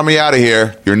ain't going to run me out of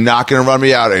here. You're not going to run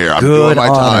me out of here. I'm doing my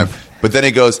time. But then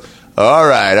he goes, all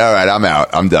right, I'm out.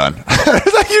 I'm done.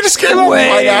 It's like, you just came up.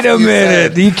 Wait a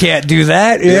minute. You can't do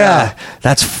that. Yeah.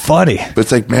 That's funny. But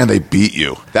it's like, man, they beat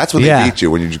you. That's when they beat you,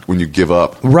 when you give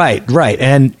up. Right.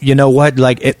 And you know what?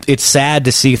 Like, it's sad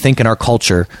to think in our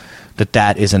culture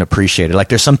that isn't appreciated. Like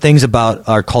there's some things about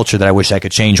our culture that I wish I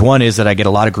could change. One is that I get a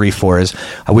lot of grief for is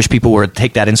I wish people would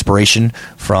take that inspiration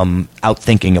from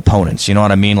outthinking opponents. You know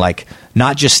what I mean? Like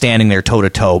not just standing there toe to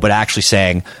toe, but actually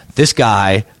saying this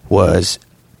guy was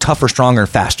tougher, stronger, and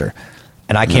faster.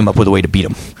 And I came up with a way to beat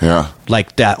him. Yeah.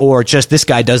 Like that. Or just this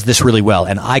guy does this really well,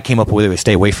 and I came up with a way to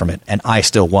stay away from it, and I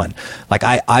still won. Like,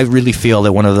 I really feel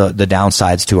that one of the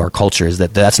downsides to our culture is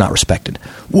that that's not respected.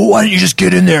 Well, why don't you just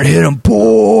get in there and hit him?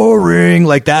 Boring.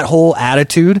 Like, that whole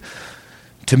attitude,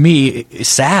 to me, is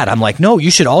sad. I'm like, no,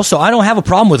 you should also... I don't have a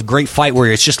problem with a great fight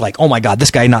where it's just like, oh, my God,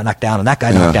 this guy not knocked down, and that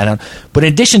guy knocked down. But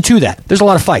in addition to that, there's a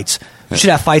lot of fights. You should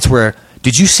have fights where...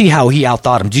 Did you see how he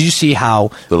outthought him? Did you see how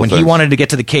when he wanted to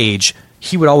get to the cage...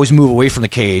 he would always move away from the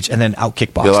cage and then out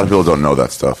kickbox. Yeah, a lot of people don't know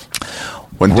that stuff.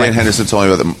 When Dan Henderson told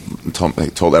me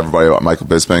about told everybody about Michael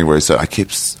Bisping, where he said, I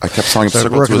kept telling him to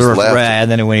circle to his left. And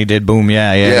then when he did, boom,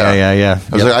 yeah. I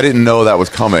was like, I didn't know that was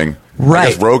coming. Right. I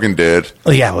guess Rogan did.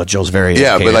 Oh, yeah, well, Joe's very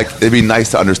educated. But like, it'd be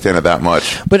nice to understand it that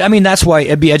much. But I mean, that's why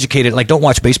it'd be educated. Like, don't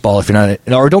watch baseball if you're not,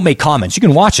 or don't make comments. You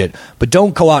can watch it, but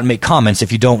don't go out and make comments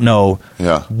if you don't know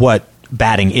what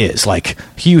batting is. Like,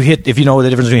 if you know the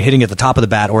difference between hitting at the top of the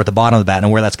bat or at the bottom of the bat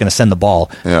and where that's going to send the ball,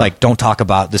 like, don't talk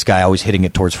about this guy always hitting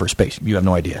it towards first base. You have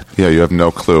no idea. Yeah, you have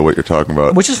no clue what you're talking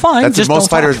about. Which is fine. That's just most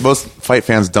fight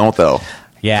fans don't, though.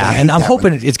 Yeah, and I'm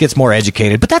hoping it gets more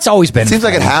educated, but that's always been... It seems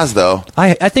like it has, though.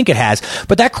 I think it has.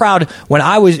 But that crowd, when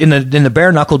I was in the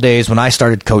bare knuckle days, when I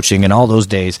started coaching and all those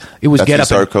days, it was get up...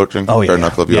 Started coaching? Oh, yeah. Bare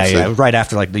knuckle of UFC? Yeah, right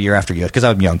after, like, the year after you, because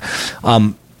I'm young.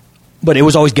 But it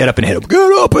was always get up and hit him.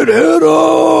 Get up and hit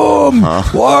him!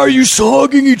 Why are you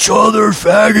slugging each other,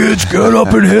 faggots? Get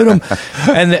up and hit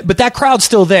him! But that crowd's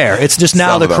still there. It's just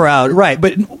now the crowd... Right,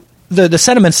 but... The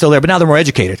sentiment's still there, but now they're more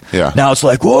educated. Yeah. Now it's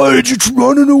like, why did you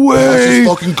running away?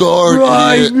 Fucking guard.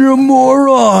 Right, idiot. You're a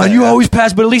moron. You always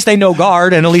pass, but at least they know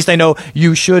guard, and at least they know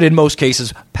you should, in most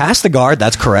cases, pass the guard.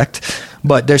 That's correct.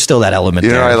 But there's still that element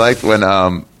there. You know, I liked when,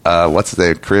 what's his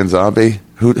name, Korean Zombie?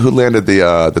 Who landed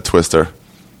the twister?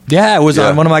 Yeah, it was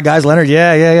on one of my guys, Leonard.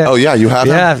 Yeah. Oh, yeah, you have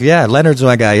him? Yeah, Leonard's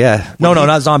my guy, yeah. No,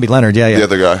 not Zombie, Leonard, yeah. The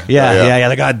other guy. Yeah,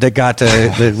 the guy that got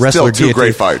the wrestler. Still two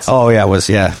great fights. Oh, yeah, it was,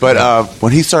 But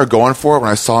when he started going for it, when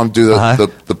I saw him do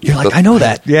the you're like, I know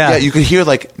that, Yeah, you could hear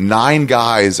like 9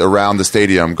 guys around the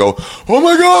stadium go, oh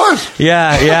my gosh!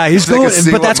 Yeah, he's going,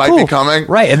 but that's cool. Be coming.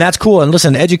 Right, and that's cool. And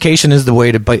listen, education is the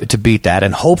way to beat that,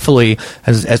 and hopefully,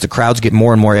 as the crowds get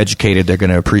more and more educated, they're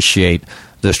going to appreciate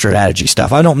the strategy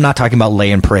stuff. I'm not talking about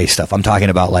lay and pray stuff. I'm talking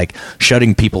about like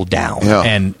shutting people down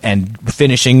and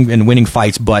finishing and winning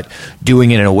fights, but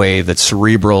doing it in a way that's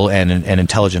cerebral and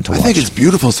intelligent to watch. I think it's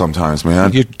beautiful sometimes,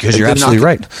 man. Because you're absolutely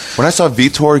right. When I saw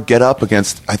Vitor get up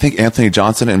against, I think, Anthony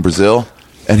Johnson in Brazil,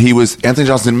 and Anthony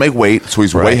Johnson didn't make weight, so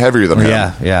he's way heavier than him.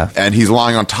 Yeah. And he's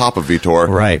lying on top of Vitor.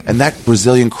 Right. And that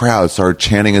Brazilian crowd started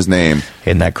chanting his name.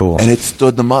 Isn't that cool? And it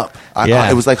stood them up.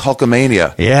 It was like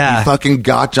Hulkamania. Yeah. He fucking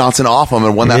got Johnson off him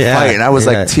and won that fight. And I was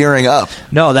like tearing up.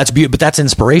 No, that's beautiful. But that's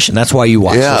inspiration. That's why you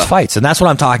watch those fights. And that's what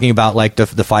I'm talking about, like the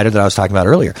fighter that I was talking about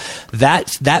earlier.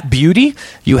 That beauty,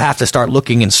 you have to start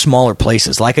looking in smaller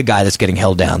places, like a guy that's getting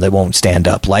held down that won't stand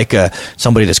up, like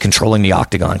somebody that's controlling the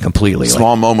octagon completely.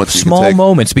 Small moments. Small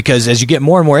moments, because as you get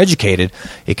more and more educated,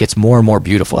 it gets more and more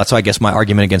beautiful. That's why I guess my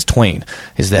argument against Twain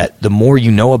is that the more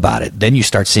you know about it, then you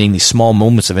start seeing these small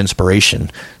moments of inspiration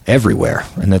everywhere,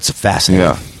 and that's fascinating.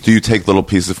 Yeah. Do you take little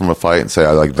pieces from a fight and say,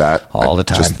 I like that? All the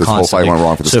time. Just this whole fight went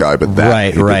wrong for this guy, but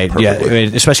that. Right. Yeah. I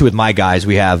mean, especially with my guys,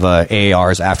 we have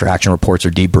AARs, after action reports,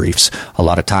 or debriefs a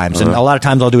lot of times. And a lot of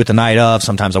times I'll do it the night of,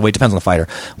 sometimes I'll wait, depends on the fighter,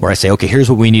 where I say, okay, here's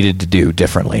what we needed to do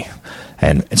differently.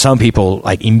 And some people,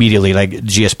 like, immediately, like,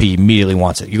 GSP immediately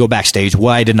wants it. You go backstage,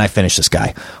 why didn't I finish this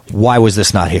guy? Why was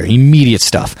this not here? Immediate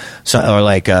stuff. Or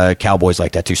like Cowboys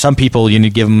like that, too. Some people, you need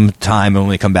to give them time, and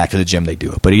when they come back to the gym, they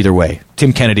do it. But either way,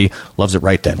 Tim Kennedy loves it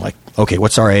right then. Like, okay,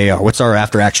 what's our AR? What's our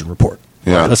after-action report?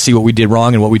 Yeah. Right, let's see what we did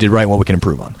wrong and what we did right and what we can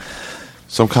improve on.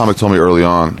 Some comic told me early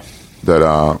on that,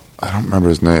 I don't remember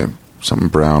his name, something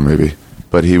Brown maybe.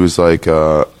 But he was like,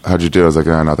 how'd you do? I was like,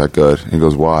 not that good. And he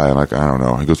goes, why? I'm like, I don't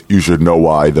know. He goes, you should know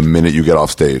why the minute you get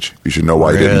off stage. You should know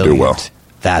why you didn't do well.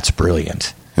 That's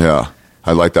brilliant. Yeah.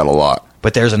 I like that a lot.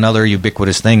 But there's another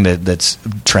ubiquitous thing that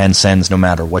transcends no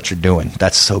matter what you're doing.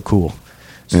 That's so cool.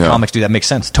 So comics do that. Makes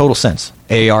sense. Total sense.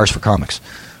 AARs for comics.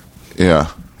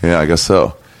 Yeah. Yeah, I guess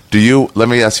so. Let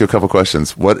me ask you a couple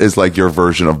questions. What is like your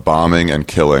version of bombing and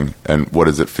killing, and what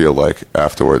does it feel like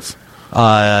afterwards?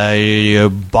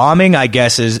 Bombing, I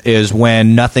guess, is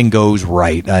when nothing goes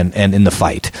right and in the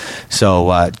fight.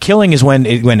 So killing is when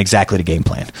it went exactly to game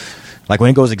plan. Like when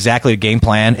it goes exactly to game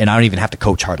plan, and I don't even have to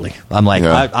coach hardly. I'm like,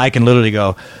 I can literally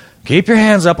go, keep your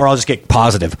hands up, or I'll just get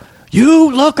positive.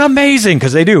 you look amazing,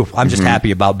 because they do. I'm just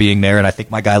happy about being there, and I think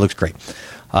my guy looks great.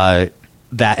 And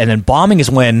then bombing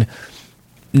is when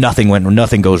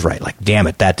nothing goes right. Like, damn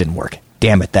it, that didn't work.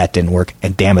 Damn it, that didn't work.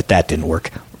 And damn it, that didn't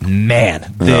work.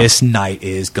 Man, this night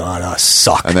is gonna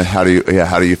suck. And then how do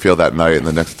you feel that night and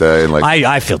the next day? And like,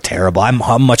 I feel terrible.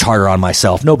 I'm much harder on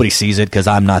myself. Nobody sees it because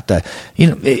I'm not the,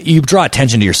 you draw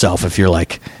attention to yourself if you're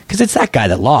like, because it's that guy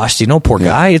that lost, poor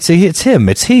guy. It's him.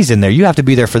 He's in there. You have to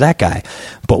be there for that guy.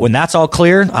 But when that's all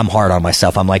clear, I'm hard on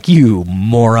myself. I'm like, you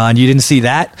moron, you didn't see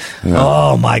that? Yeah.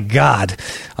 Oh my God.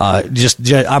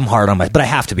 Just I'm hard on myself, but I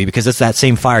have to be, because it's that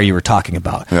same fire you were talking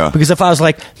about. Yeah. Because if I was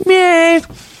like, meh,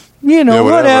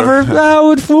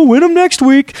 whatever. We'll win them next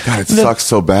week. God, it sucks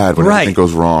so bad when everything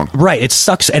goes wrong. Right, it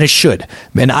sucks, and it should.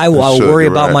 And I will worry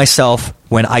about myself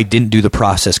when I didn't do the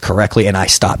process correctly and I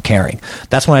stop caring.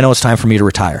 That's when I know it's time for me to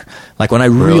retire. Like when I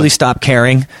really stop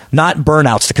caring, not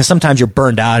burnouts, because sometimes you're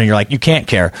burned out and you're like, you can't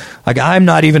care. Like, I'm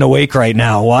not even awake right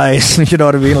now. Why? You know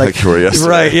what I mean? Like you were yesterday.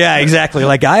 Right, yeah, exactly.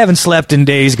 Like, I haven't slept in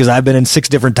days because I've been in 6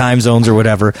 different time zones or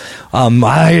whatever.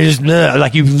 I just,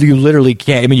 like, you literally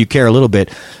can't. I mean, you care a little bit.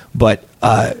 But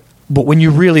when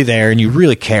you're really there and you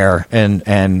really care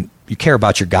and you care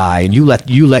about your guy and you let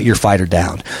your fighter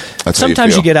down,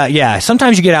 sometimes you get out. Yeah,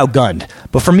 sometimes you get outgunned.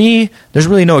 But for me, there's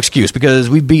really no excuse, because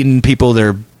we've beaten people that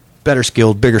are better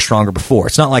skilled, bigger, stronger before.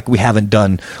 It's not like we haven't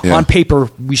done. On paper,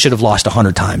 we should have lost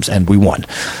 100 times and we won.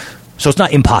 So it's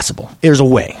not impossible. There's a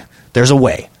way.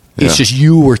 It's just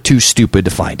you were too stupid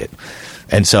to find it.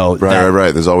 And so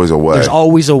right. There's always a way. There's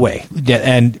always a way.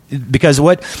 And because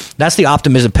that's the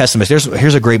optimism pessimist.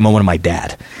 Here's a great moment of my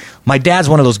dad. My dad's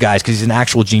one of those guys, because he's an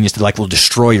actual genius that will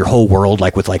destroy your whole world,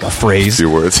 with a phrase. A few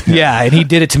words. Yeah, and he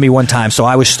did it to me one time. So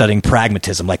I was studying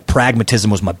pragmatism. Pragmatism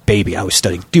was my baby. I was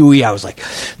studying Dewey. I was like,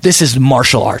 this is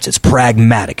martial arts. It's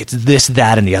pragmatic. It's this,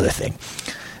 that, and the other thing.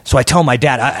 So I tell my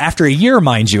dad, after a year,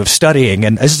 mind you, of studying,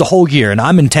 and this is a whole year, and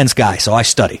I'm an intense guy, so I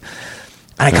study.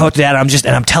 And I come up to Dad,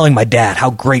 and I'm telling my dad how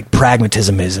great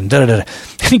pragmatism is, and da-da-da.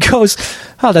 And he goes,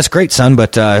 oh, that's great, son,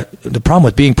 but the problem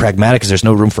with being pragmatic is there's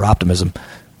no room for optimism.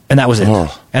 And that was it.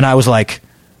 Oh. And I was like,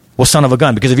 well, son of a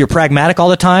gun, because if you're pragmatic all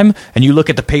the time, and you look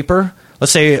at the paper,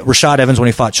 let's say Rashad Evans when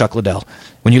he fought Chuck Liddell.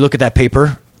 When you look at that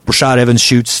paper, Rashad Evans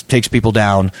shoots, takes people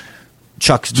down,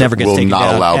 Chuck never gets taken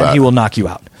down, and he will knock you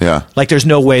out. Yeah. Like, there's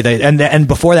no way that... And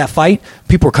before that fight,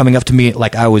 people were coming up to me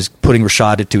like I was putting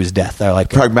Rashad to his death. They're like...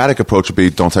 Pragmatic approach would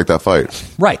be, don't take that fight.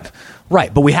 Right.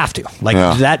 But we have to.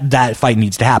 That fight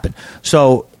needs to happen.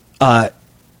 So,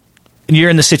 you're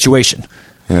in the situation.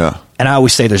 Yeah. And I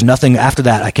always say there's nothing... After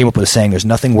that, I came up with a saying, there's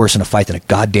nothing worse in a fight than a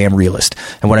goddamn realist.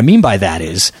 And what I mean by that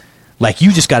is,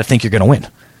 you just got to think you're going to win.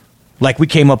 We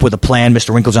came up with a plan. Mr.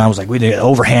 Winklejohn was like, we did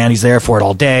overhand. He's there for it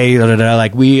all day. Da, da,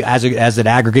 da. We, as an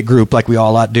aggregate group, we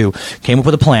all ought to do, came up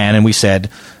with a plan, and we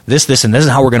said, this, and this is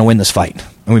how we're going to win this fight.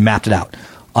 And we mapped it out.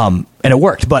 And it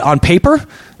worked. But on paper,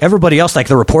 everybody else,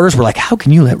 the reporters, were like, how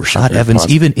can you let Rashad Evans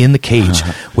even in the cage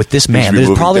with this man?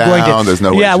 There's probably going to... There's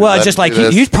no way it's just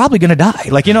he's probably going to die.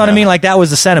 You know what I mean? That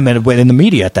was the sentiment in the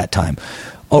media at that time.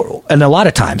 And a lot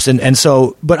of times. And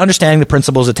so, but understanding the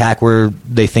principles attack where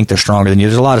they think they're stronger than you,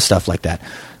 there's a lot of stuff like that.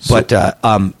 But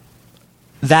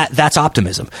that's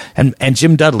optimism. And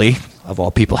Jim Dudley, of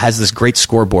all people, has this great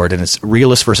scoreboard, and it's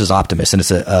realist versus optimist, and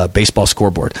it's a baseball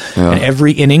scoreboard. Yeah. And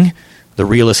every inning, the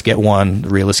realists get 1, the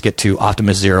realists get 2,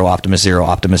 optimist 0, optimist 0,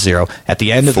 optimist 0. At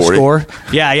the end of 40? The score,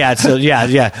 at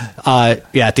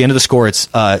the end of the score, it's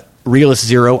realist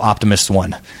 0, optimist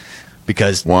 1.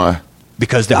 Because why?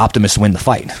 Because the optimists win the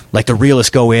fight. The realists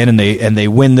go in and they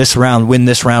win this round, win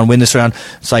this round, win this round.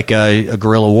 It's like a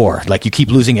guerrilla war. You keep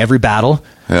losing every battle,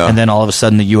 and then all of a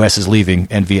sudden the U.S. is leaving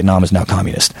and Vietnam is now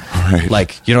communist.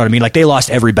 Right. You know what I mean? They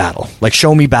lost every battle.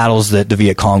 Show me battles that the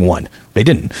Viet Cong won. They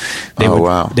didn't. They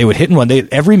would hit and run.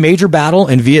 Every major battle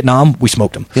in Vietnam, we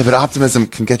smoked them. Yeah, but optimism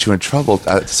can get you in trouble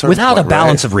at a certain without point, a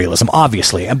balance of realism,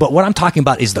 obviously. But what I'm talking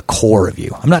about is the core of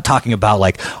you. I'm not talking about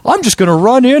I'm just going to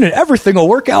run in and everything will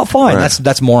work out fine. Right.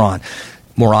 That's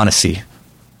moronacy.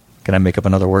 Can I make up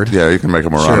another word? Yeah, you can make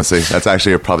up moronacy. Sure. That's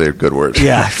actually probably a good word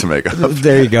to make up.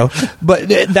 There you go. But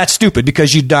that's stupid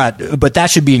because but that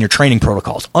should be in your training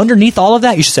protocols. Underneath all of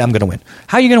that, you should say, I'm going to win.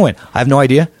 How are you going to win? I have no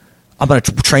idea. I'm going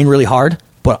to train really hard,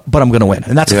 but I'm going to win.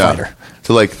 And that's a fighter.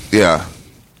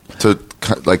 To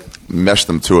mesh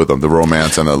them, two of them, the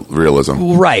romance and the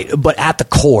realism. Right. But at the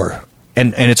core,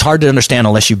 and it's hard to understand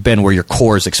unless you've been where your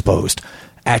core is exposed.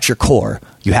 At your core,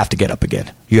 you have to get up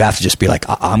again. You have to just be like,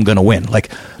 I'm going to win.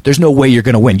 There's no way you're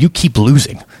going to win. You keep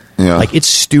losing. Yeah. It's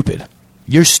stupid.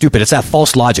 You're stupid. It's that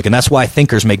false logic. And that's why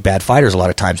thinkers make bad fighters a lot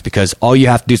of times, because all you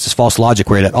have to do is this false logic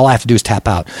where all I have to do is tap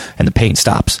out and the pain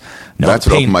stops. That's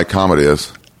what open mic comedy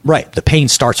is. Right. The pain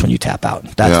starts when you tap out.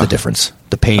 That's the difference.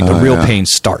 The pain, the real pain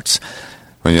starts.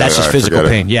 That's just physical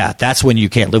pain. Yeah. That's when you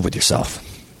can't live with yourself.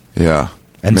 Yeah.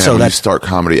 And man, so when you start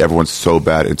comedy, everyone's so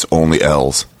bad. It's only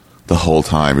L's the whole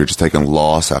time. You're just taking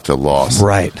loss after loss.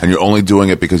 Right. And you're only doing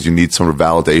it because you need some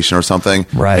validation or something.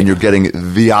 Right. And you're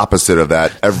getting the opposite of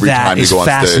that every time you go on stage.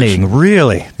 That is fascinating.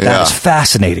 Really. That is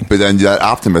fascinating. But then that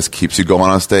optimist keeps you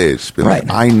going on stage. Being like,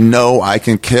 I know I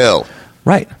can kill.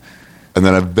 Right. And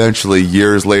then eventually,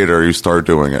 years later, you start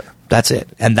doing it. That's it.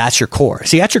 And that's your core.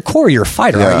 See, at your core, you're a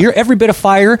fighter. Yeah. Right? You're every bit a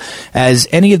fighter as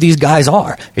any of these guys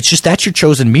are. It's just that's your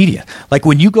chosen media. Like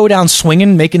when you go down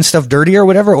swinging, making stuff dirty or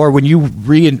whatever, or when you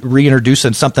reintroduce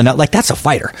something else, like that's a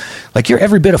fighter. Like you're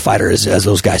every bit a fighter as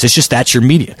those guys. It's just that's your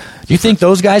media. Do you think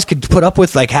those guys could put up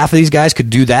with, like half of these guys could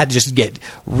do that, just get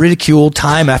ridiculed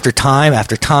time after time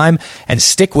after time and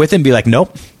stick with it and be like,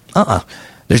 nope,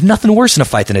 There's nothing worse in a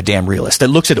fight than a damn realist that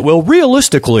looks at it. Well,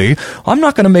 realistically, I'm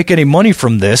not going to make any money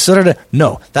from this.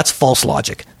 No, that's false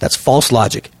logic. That's false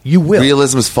logic. You will.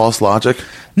 Realism is false logic?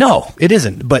 No, it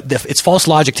isn't. But it's false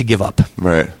logic to give up.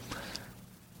 Right.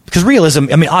 Because realism,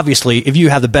 I mean, obviously, if you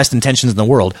have the best intentions in the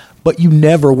world, but you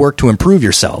never work to improve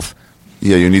yourself.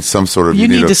 Yeah, you need some sort of... You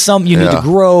need to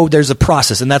grow. There's a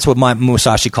process, and that's what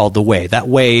Musashi called the way. That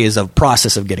way is a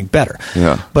process of getting better.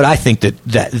 Yeah. But I think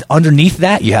that underneath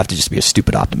that, you have to just be a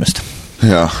stupid optimist.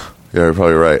 Yeah. Yeah, you're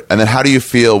probably right. And then how do you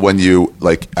feel when you,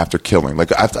 like, after killing?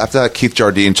 Like, after that Keith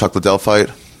Jardine, Chuck Liddell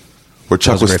fight, where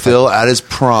Chuck was still at his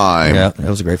prime. Yeah, that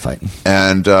was a great fight.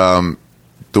 And the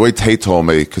way Tate told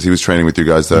me, because he was training with you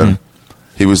guys then,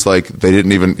 he was like, you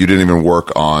didn't even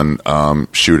work on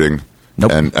shooting.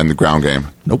 Nope. And the ground game.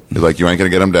 Nope. You're like, you ain't going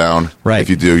to get him down. Right. If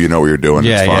you do, you know what you're doing.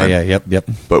 Yeah, it's fine. Yep.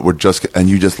 But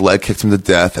you just leg kicked him to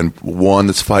death and won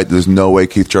this fight. There's no way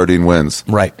Keith Jardine wins.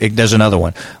 Right. There's another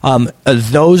one.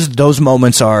 Those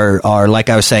moments are like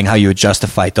I was saying, how you adjust a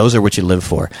fight. Those are what you live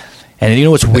for. And you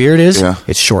know what's weird is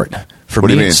it's short. For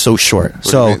me, it's so short.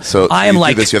 So I am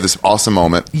like, you have this awesome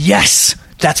moment. Yes,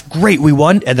 that's great. We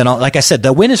won. And then, like I said,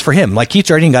 the win is for him. Like Keith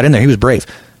Jardine got in there. He was brave.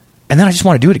 And then I just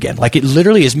want to do it again. Like it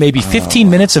literally is maybe 15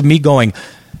 minutes of me going,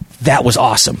 that was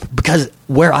awesome. Because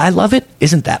where I love it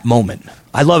isn't that moment.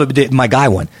 I love it. My guy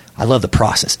won. I love the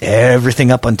process.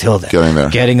 Everything up until then. Getting there.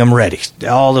 Getting them ready.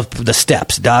 All of the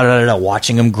steps.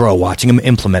 Watching them grow. Watching them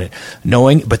implement it.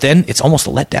 Knowing. But then it's almost a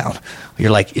letdown.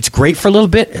 You're like, it's great for a little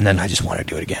bit. And then I just want to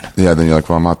do it again. Yeah. Then you're like,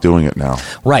 well, I'm not doing it now.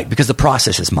 Right. Because the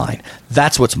process is mine.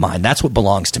 That's what's mine. That's what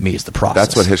belongs to me is the process.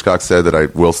 That's what Hitchcock said that I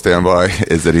will stand by,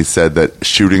 is that he said that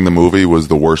shooting the movie was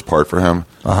the worst part for him.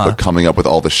 But coming up with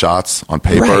all the shots on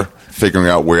paper, figuring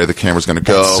out where the camera's going to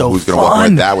go, who's going to walk,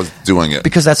 right, that was doing it.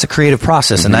 Because that's a creative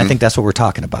process, and I think that's what we're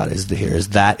talking about is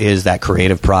that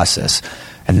creative process,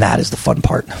 and that is the fun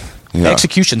part. Yeah.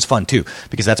 Execution's fun, too,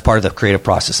 because that's part of the creative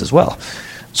process as well.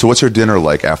 So what's your dinner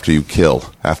like after you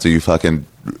kill? After you fucking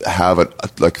have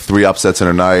like 3 upsets in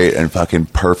a night and fucking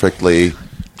perfectly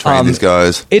train these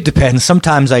guys? It depends.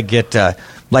 Sometimes I get...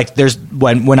 like there's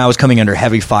when I was coming under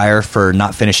heavy fire for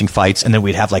not finishing fights, and then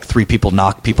we'd have like 3 people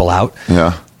knock people out.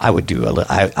 Yeah, I would do a little.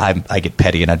 I get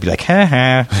petty, and I'd be like, "Ha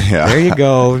ha, there you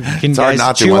go. Can it's guys hard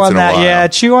not chew to once on in a that? while. Yeah,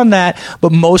 chew on that."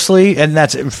 But mostly, and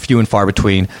that's few and far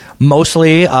between.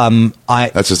 Mostly,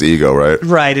 that's just ego, right?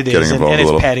 Right, it is, and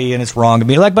it's petty, and it's wrong to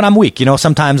me. Like, but I'm weak. You know,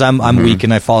 sometimes I'm weak,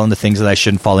 and I fall into things that I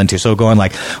shouldn't fall into. So going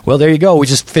like, well, there you go. We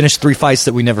just finished 3 fights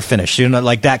that we never finished. You know,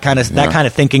 like that kind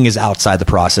of thinking is outside the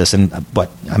process. But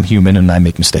I'm human, and I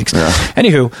make mistakes. Yeah.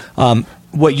 Anywho,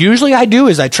 what usually I do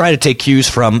is I try to take cues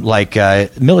from like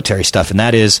military stuff, and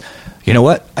that is, you know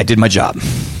what? I did my job.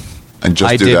 And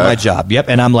just I did my job. Yep.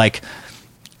 And I'm like,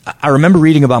 I remember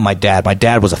reading about my dad. My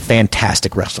dad was a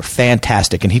fantastic wrestler,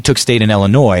 fantastic, and he took state in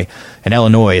Illinois. And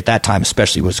Illinois at that time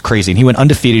especially was crazy. And he went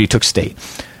undefeated. He took state.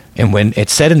 And when it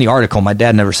said in the article, my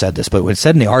dad never said this, but when it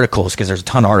said in the articles, because there's a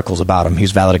ton of articles about him, he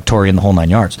was valedictorian, the whole 9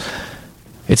 yards.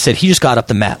 It said he just got off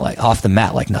the mat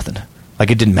like nothing,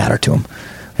 like it didn't matter to him.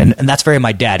 And that's very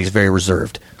my dad. He's very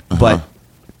reserved. But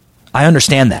I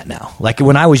understand that now. Like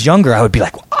when I was younger, I would be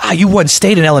like, you won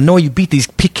state in Illinois. You beat these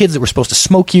kids that were supposed to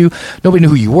smoke you. Nobody knew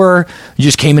who you were. You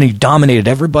just came in and you dominated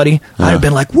everybody. I'd have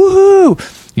been like, woohoo.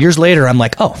 Years later, I'm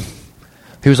like, oh.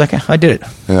 He was like, I did it.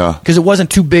 Yeah. Because it wasn't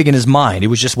too big in his mind. It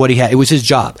was just what he had. It was his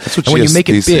job. That's what and when you make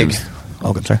it big. Seems.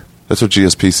 Oh, I'm sorry. That's what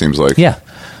GSP seems like. Yeah.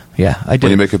 Yeah, I did.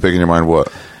 When you make it big in your mind,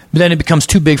 what? But then it becomes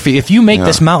too big for you. If you make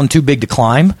this mountain too big to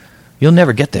climb, you'll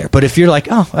never get there. But if you're like,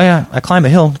 oh yeah, I climb a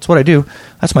hill, that's what I do,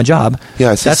 that's my job.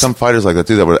 Yeah, I see some fighters like that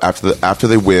do that. But after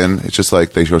they win, it's just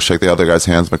like they go shake the other guy's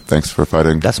hands, like, thanks for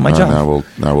fighting. That's my job.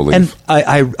 Now we'll leave. And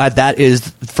I that is,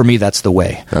 for me, that's the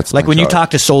way. That's like when you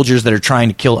talk to soldiers that are trying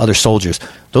to kill other soldiers,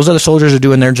 those other soldiers are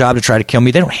doing their job to try to kill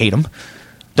me. They don't hate them.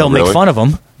 They'll make fun of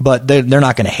them, but they're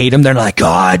not going to hate them. They're like,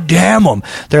 God damn them.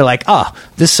 They're like,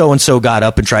 this so-and-so got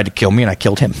up and tried to kill me, and I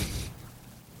killed him.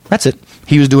 That's it.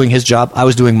 He was doing his job. I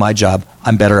was doing my job.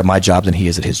 I'm better at my job than he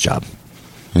is at his job.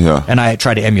 Yeah. And I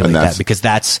try to emulate that because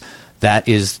that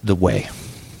is the way.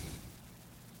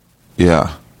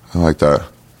 Yeah. I like that.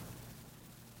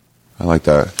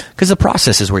 Because the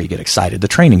process is where you get excited. The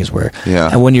training is where. Yeah.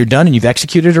 And when you're done and you've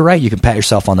executed it right, you can pat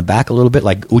yourself on the back a little bit,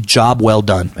 like, job well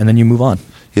done, and then you move on.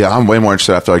 Yeah, I'm way more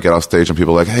interested after I get off stage and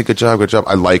people are like, hey, good job.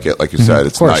 I like it, like you said.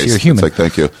 It's of course, nice. You're human. It's like,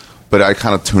 thank you. But I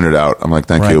kind of tune it out. I'm like,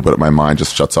 thank you, but my mind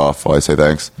just shuts off while I say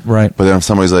thanks. Right. But then if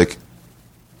somebody's like,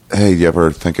 hey, do you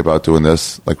ever think about doing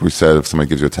this? Like we said, if somebody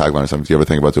gives you a tagline or something, do you ever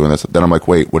think about doing this? Then I'm like,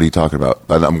 wait, what are you talking about?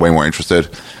 I'm way more interested.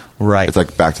 Right. It's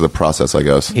like back to the process, I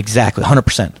guess. Exactly.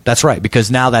 100%. That's right.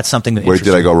 Because now that's something that where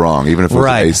did I go wrong? Even if it was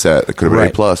an A set, it could have been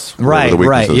A plus. Right.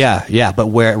 Yeah. But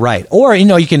where, right. Or,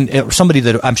 you can, somebody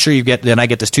that I'm sure you get, and I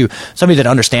get this too, somebody that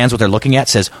understands what they're looking at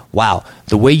says, wow,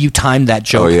 the way you timed that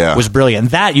joke was brilliant.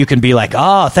 And that you can be like,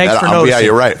 thanks for noticing. Yeah,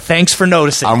 you're right. Thanks for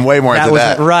noticing. I'm way more into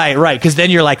that. Right. Because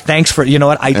then you're like, thanks for,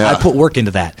 I put work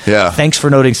into that. Yeah. Thanks for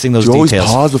noticing those details. details.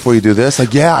 You always pause before you do this.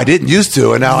 Like, yeah, I didn't used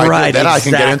to, and now I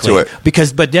can get into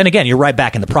it. But then again, you're right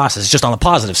back in the process. It's just on the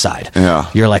positive side. Yeah.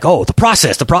 You're like, the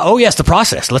process. Oh, yes, the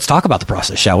process. Let's talk about the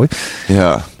process, shall we?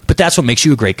 Yeah. But that's what makes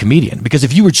you a great comedian. Because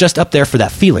if you were just up there for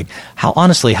that feeling, how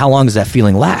long does that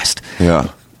feeling last?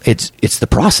 Yeah. It's the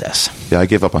process. Yeah, I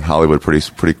gave up on Hollywood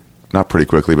pretty not pretty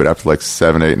quickly, but after like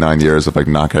 7, 8, 9 years of like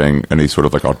not getting any sort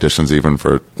of like auditions even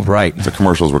for the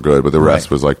commercials were good, but the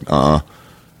rest was like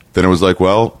then it was like,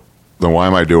 well, then why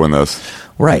am I doing this?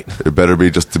 Right. It better be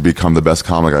just to become the best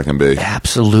comic I can be.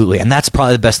 Absolutely. And that's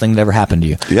probably the best thing that ever happened to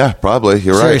you. Yeah, probably.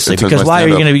 You're Seriously, right. Because why are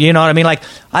you going to be, you know what I mean? Like,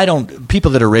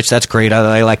 people that are rich, that's great.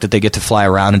 I like that they get to fly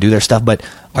around and do their stuff, but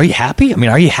are you happy? I mean,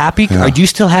 are you happy? Yeah. Or do you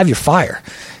still have your fire?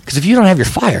 Because if you don't have your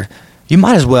fire, you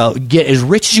might as well get as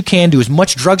rich as you can, do as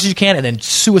much drugs as you can, and then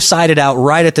suicide it out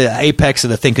right at the apex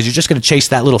of the thing, because you're just going to chase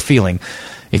that little feeling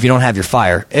if you don't have your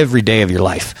fire every day of your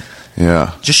life.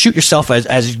 Yeah. Just shoot yourself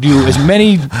as you do as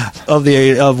many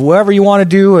of whatever you want to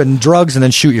do and drugs, and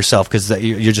then shoot yourself, because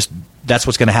that's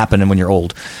what's going to happen when you're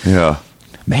old. Yeah.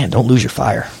 Man, don't lose your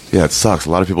fire. Yeah, it sucks. A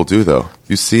lot of people do, though.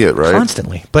 You see it, right?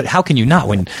 Constantly. But how can you not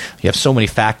when you have so many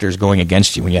factors going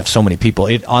against you, when you have so many people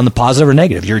on the positive or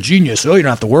negative? You're a genius. You don't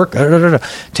have to work.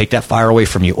 Take that fire away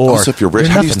from you. Or also, if you're rich,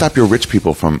 how do you stop your rich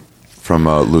people from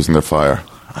losing their fire?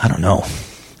 I don't know.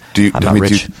 I'm not rich.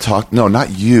 Do you talk? No, not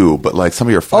you, but like some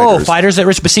of your fighters. Oh, fighters that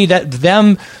rich. But see, to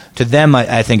them,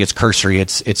 I think it's cursory.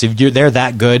 It's if they're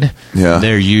that good,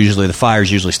 the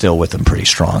fire's usually still with them pretty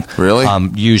strong. Really?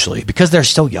 Usually, because they're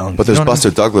still young. But there's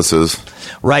Buster Douglases.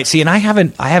 Right. See, and I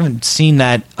haven't seen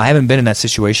that. I haven't been in that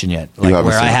situation yet. Like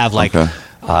where I have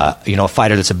a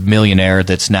fighter that's a millionaire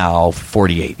that's now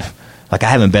 48. Like I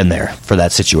haven't been there for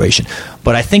that situation.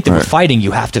 But I think that with fighting,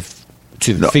 you have to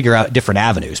figure out different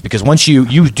avenues, because once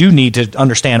you do need to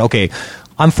understand, okay,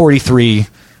 I'm 43.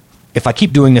 If I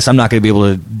keep doing this, I'm not going to be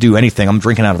able to do anything. I'm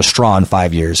drinking out of a straw in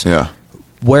 5 years. Yeah.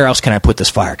 Where else can I put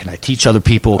this fire? Can I teach other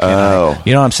people? You know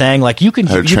what I'm saying? Like you can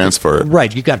transfer it.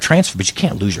 Right. You got to transfer, but you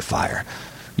can't lose your fire.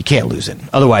 You can't lose it.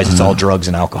 Otherwise, it's all drugs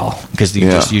and alcohol, because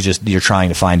you're trying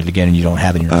to find it again and you don't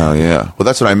have it in your life. Yeah. Well,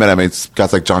 that's what I meant. I mean, it's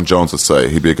guys like John Jones, let's say,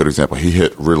 he'd be a good example. He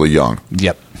hit really young.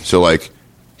 Yep. So like,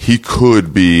 he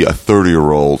could be a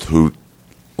 30-year-old who,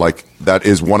 like, that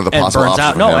is one of the possible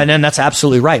options for him. And then that's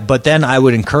absolutely right. But then I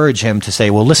would encourage him to say,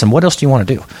 well, listen, what else do you want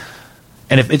to do?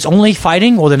 And if it's only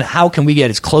fighting, well, then how can we get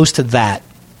as close to that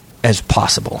as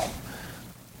possible?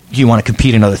 Do you want to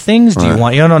compete in other things? Do you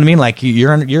want, you know what I mean? Like,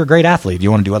 you're a great athlete. Do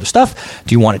you want to do other stuff?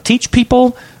 Do you want to teach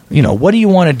people? What do you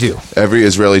want to do? Every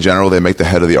Israeli general, they make the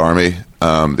head of the army,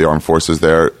 the armed forces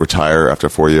there, retire after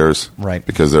 4 years. Right.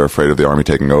 Because they're afraid of the army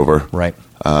taking over. Right.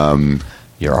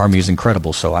 Your army is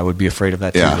incredible, so I would be afraid of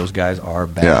that too. Yeah. Those guys are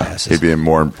badasses. Yeah, he'd be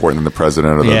more important than the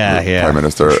president or the prime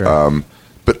minister. Sure.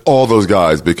 But all those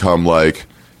guys become like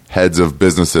heads of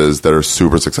businesses that are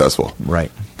super successful.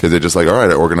 Right. Because they're just like, all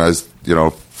right, I organized,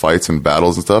 fights and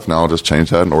battles and stuff. Now I'll just change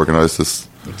that and organize this.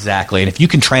 Exactly. And if you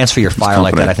can transfer your fire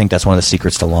like that, I think that's one of the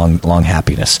secrets to long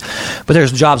happiness. But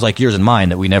there's jobs like yours and mine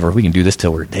that we can do this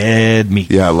till we're dead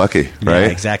meat. Yeah, lucky, right? Yeah,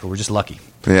 exactly. We're just lucky.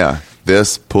 Yeah.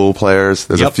 This, pool players,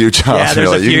 there's a few jobs.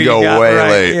 Yeah, you can go way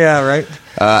late. Yeah, right.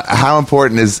 How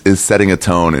important is setting a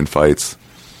tone in fights?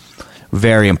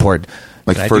 Very important.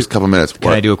 Like first couple minutes.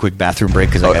 Can I do a quick bathroom break?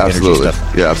 Because I got absolutely. energy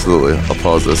stuff. Yeah, absolutely. I'll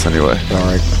pause this anyway. All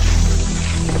right.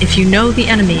 If you know the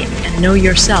enemy and know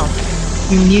yourself,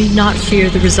 you need not fear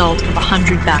the result of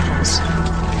 100 battles.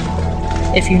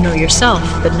 If you know yourself,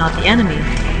 but not the enemy,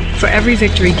 for every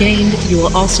victory gained, you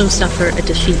will also suffer a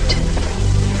defeat.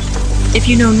 If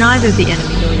you know neither the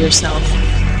enemy nor yourself,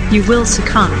 you will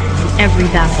succumb in every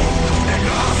battle.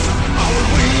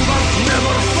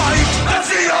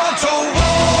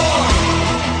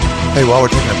 Hey, while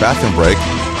we're taking a bathroom break,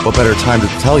 what better time to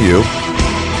tell you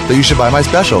that you should buy my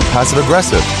special, Passive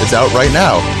Aggressive. It's out right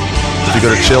now. If you go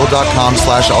to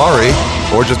chill.com/Ari,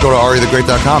 or just go to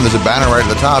arithegreat.com, there's a banner right at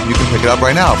the top. You can pick it up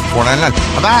right now for $4.99.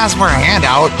 I'm not asking for a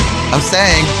handout. I'm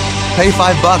saying pay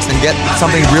 $5 and get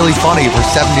something really funny for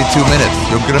 72 minutes.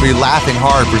 You're going to be laughing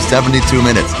hard for 72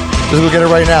 minutes. Just go get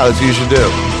it right now. That's what you should do.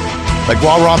 Like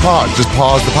while we're on pause, just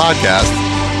pause the podcast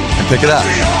and pick it up.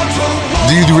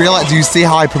 Do you realize? Do you see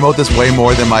how I promote this way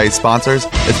more than my sponsors?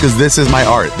 It's because this is my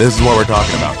art. This is what we're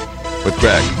talking about with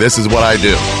Greg. This is what I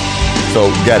do. So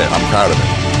get it. I'm proud of it.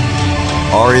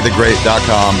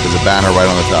 arithegreat.com. There's a banner right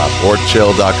on the top, or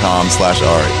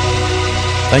chill.com/Ari.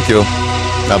 Thank you.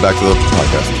 Now back to the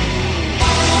podcast.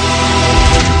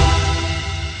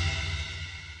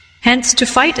 Hence, to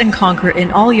fight and conquer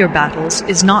in all your battles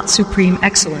is not supreme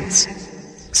excellence.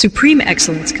 Supreme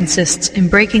excellence consists in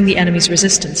breaking the enemy's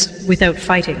resistance without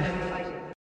fighting.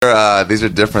 These are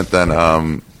different than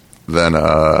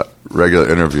regular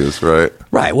interviews, right?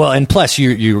 Right. Well, and plus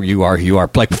you are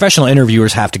like professional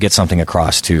interviewers have to get something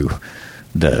across to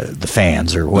the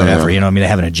fans or whatever. You know, I mean, they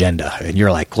have an agenda, and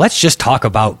you're like, let's just talk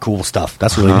about cool stuff.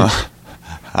 That's really good.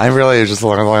 I really just as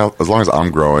long as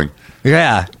I'm growing.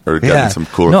 Yeah. Or getting some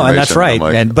cool information. No, and that's right.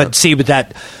 Like, but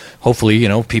that. Hopefully, you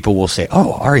know, people will say,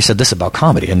 "Oh, Ari said this about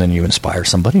comedy," and then you inspire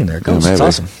somebody, and there it goes. Yeah, it's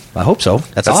awesome. I hope so.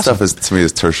 That's that awesome. Stuff is to me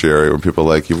is tertiary when people are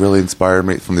like, "You really inspired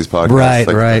me from these podcasts."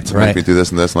 Right, to make me do this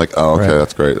and this. I'm like, "Oh, okay,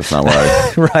 that's great. That's not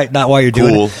why." Right, not why you're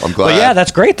doing it. Cool. I'm glad. But yeah,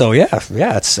 that's great though. Yeah.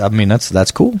 It's. I mean,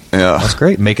 that's cool. Yeah, that's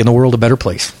great. Making the world a better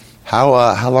place. How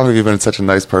long have you been such a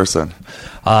nice person?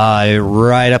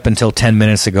 Right up until 10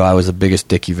 minutes ago, I was the biggest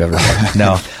dick you've ever met.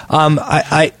 No,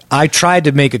 I tried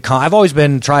to make I've always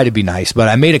been trying to be nice, but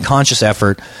I made a conscious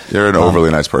effort. You're an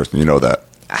overly nice person. You know that.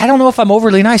 I don't know if I'm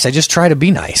overly nice. I just try to be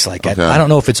nice. Like okay. I don't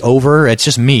know if it's over. It's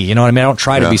just me. You know what I mean? I don't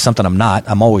try to be something I'm not.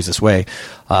 I'm always this way.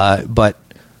 But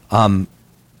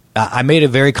I made a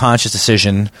very conscious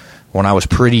decision when I was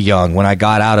pretty young. When I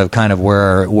got out of kind of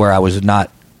where I was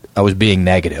being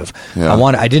negative. Yeah.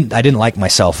 I didn't like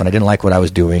myself, and I didn't like what I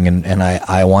was doing, and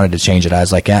I wanted to change it. I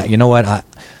was like, yeah, you know what?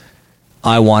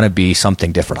 I want to be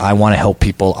something different. I want to help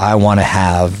people. I want to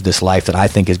have this life that I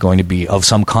think is going to be of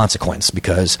some consequence,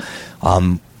 because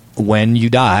when you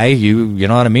die, you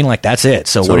know what I mean? Like, that's it.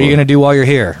 So what are you going to do while you're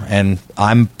here? And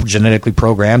I'm genetically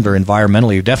programmed, or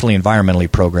definitely environmentally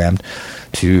programmed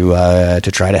to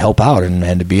try to help out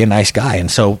and to be a nice guy.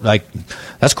 And so, like,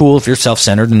 that's cool if you're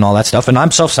self-centered and all that stuff. And I'm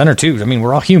self-centered too. I mean,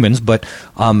 we're all humans, but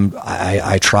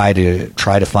I try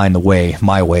to find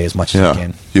my way as much as I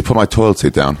can. You put my toilet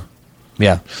seat down.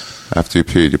 Yeah. After you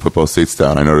peed, you put both seats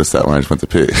down. I noticed that when I just went to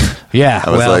pee. Yeah. I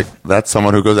was like, that's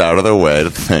someone who goes out of their way to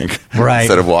think. Right.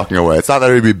 Instead of walking away. It's not that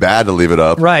it would be bad to leave it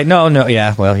up. Right. No.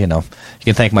 Yeah. Well, you know, you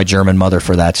can thank my German mother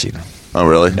for that. She. Oh,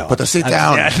 really? No. Put the seat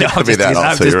down.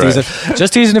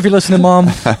 Just teasing if you're listening, Mom.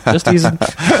 Just teasing.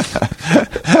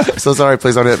 I'm so sorry.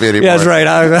 Please don't hit me anymore. Yeah, that's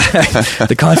right.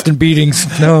 The constant beatings.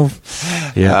 No.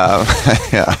 Yeah.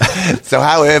 Yeah. So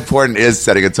how important is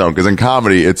setting a tone? Because in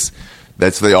comedy, that's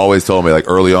what they always told me. Like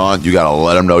early on, you got to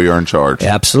let them know you're in charge.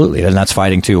 Yeah, absolutely. And that's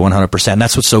fighting too, 100%. And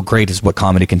that's what's so great is what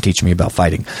comedy can teach me about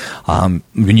fighting.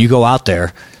 When you go out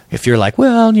there, if you're like,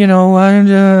 well, you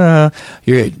know,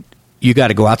 you got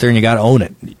to go out there and you got to own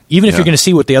it. Even if you're going to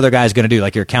see what the other guy's going to do,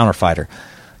 like you're a counter fighter,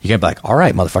 you got to be like, all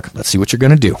right, motherfucker, let's see what you're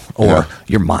going to do. Or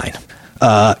you're mine.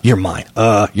 You're mine.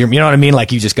 You know what I mean?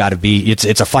 Like, you just got to be,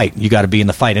 it's a fight. You got to be in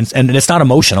the fight. And it's not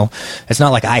emotional. It's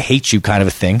not like I hate you kind of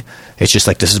a thing. It's just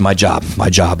like, this is my job. My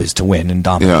job is to win and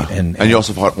dominate. Yeah. And you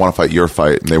also want to fight your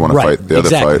fight, and they want to fight the other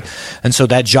fight. And so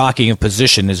that jockeying of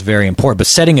position is very important. But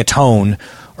setting a tone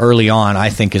early on,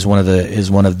 I think, is one of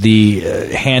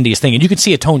the handiest thing. And you can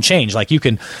see a tone change. Like, you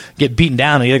can get beaten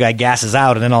down and the other guy gasses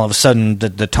out, and then all of a sudden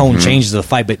the tone changes of the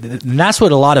fight. But that's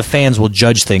what a lot of fans will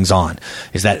judge things on,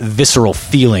 is that visceral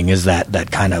feeling, is that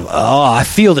kind of, oh, I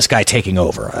feel this guy taking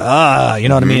over. You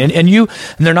know what I mean? And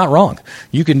they're not wrong.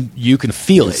 You can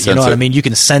feel it. You know what I mean? You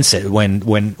can sense it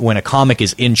when a comic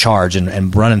is in charge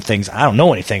and running things. I don't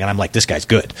know anything, and I'm like, this guy's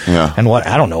good. Yeah. And what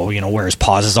I don't know, where his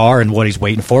pauses are and what he's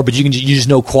waiting for, but you just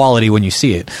know quality when you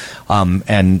see it.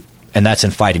 And And that's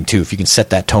in fighting too. If you can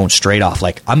set that tone straight off,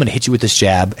 like, I'm going to hit you with this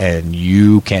jab and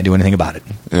you can't do anything about it.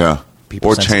 Yeah.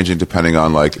 Or changing depending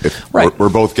on, like, if we're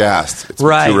both gassed. It's 2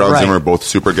 rounds in, we're both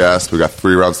super gassed. We got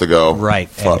 3 rounds to go. Right.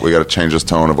 We got to change this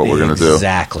tone of what we're going to do.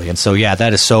 Exactly. And so, yeah,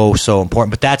 that is so, so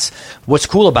important. But that's what's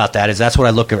cool about that is that's what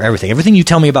I look at everything. Everything you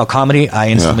tell me about comedy, I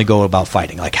instantly go about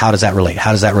fighting. Like, how does that relate?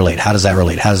 How does that relate? How does that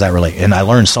relate? How does that relate? And I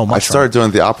learned so much. I started doing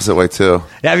it the opposite way, too.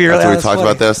 Have you really? After we talked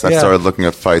about this, I started looking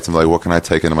at fights. I'm like, what can I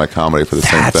take into my comedy for the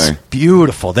same thing? That's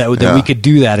beautiful. That we could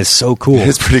do that is so cool.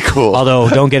 It's pretty cool. Although,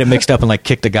 don't get it mixed up and, like,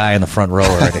 kick the guy in the front row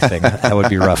or anything. That would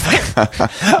be rough.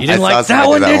 You didn't like that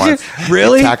one, did you?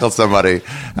 Really? He tackled somebody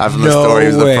after the story. He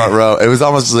was in the front row. It was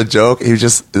almost just a joke.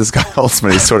 This guy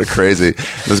Holtzman, he's sort of crazy.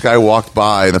 This guy walked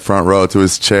by in the front row to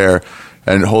his chair,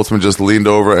 and Holtzman just leaned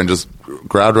over and just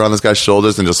grabbed around this guy's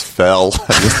shoulders and just fell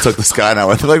and just took this guy and I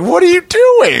went, like, what are you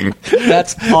doing?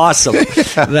 That's awesome.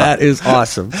 That is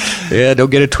awesome. Yeah, don't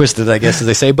get it twisted, I guess, as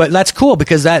they say. But that's cool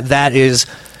because that is...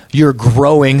 You're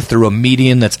growing through a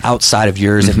medium that's outside of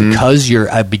yours, and because you're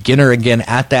a beginner again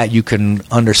at that, you can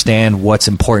understand what's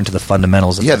important to the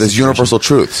fundamentals of there's universal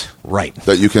truths. Right.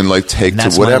 That you can, like, take to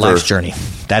whatever. That's my life's journey.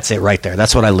 That's it right there.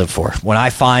 That's what I live for. When I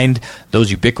find those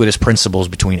ubiquitous principles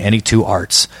between any two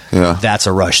arts, that's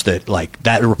a rush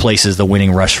that replaces the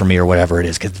winning rush for me or whatever it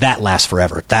is, because that lasts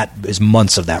forever. That is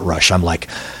months of that rush. I'm like...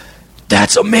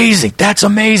 That's amazing. That's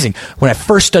amazing. When I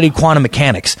first studied quantum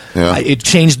mechanics, it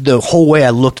changed the whole way I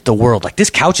looked at the world. Like, this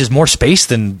couch is more space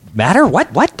than matter?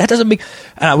 What? That doesn't make...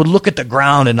 And I would look at the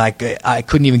ground, and I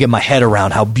couldn't even get my head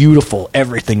around how beautiful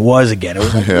everything was again. It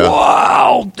was like,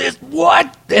 wow,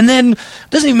 what? And then, it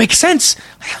doesn't even make sense.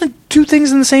 I have 2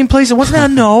 things in the same place. It wasn't that?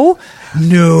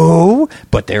 No.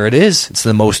 But there it is. It's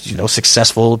the most,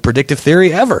 successful predictive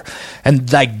theory ever.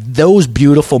 And, like, those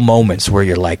beautiful moments where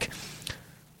you're like...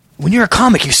 When you're a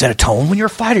comic, you set a tone. When you're a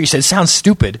fighter, you said it sounds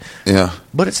stupid. Yeah,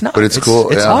 but it's not. But it's cool.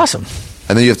 It's awesome.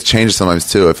 And then you have to change it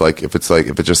sometimes too. If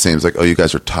it just seems like, oh, you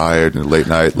guys are tired and late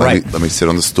night. Let me sit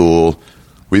on the stool.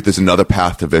 There's another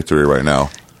path to victory right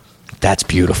now. That's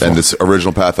beautiful. And this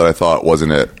original path that I thought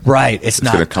wasn't it. Right. It's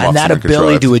not. And that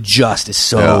ability to adjust is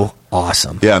so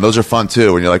awesome. Yeah, and those are fun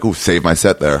too. When you're like, ooh, save my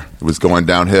set there. It was going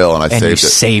downhill, and I saved it. And you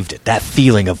saved it. That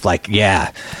feeling of like,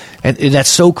 yeah. And that's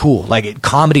so cool. Like,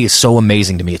 comedy is so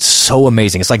amazing to me. It's so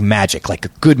amazing. It's like magic. Like a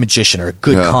good magician or a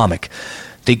good comic.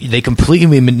 They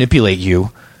completely manipulate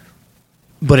you,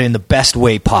 but in the best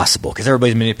way possible. Because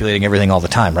everybody's manipulating everything all the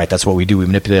time, right? That's what we do. We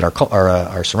manipulate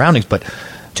our surroundings. But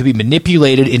to be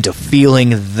manipulated into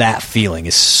feeling that feeling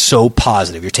is so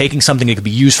positive. You're taking something that could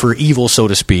be used for evil, so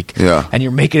to speak, and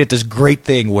you're making it this great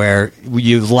thing where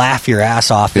you laugh your ass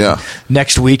off. And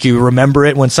next week you remember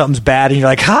it when something's bad, and you're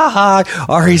like, ha ha,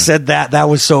 Ari said that. That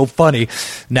was so funny.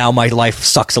 Now my life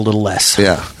sucks a little less.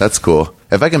 Yeah, that's cool.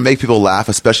 If I can make people laugh,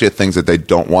 especially at things that they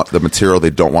don't want, the material they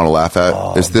don't want to laugh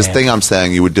at, there's this thing I'm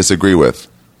saying you would disagree with.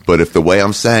 But if the way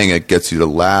I'm saying it gets you to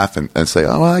laugh and say,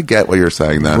 oh, well, I get what you're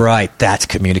saying then. Right. That's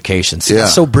communication. See,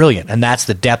 that's so brilliant. And that's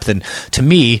the depth. And to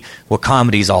me, what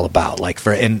comedy is all about.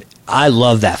 And I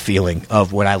love that feeling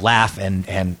of when I laugh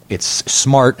and it's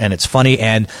smart and it's funny.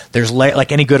 And there's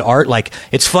like any good art, like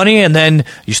it's funny. And then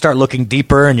you start looking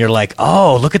deeper and you're like,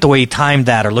 oh, look at the way he timed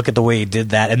that, or look at the way he did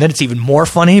that. And then it's even more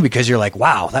funny because you're like,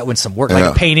 wow, that went some work.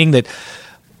 Like a painting that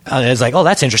is like, oh,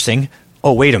 that's interesting.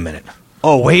 Oh, wait a minute.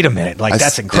 Like,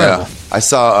 that's incredible. Yeah. I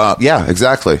saw,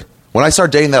 exactly. When I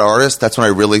started dating that artist, that's when I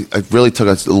really took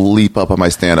a leap up on my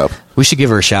stand-up. We should give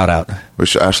her a shout-out.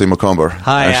 Ashley McComber.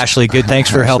 Hi, Ashley. Good.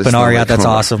 Thanks for helping Ari out. That's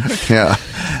awesome. Yeah.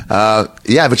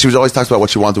 But she was always talking about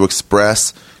what she wanted to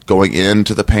express going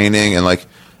into the painting. And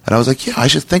I was like, yeah, I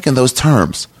should think in those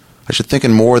terms. I should think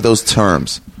in more of those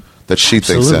terms that she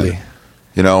thinks in.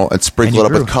 And sprinkle it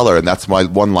up with color, and that's my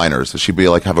one-liners. So she'd be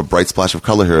like, have a bright splash of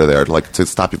color here or there, to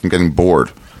stop you from getting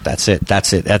bored. That's it.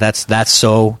 That's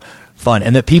so fun,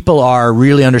 and that people are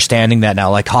really understanding that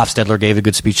now. Like Hofstadter gave a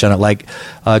good speech on it. Like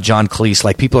John Cleese.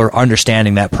 Like, people are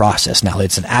understanding that process now.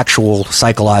 It's an actual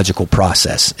psychological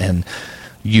process, and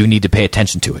you need to pay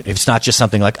attention to it. It's not just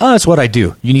something like, oh, that's what I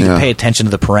do. You need to pay attention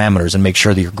to the parameters and make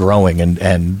sure that you're growing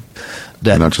and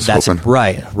that's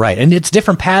right. And it's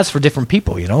different paths for different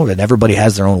people, and everybody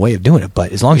has their own way of doing it.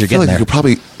 But as long as you're getting there, you could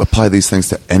probably apply these things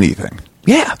to anything.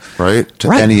 Yeah, right.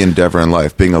 To any endeavor in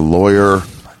life, being a lawyer,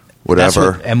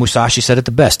 whatever. And Musashi said it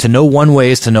the best: to know one way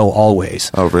is to know all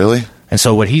ways. Oh, really? And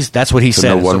so that's what he said.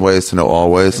 To know one way is to know all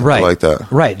ways. Right. I like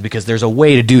that. Right, because there's a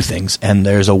way to do things, and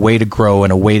there's a way to grow,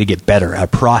 and a way to get better, a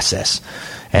process.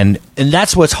 And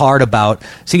that's what's hard about,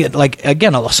 see, like,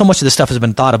 again, so much of this stuff has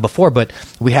been thought of before, but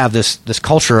we have this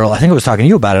cultural, I think I was talking to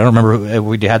you about it, I don't remember if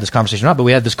we had this conversation or not, but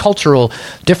we had this cultural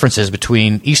differences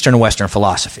between Eastern and Western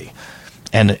philosophy.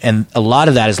 And a lot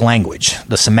of that is language.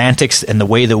 The semantics and the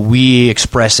way that we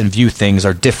express and view things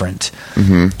are different.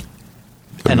 And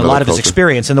a lot of it's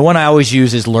experience. And the one I always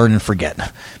use is learn and forget,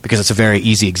 because it's a very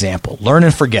easy example. Learn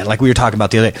and forget, like we were talking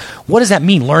about the other day. What does that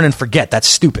mean, learn and forget? That's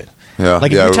stupid. Yeah,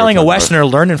 like if you're telling a Westerner,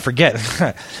 learn and forget.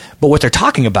 But what they're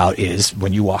talking about is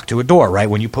when you walk to a door, right?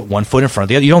 When you put one foot in front of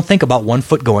the other, you don't think about one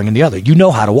foot going in the other. You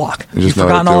know how to walk. You've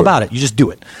forgotten all about it. You just do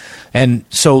it. And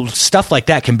so stuff like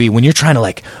that can be when you're trying to,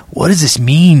 like, what does this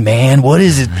mean, man? What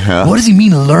is it? Yeah. What does he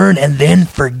mean, learn and then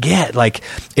forget? Like,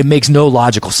 it makes no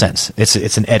logical sense.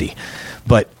 It's an eddy.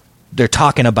 But they're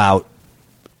talking about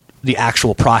the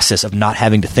actual process of not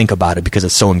having to think about it because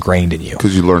it's so ingrained in you.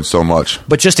 Because you learn so much.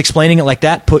 But just explaining it like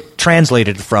that,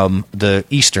 translated from the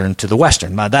Eastern to the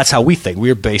Western. Now, that's how we think.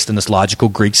 We're based in this logical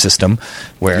Greek system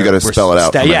where you got to spell it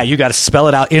out. You got to spell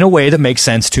it out in a way that makes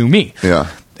sense to me.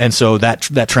 Yeah. And so that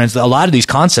a lot of these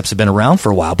concepts have been around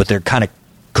for a while, but they're kind of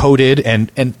coded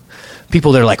and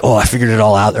people that are like, oh, I figured it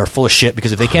all out, are full of shit,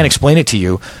 because if they can't explain it to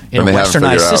you in a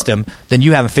westernized system, then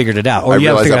you haven't figured it out. Or I you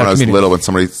haven't realized figured that when I was community. little, when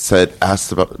somebody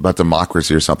asked about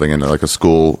democracy or something in like a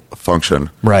school function.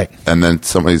 Right. And then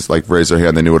somebody's like raised their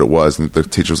hand, they knew what it was, and the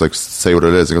teacher was like, say what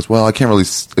it is. He goes, well, I can't really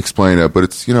explain it, but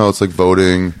it's, it's like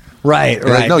voting. Right,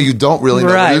 right. Like, no, you don't really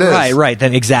know what it is. Right.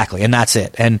 Then exactly, and that's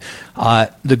it. And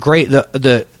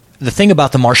the thing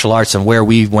about the martial arts and where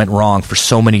we went wrong for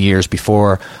so many years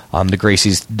before the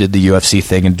Gracies did the UFC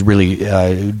thing and really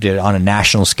did on a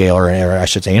national scale, or I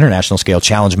should say international scale,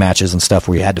 challenge matches and stuff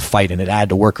where you had to fight and it had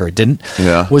to work or it didn't,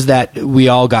 was that we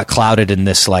all got clouded in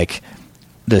this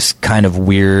kind of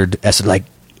weird, like,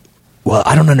 well,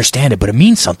 I don't understand it, but it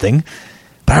means something,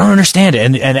 but I don't understand it.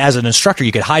 And as an instructor,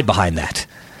 you could hide behind that.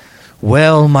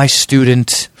 Well, my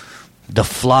student, the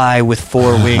fly with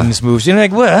four wings moves.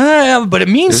 Like, well, but it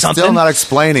means something. Still not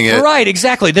explaining it. Right,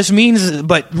 exactly. This means,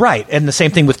 right. And the same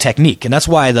thing with technique. And that's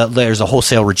why there's a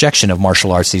wholesale rejection of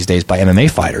martial arts these days by MMA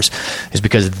fighters, is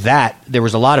because there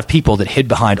was a lot of people that hid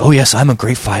behind, oh, yes, I'm a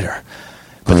great fighter.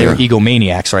 But they were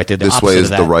egomaniacs, right? They're the this way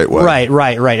is the right way.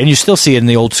 Right. And you still see it in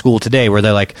the old school today where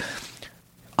they're like,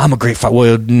 I'm a great fighter.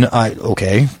 Well,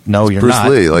 okay. No, you're Bruce not.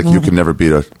 Bruce Lee, like, you can never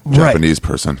beat a Japanese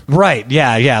person. Right.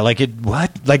 Yeah. Like,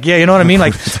 what? Like, yeah, you know what I mean?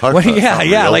 Like, what,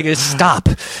 yeah. Like, stop.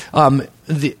 And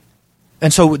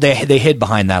so they hid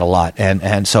behind that a lot.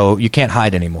 And so you can't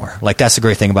hide anymore. Like, that's the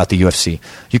great thing about the UFC.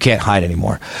 You can't hide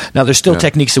anymore. Now, there's still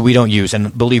techniques that we don't use.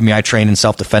 And believe me, I train in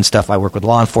self-defense stuff. I work with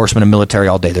law enforcement and military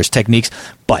all day. There's techniques.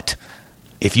 But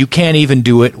if you can't even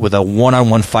do it with a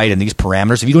one-on-one fight in these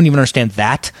parameters, if you don't even understand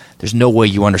that, there's no way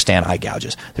you understand eye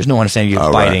gouges. There's no understanding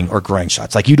of biting or groin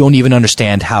shots. Like, you don't even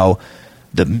understand how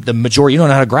the majority, you don't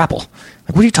know how to grapple. Like,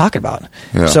 what are you talking about?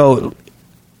 Yeah. So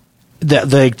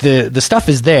the stuff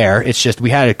is there. It's just we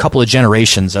had a couple of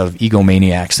generations of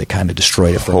egomaniacs that kind of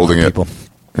destroyed it for holding a lot of people.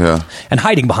 Yeah. And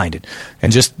hiding behind it.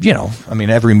 And just,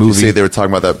 every movie. You see, they were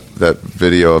talking about that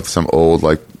video of some old,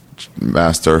 like,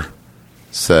 master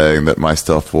saying that my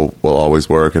stuff will always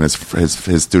work, and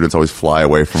his students always fly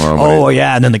away from him.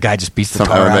 And then the guy just beats the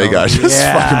tar out of him. Guy just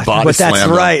fucking body slam. But that's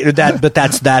right. But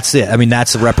that's it. I mean,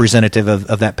 that's representative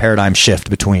of that paradigm shift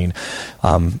between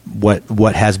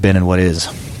what has been and what is.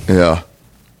 Yeah.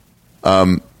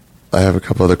 I have a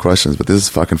couple other questions, but this is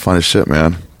fucking fun as shit,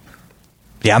 man.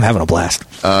 Yeah, I'm having a blast.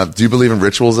 Do you believe in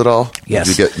rituals at all?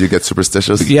 Yes. Do you get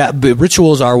superstitious? Yeah, but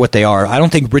rituals are what they are. I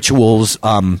don't think rituals,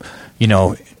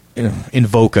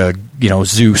 invoke a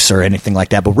Zeus or anything like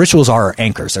that, but rituals are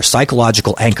anchors. They're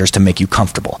psychological anchors to make you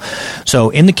comfortable. So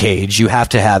in the cage, you have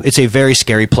to have, it's a very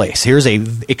scary place. Here's a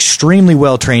extremely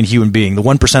well-trained human being, the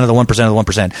 1% of the 1% of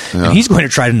the 1%, and he's going to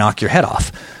try to knock your head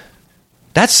off.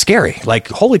 That's scary. Like,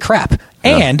 holy crap.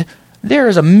 Yeah. And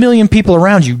there's a million people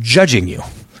around you judging you.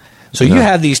 So you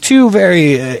have these two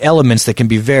very elements that can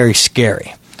be very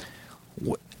scary.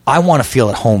 I want to feel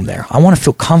at home there. I want to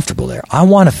feel comfortable there. I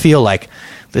want to feel like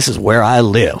this is where I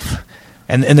live.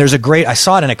 And there's I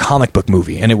saw it in a comic book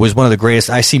movie, and it was one of the greatest.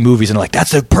 I see movies and I'm like,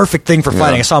 that's the perfect thing for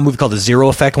fighting. I saw a movie called The Zero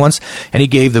Effect once, and he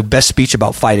gave the best speech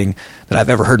about fighting that I've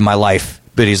ever heard in my life,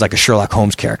 but he's like a Sherlock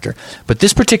Holmes character. But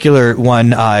this particular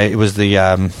one, it was the,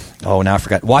 now I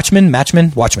forgot. Watchmen.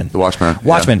 The Watchman.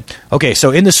 Watchmen. Yeah. Okay,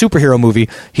 so in the superhero movie,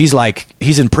 he's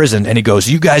in prison, and he goes,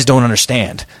 you guys don't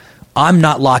understand. I'm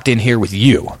not locked in here with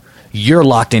you. You're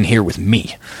locked in here with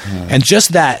me. And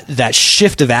just that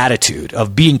shift of attitude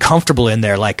of being comfortable in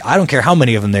there, like, I don't care how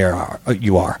many of them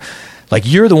you are. Like,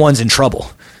 you're the ones in trouble.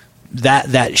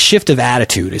 that shift of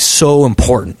attitude is so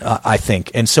important, I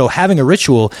think. And so having a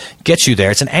ritual gets you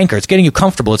there. It's an anchor. It's getting you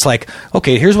comfortable. It's like,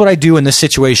 okay, here's what I do in this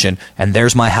situation, and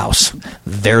there's my house.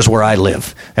 There's where I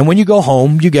live. And when you go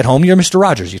home, you're Mr.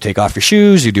 Rogers. You take off your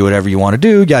shoes, you do whatever you want to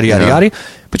do, yada, yada, yada.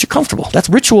 But you're comfortable. That's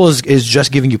ritual is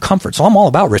just giving you comfort. So I'm all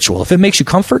about ritual. If it makes you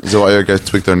comfort. Is that why you guys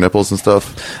tweak their nipples and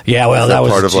stuff? Yeah, well, that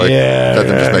was part of like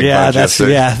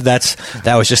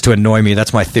that was just to annoy me.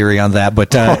 That's my theory on that.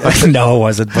 But no, it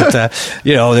wasn't. But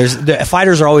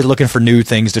fighters are always looking for new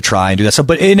things to try and do that. So,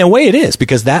 but in a way, it is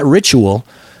because that ritual.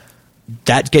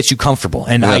 That gets you comfortable.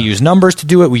 And I use numbers to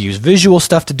do it. We use visual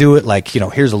stuff to do it. Like,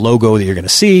 here's a logo that you're going to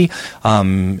see.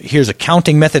 Here's a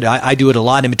counting method. I do it a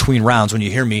lot in between rounds when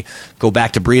you hear me go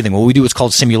back to breathing. Well, we do what's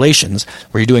called simulations,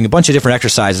 where you're doing a bunch of different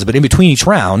exercises. But in between each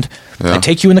round, I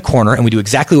take you in the corner and we do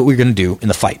exactly what we're going to do in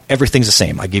the fight. Everything's the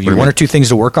same. I give you one or two things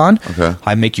to work on. Okay.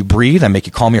 I make you breathe. I make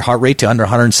you calm your heart rate to under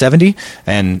 170.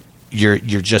 And you're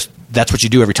just, that's what you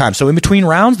do every time. So in between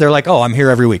rounds, they're like, oh, I'm here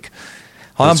every week.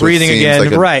 I'm breathing again.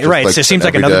 Like right. It seems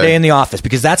like another day in the office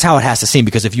because that's how it has to seem.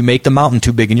 Because if you make the mountain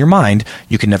too big in your mind,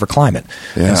 you can never climb it.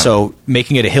 Yeah. And so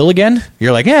making it a hill again,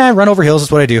 you're like, I run over hills.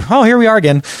 That's what I do. Oh, here we are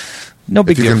again. No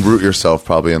big deal. You can root yourself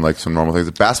probably in like some normal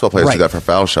things. Basketball players do that for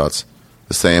foul shots.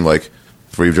 The same, like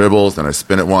 3 dribbles, then I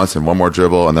spin it once and one more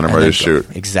dribble, and then I'm ready to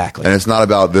shoot. Exactly. And it's not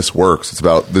about this works. It's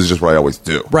about this is just what I always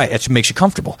do. Right. It makes you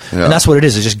comfortable. Yeah. And that's what it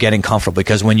is. It's just getting comfortable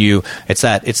because when it's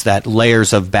that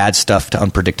layers of bad stuff to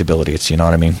unpredictability. It's, you know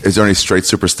what I mean? Is there any straight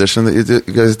superstition that you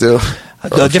guys do?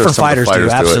 Different fighters do.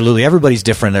 Absolutely. Everybody's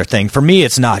different in their thing. For me,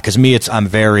 it's not because I'm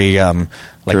very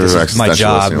like this is my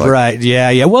job. Like, right.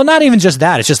 Yeah. Well, not even just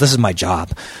that. It's just this is my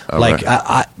job. Oh, like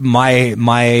right.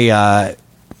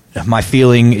 My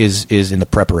feeling is in the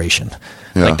preparation.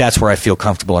 Yeah. Like that's where I feel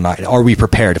comfortable or not. Are we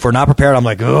prepared? If we're not prepared, I'm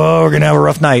like, oh, we're gonna have a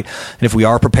rough night. And if we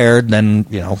are prepared, then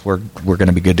we're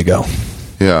gonna be good to go.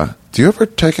 Yeah. Do you ever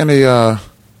take any?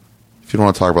 If you don't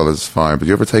want to talk about this, it's fine. But do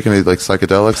you ever take any like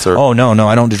psychedelics or? Oh no,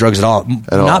 I don't do drugs at all.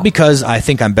 Not because I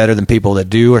think I'm better than people that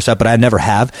do or stuff, but I never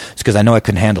have. It's because I know I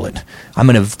couldn't handle it. I'm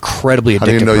an incredibly addictive personality. How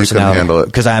do you know you couldn't handle it?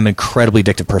 Because I am an incredibly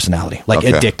addictive personality. Like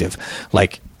addictive.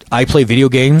 Like I play video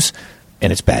games.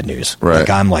 And it's bad news. Right.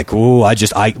 Like I'm like, ooh,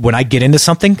 when I get into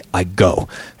something, I go.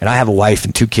 And I have a wife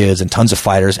and 2 kids and tons of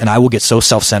fighters, and I will get so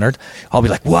self-centered. I'll be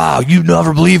like, wow, you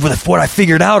never believe what I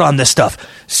figured out on this stuff.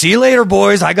 See you later,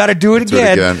 boys. I got to do it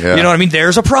again. Yeah. You know what I mean?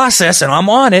 There's a process, and I'm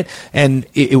on it. And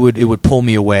it would pull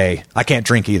me away. I can't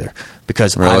drink either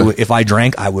because if I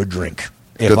drank, I would drink.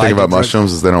 Good thing about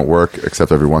mushrooms is they don't work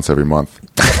except every month.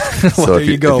 Well, so if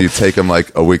you take them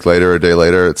like a week later or a day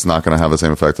later, it's not going to have the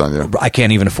same effect on you. I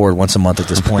can't even afford once a month at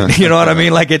this point. You know what I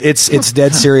mean? Like it's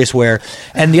dead serious.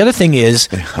 And the other thing is,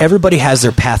 everybody has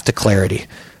their path to clarity.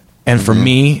 And for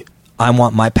me, I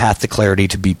want my path to clarity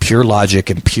to be pure logic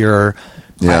and pure.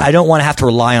 Yeah. I don't want to have to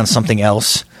rely on something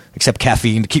else except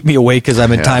caffeine to keep me awake because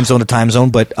I'm in time zone to time zone.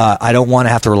 But I don't want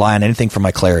to have to rely on anything for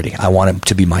my clarity. I want it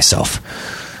to be myself.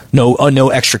 No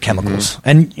extra chemicals.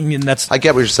 And that's... I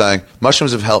get what you're saying.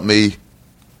 Mushrooms have helped me,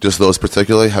 just those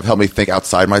particularly, have helped me think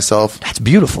outside myself. That's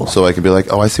beautiful. So I can be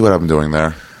like, oh, I see what I'm doing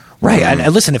there. Right.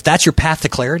 And listen, if that's your path to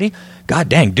clarity, god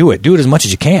dang, do it. Do it as much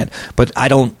as you can. But I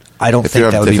don't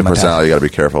think that would be my personality, you got to be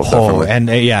careful. Definitely. And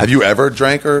have you ever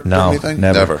drank or anything?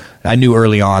 Never. I knew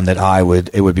early on that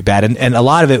it would be bad. And a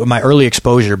lot of it, my early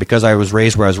exposure, because I was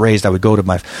raised where I was raised, I would go to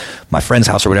my friend's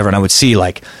house or whatever, and I would see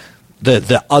like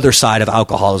the other side of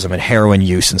alcoholism and heroin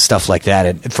use and stuff like that.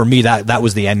 And for me, that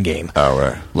was the end game. Oh,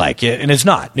 right. Like, and it's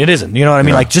not. It isn't. You know what I mean?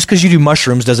 Yeah. Like, just because you do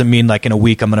mushrooms doesn't mean like in a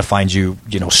week I'm going to find you,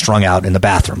 strung out in the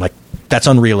bathroom. Like, that's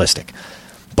unrealistic.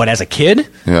 But as a kid,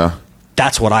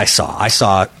 that's what I saw. I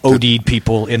saw OD'd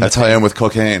people in That's how I am with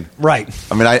cocaine. Right.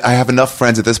 I mean, I have enough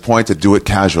friends at this point to do it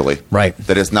casually. Right.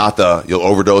 That it's not you'll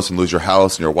overdose and lose your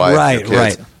house and your wife and your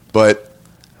kids. Right. But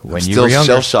when I'm you still were younger,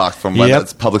 shell-shocked from when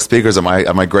that's public speakers at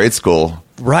my grade school.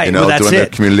 Right. Well, that's doing their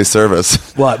community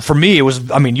service. Well, for me, it was,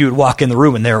 you would walk in the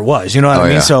room and there it was. You know what I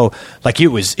mean? Yeah. So, like, it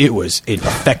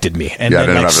affected me. And I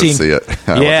didn't ever see it.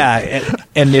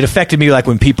 And it affected me, like,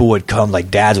 when people would come,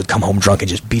 like, dads would come home drunk and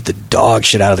just beat the dog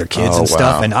shit out of their kids and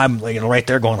stuff. And I'm, right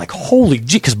there going, like, holy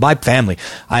gee, because my family,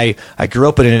 I grew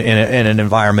up in an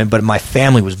environment, but my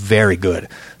family was very good.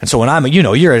 And so when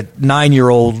you're a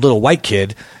 9-year-old little white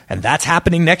kid, and that's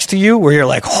happening next to you, where you're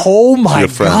like, oh my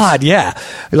God, yeah.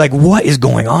 You're like, what is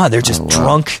going on? They're just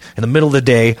drunk in the middle of the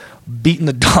day, beating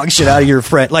the dog shit out of your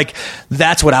friend. Like,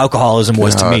 that's what alcoholism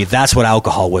was to me. That's what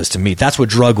alcohol was to me. That's what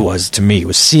drug was to me,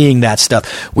 was seeing that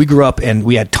stuff. We grew up and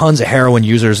we had tons of heroin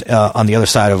users on the other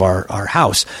side of our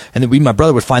house. And then my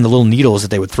brother would find the little needles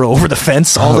that they would throw over the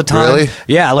fence all the time. Really?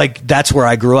 Yeah, like, that's where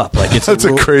I grew up. Like, it's That's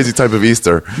a crazy type of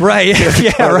Easter. Right,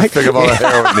 yeah, right. Think of all the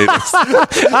heroin needles.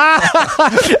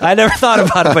 I never thought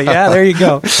about it, but yeah, there you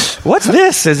go. What's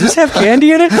this? Does this have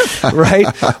candy in it? Right?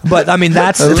 But, I mean,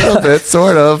 that's... A little bit,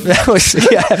 sort of. That was,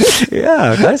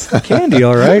 yeah, that's the candy,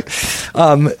 all right.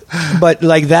 But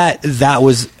like that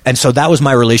was, and so that was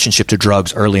my relationship to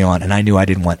drugs early on, and I knew I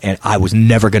didn't want, and I was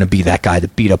never going to be that guy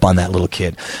that beat up on that little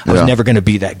kid. I was never going to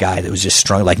be that guy that was just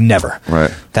strong, like never.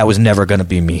 Right. That was never going to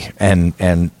be me,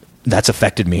 and that's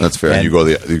affected me. That's fair. And you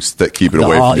keep it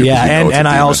away from you. Yeah, and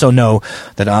I also know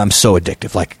that I'm so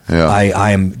addictive. Like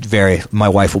I am very. My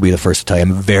wife will be the first to tell you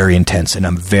I'm very intense, and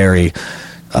I'm very.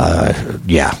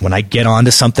 When I get onto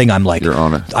something, I'm like, you're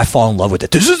on it. I fall in love with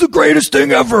it. This is the greatest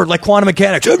thing ever. Like quantum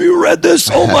mechanics. Have you read this?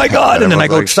 Oh my God. And then I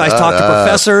go, I talk to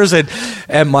professors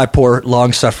and my poor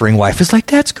long suffering wife is like,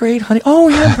 that's great, honey. Oh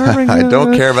yeah. I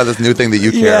don't care about this new thing that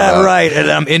you care about. Yeah, right. And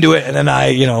I'm into it. And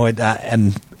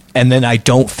then and then I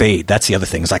don't fade. That's the other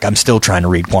thing. It's like I'm still trying to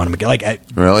read quantum mechanics. Like,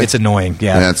 really? It's annoying.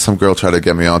 Yeah. Man, some girl tried to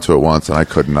get me onto it once, and I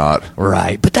could not.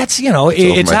 Right, but that's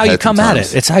it's how you come at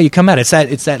it. It's how you come at it.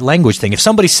 It's that language thing. If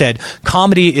somebody said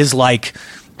comedy is like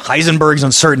Heisenberg's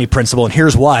uncertainty principle, and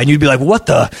here's why, and you'd be like, "What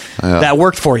the? That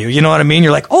worked for you?" You know what I mean?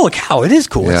 You're like, "Oh, cow, it is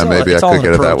cool." Yeah, maybe I could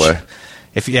get it that way.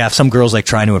 If some girls like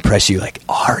trying to impress you, like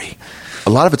Ari. A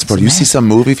lot of it's about you see some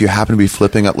movie, if you happen to be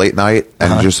flipping at late night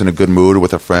and you're just in a good mood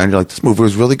with a friend, you're like, this movie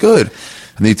was really good.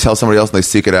 And then you tell somebody else and they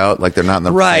seek it out like they're not in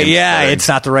the right. same Yeah, thing. It's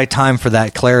not the right time for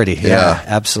that clarity. Yeah,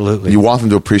 absolutely. You want them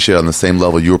to appreciate it on the same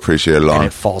level you appreciate it on. And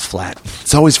it falls flat.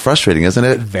 It's always frustrating, isn't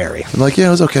it? Very. I'm like, yeah,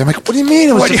 it was okay. I'm like, what do you mean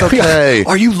it was just okay?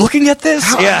 Are you looking at this?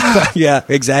 Yeah,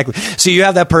 exactly. So you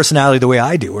have that personality the way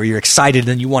I do, where you're excited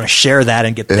and you want to share that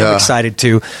and get them excited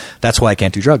too. That's why I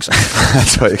can't do drugs.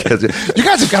 That's why you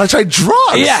guys have got to try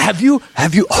drugs. Yeah, have you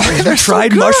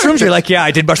tried mushrooms? You're like, yeah,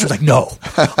 I did mushrooms. Like, no,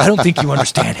 I don't think you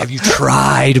understand. Have you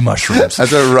tried mushrooms?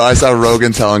 I saw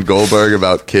Rogan telling Goldberg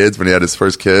about kids when he had his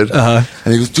first kid, and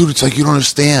he goes, "Dude, it's like you don't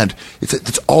understand.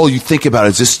 It's all you think about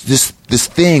is this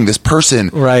thing, this person."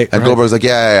 Right. And Goldberg's like,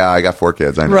 "Yeah, I got 4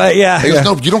 kids. I know." Right. Yeah. He goes,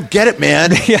 "No, you don't get it,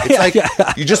 man. You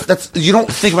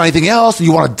don't think about anything else, and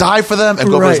you want to die for them." And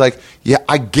Goldberg's like, "Yeah,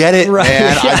 I get it,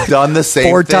 man. I've done the same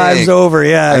 4 thing. times over.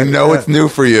 Yeah, I know it's new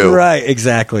for you." Right.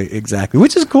 Exactly.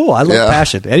 Which is cool. I love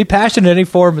passion. Any passion in any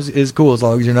form is cool as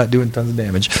long as you're not doing tons of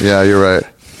damage. Yeah, you're right.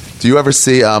 Do you ever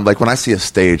see, like when I see a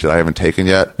stage that I haven't taken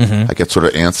yet, I get sort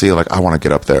of antsy, like I want to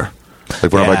get up there.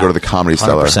 Like whenever I go to the Comedy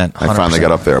Cellar, 100%. I finally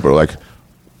get up there, but like,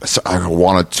 so I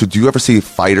wanted to. Do you ever see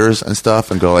fighters and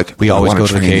stuff and go like, we always go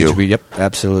to the cage. Yep,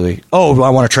 absolutely. Oh, I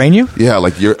want to train you? Yeah,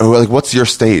 like what's your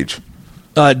stage?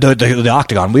 The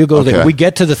octagon. We go. We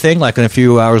get to the thing. Like in a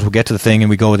few hours, we'll get to the thing, and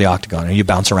we go to the octagon, and you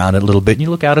bounce around it a little bit, and you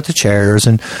look out at the chairs,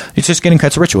 and it's just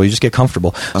it's a ritual. You just get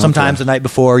comfortable. Sometimes the night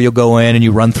before, you'll go in and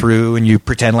you run through, and you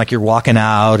pretend like you're walking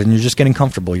out, and you're just getting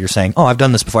comfortable. You're saying, "Oh, I've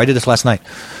done this before. I did this last night."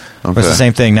 Okay. It's the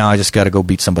same thing. Now I just got to go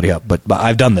beat somebody up, but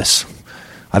I've done this.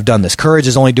 I've done this. Courage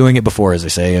is only doing it before, as they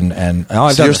say, and I've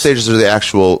done your this. Stages are the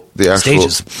actual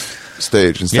stages.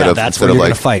 Stage instead of that's where you're going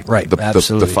to fight, right?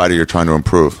 The fighter you're trying to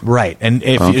improve, right? And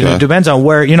it depends on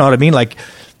where, you know what I mean. Like,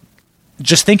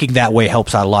 just thinking that way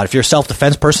helps out a lot. If you're a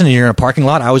self-defense person and you're in a parking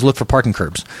lot, I always look for parking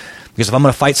curbs. Because if I'm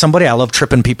going to fight somebody, I love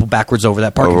tripping people backwards over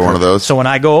that parking curb. One of those. So when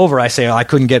I go over, I say, I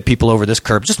couldn't get people over this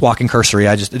curb. Just walking cursory.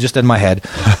 Just in my head.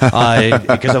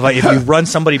 Because if you run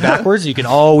somebody backwards, you can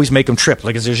always make them trip.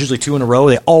 Like, there's usually 2 in a row.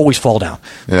 They always fall down.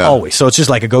 Yeah. Always. So it's just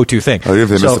like a go-to thing. Oh, if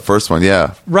they miss the first one,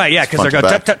 yeah. Right, yeah, because they're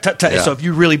going tut. So if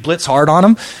you really blitz hard on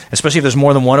them, especially if there's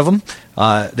more than one of them,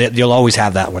 you'll always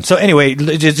have that one. So anyway,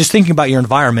 just thinking about your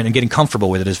environment and getting comfortable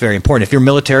with it is very important. If you're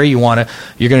military, you're going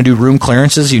to do room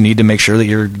clearances. You need to make sure that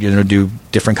you're going to do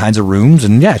different kinds of rooms,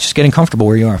 and just getting comfortable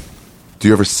where you are. Do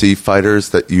you ever see fighters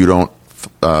that you don't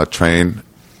train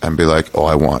and be like, "Oh,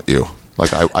 I want you"?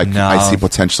 Like I see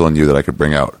potential in you that I could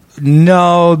bring out.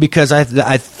 No, because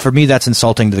for me that's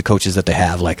insulting to the coaches that they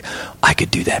have. Like, I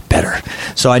could do that better.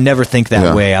 So I never think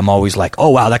that way. I'm always like, oh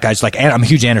wow, that guy's like. I'm a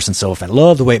huge Anderson Silva fan.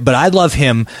 Love the way, but I love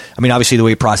him. I mean, obviously the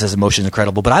way he processes emotion is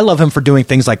incredible. But I love him for doing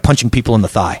things like punching people in the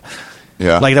thigh.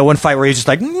 Yeah, like that one fight where he's just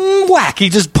like whack. He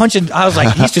just punching. I was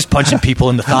like, he's just punching people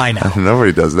in the thigh now.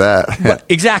 Nobody does that. But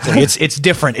exactly. It's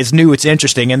different. It's new. It's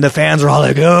interesting. And the fans are all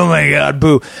like, oh my god,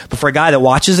 boo. But for a guy that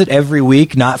watches it every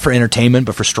week, not for entertainment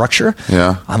but for structure,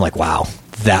 I'm like, wow,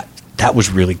 that was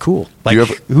really cool. Like,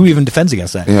 who even defends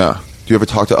against that? Yeah. Do you ever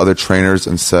talk to other trainers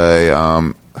and say,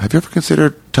 have you ever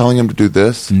considered telling him to do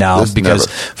this? No, this? because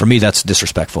Never. for me that's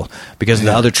disrespectful. Because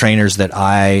the other trainers that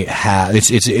I have,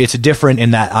 it's different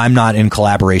in that I'm not in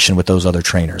collaboration with those other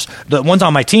trainers. The ones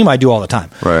on my team I do all the time.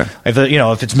 Right. If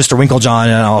it's Mr. Winklejohn,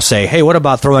 and I'll say, hey, what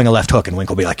about throwing a left hook? And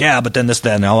Winkle will be like, yeah, but then this,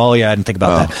 then, oh yeah, I didn't think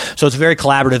about that. So it's very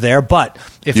collaborative there. But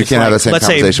if you it's can't have the same let's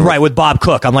say conversation with Bob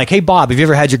Cook, I'm like, hey Bob, have you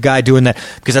ever had your guy doing that?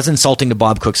 Because that's insulting to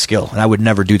Bob Cook's skill, and I would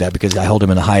never do that because I hold him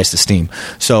in the highest esteem.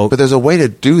 So, but there's a way to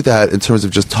do that in terms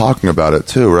of just talking about it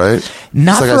too, right?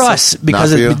 Not for us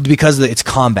because it's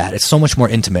combat. It's so much more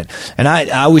intimate. And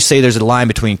I always say there's a line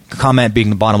between combat being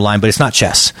the bottom line, but it's not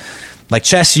chess. Like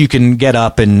chess, you can get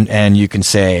up and you can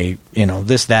say,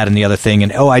 this, that, and the other thing,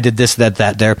 and I did this, that.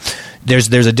 There's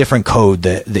a different code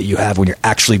that you have when you're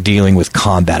actually dealing with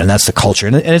combat, and that's the culture,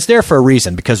 and it's there for a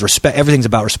reason because respect. Everything's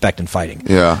about respect and fighting.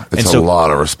 Yeah, it's a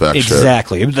lot of respect.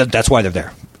 Exactly. That's why they're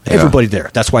there. Everybody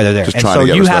there. That's why they're there. Just and trying so to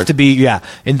get you respect. have to be,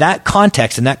 in that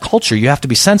context, in that culture, you have to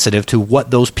be sensitive to what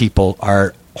those people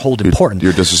hold important.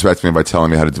 You're disrespecting me by telling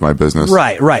me how to do my business.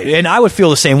 Right. And I would feel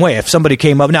the same way if somebody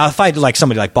came up. Now, if I like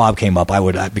somebody like Bob came up, I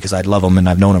would, because I'd love him and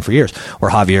I've known him for years, or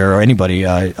Javier, or anybody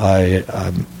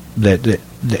that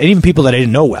even people that I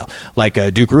didn't know well, like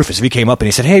Duke Rufus. If he came up and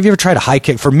he said, "Hey, have you ever tried a high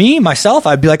kick?" For me, myself,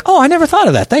 I'd be like, "Oh, I never thought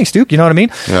of that. Thanks, Duke." You know what I mean?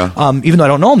 Yeah. Even though I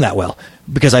don't know him that well,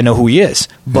 because I know who he is,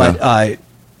 but.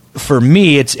 For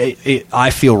me, I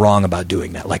feel wrong about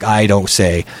doing that. Like, I don't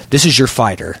say, this is your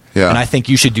fighter, and I think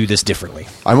you should do this differently.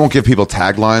 I won't give people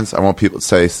taglines. I want people to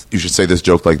say, you should say this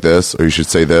joke like this, or you should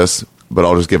say this, but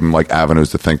I'll just give them, like,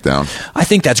 avenues to think down. I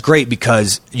think that's great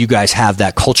because you guys have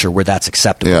that culture where that's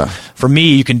acceptable. Yeah. For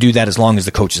me, you can do that as long as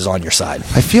the coach is on your side.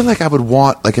 I feel like I would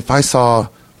want, like, if I saw,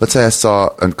 let's say I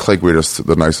saw, and Clay Guida's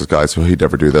the nicest guy, so he'd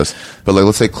never do this, but, like,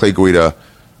 let's say Clay Guida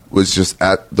was just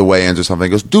at the weigh-ins or something. He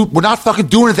goes, dude, we're not fucking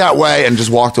doing it that way, and just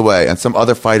walked away. And some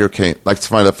other fighter came, like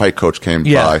some other fight coach came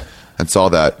by and saw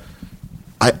that.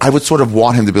 I would sort of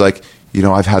want him to be like,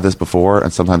 I've had this before,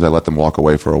 and sometimes I let them walk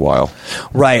away for a while.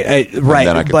 Right.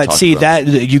 But see, that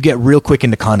you get real quick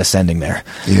into condescending there.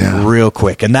 Yeah. Real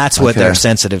quick. And that's what they're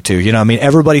sensitive to.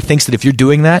 Everybody thinks that if you're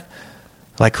doing that,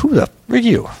 like, who the are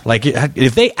you? Like,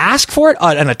 if they ask for it,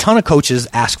 and a ton of coaches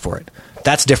ask for it,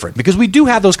 that's different because we do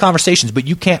have those conversations, but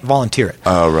you can't volunteer it.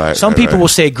 Oh, right. Some people will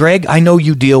say, Greg, I know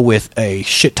you deal with a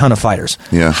shit ton of fighters.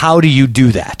 Yeah. How do you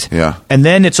do that? Yeah. And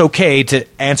then it's okay to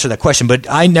answer that question, but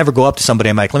I never go up to somebody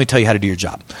and I'm like, let me tell you how to do your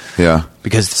job. Yeah.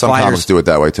 Because some fighters comics do it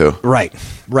that way too. Right.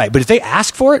 But if they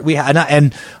ask for it,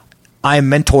 and I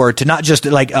am mentored to not just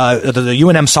like the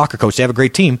UNM soccer coach. They have a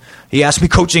great team. He asked me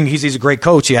coaching. He's a great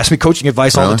coach. He asked me coaching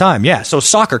advice all the time. Yeah. So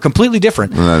soccer, completely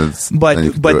different.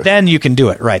 But then you can do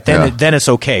it. Right. Then it's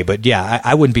okay. But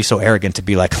I wouldn't be so arrogant to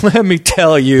be like, let me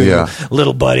tell you,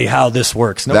 little buddy, how this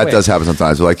works. No that way. does happen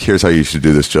sometimes. They're like, here's how you should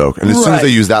do this joke. And as soon as they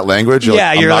use that language, you're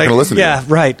like, I'm not going to listen to you. Yeah.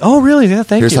 Right. Oh, really? Yeah.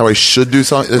 Thank you. Here's how I should do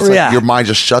something. It's like your mind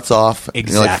just shuts off. Exactly. And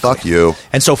you're like, fuck you.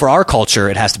 And so for our culture,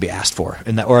 it has to be asked for,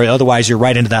 or otherwise you're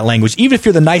right into that language. Even if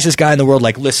you're the nicest guy in the world,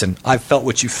 like, listen, I felt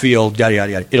what you feel, yada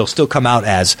yada yada. It'll still come out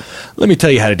as, let me tell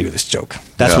you how to do this joke.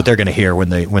 That's what they're going to hear when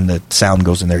the sound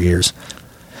goes in their ears.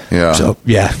 Yeah. So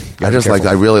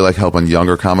I really like helping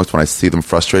younger comics when I see them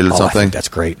frustrated at something. I think that's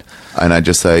great. And I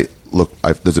just say, look,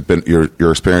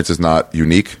 your experience is not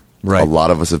unique. Right. A lot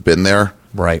of us have been there.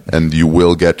 Right. And you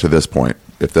will get to this point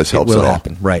if this helps it will at all.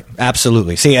 Happen. Right.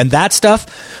 Absolutely. See, and that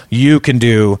stuff you can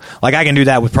do. Like, I can do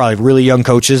that with probably really young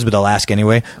coaches, but they'll ask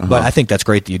anyway. But I think that's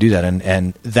great that you do that,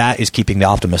 and that is keeping the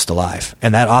optimist alive.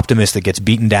 And that optimist that gets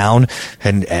beaten down,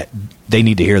 and they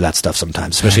need to hear that stuff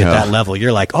sometimes, especially at that level.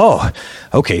 You're like, oh,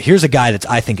 okay, here's a guy that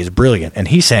I think is brilliant, and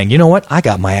he's saying, you know what, I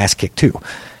got my ass kicked too,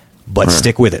 but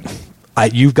stick with it.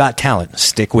 You've got talent.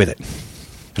 Stick with it.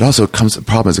 It also the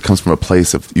problem is it comes from a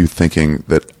place of you thinking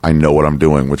that I know what I'm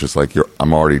doing, which is like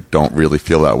I'm already don't really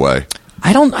feel that way.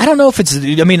 I don't know if it's,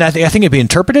 I think it'd be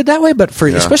interpreted that way, but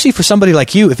especially for somebody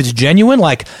like you, if it's genuine,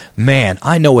 like, man,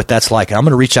 I know what that's like. And I'm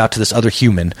going to reach out to this other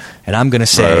human and I'm going to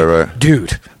say,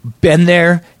 dude, been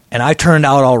there and I turned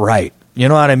out all right. You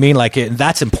know what I mean? Like,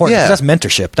 that's important. Yeah. That's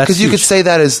mentorship. Because you could say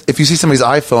that as if you see somebody's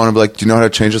iPhone and be like, do you know how to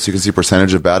change this so you can see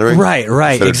percentage of battery? Right,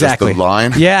 Instead exactly. Of just the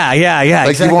line. Yeah, like,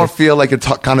 exactly. You won't feel like you're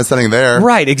condescending there.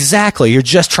 Right, exactly. You're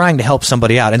just trying to help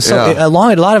somebody out. And so a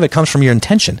lot of it comes from your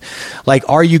intention. Like,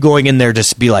 are you going in there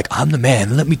just to be like, I'm the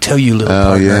man, let me tell you, little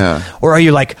partner. Yeah. Or are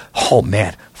you like, oh,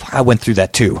 man, I went through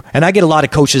that too. And I get a lot of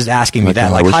coaches asking me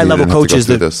that, like high-level coaches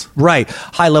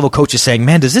high-level coaches saying,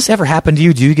 man, does this ever happen to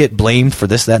you? Do you get blamed for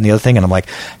this, that, and the other thing? And I'm like,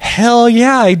 hell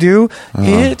yeah, I do.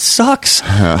 It sucks.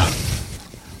 Yeah,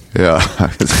 I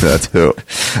can see that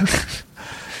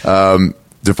too.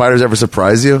 Do fighters ever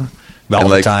surprise you? All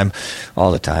the time.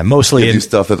 All the time. Mostly do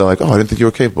stuff that they're like, oh, I didn't think you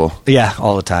were capable. Yeah,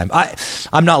 all the time.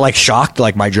 I'm not like shocked,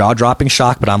 like my jaw-dropping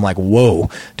shock, but I'm like, whoa,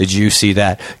 did you see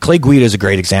that? Clay Guida is a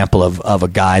great example of a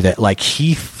guy that like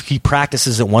he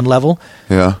practices at one level,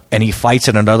 and he fights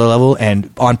at another level, and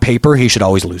on paper he should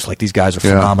always lose. Like these guys are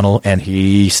phenomenal, and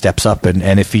he steps up,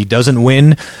 and if he doesn't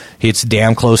win, it's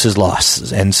damn close his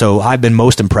loss. And so I've been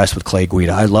most impressed with Clay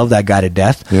Guida. I love that guy to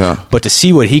death. Yeah. But to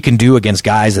see what he can do against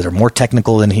guys that are more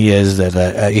technical than he is, that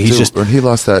when he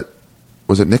lost that,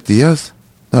 was it Nick Diaz?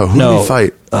 No, who did he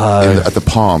fight at the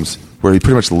Palms, where he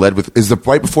pretty much led with? Is the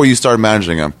right before you started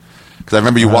managing him? Because I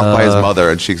remember you walked by his mother,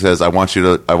 and she says, "I want you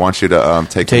to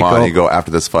take him on. You go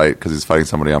after this fight because he's fighting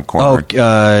somebody I'm cornering."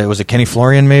 Oh, was it Kenny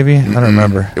Florian? Maybe I don't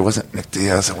remember. It wasn't Nick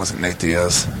Diaz. It wasn't Nick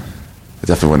Diaz. It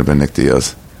definitely wouldn't have been Nick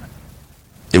Diaz.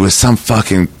 It was some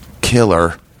fucking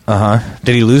killer.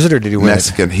 Did he lose it or did he win?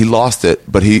 Mexican. He lost it,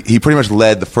 but he pretty much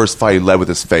led the first fight. He led with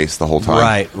his face the whole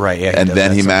time. Right. Yeah. And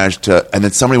then he managed to. And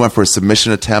then somebody went for a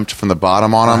submission attempt from the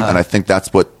bottom on him, and I think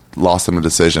that's what lost him the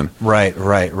decision. Right.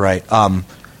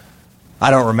 I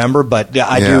don't remember, but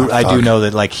I do know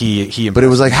that like he. But it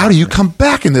was like, how do you come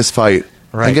back in this fight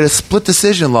and get a split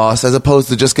decision loss as opposed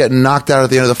to just getting knocked out at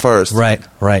the end of the first?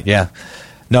 Right. Yeah.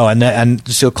 No, and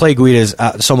so Clay Guida is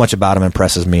so much about him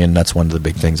impresses me, and that's one of the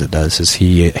big things it does. Is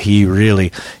he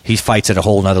really fights at a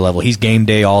whole nother level. He's game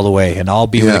day all the way, and I'll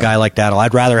be with a guy like that.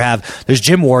 I'd rather have. There's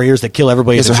gym warriors that kill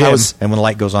everybody at the gym, and when the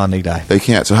light goes on, they die. They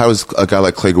can't. So how is a guy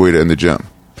like Clay Guida in the gym?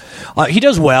 He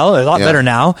does well, a lot better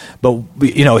now, but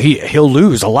he'll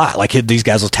lose a lot. Like these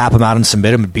guys will tap him out and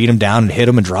submit him and beat him down and hit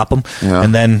him and drop him,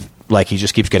 and then. Like he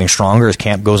just keeps getting stronger as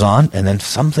camp goes on, and then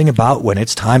something about when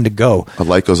it's time to go, a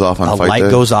light goes off on fight day. A light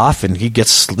goes off, and he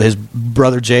gets his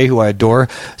brother Jay, who I adore,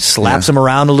 slaps him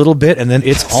around a little bit, and then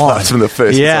it's on. Slaps him in the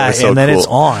face. Yeah, so and then cool. it's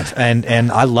on,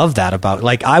 and I love that about it.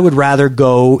 Like I would rather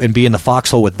go and be in the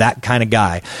foxhole with that kind of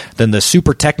guy than the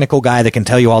super technical guy that can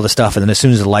tell you all the stuff, and then as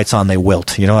soon as the light's on, they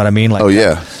wilt. You know what I mean? Like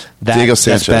Diego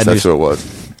Sanchez. That's who it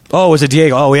was. Oh, was it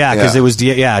Diego? Oh, yeah, because it was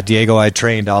Diego I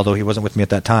trained, although he wasn't with me at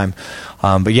that time.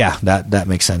 But yeah, that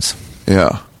makes sense.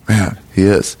 Yeah, man, he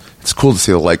is. It's cool to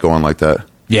see the light go on like that.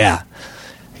 Yeah,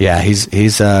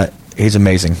 he's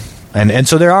amazing. And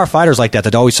so there are fighters like that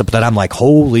that I'm like,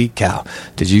 holy cow,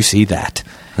 did you see that?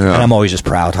 Yeah. And I'm always just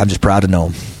proud. I'm just proud to know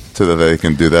him. So that they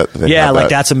can do that.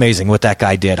 That's amazing what that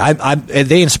guy did.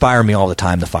 They inspire me all the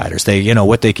time. The fighters,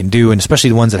 what they can do, and especially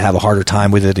the ones that have a harder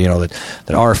time with it.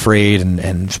 That are afraid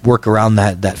and work around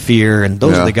that fear. And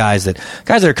those are the guys that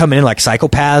are coming in like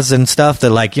psychopaths and stuff.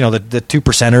 That like the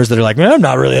 2%ers that are like, man, I'm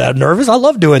not really that nervous. I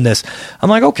love doing this. I'm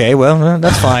like, okay, well,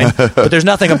 that's fine. But there's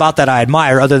nothing about that I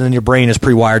admire other than your brain is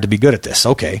pre-wired to be good at this.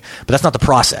 Okay, but that's not the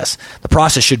process. The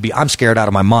process should be I'm scared out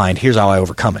of my mind. Here's how I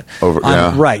overcome it.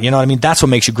 Right. You know what I mean? That's what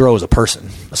makes you grow as a person.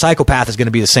 A psychopath is going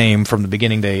to be the same from the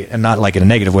beginning, and not like in a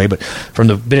negative way, but from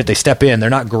the minute they step in, they're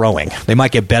not growing. They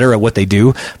might get better at what they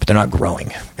do, but they're not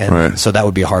growing. And so that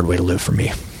would be a hard way to live for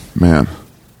me. Man,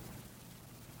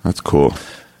 that's cool.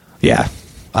 Yeah.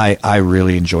 I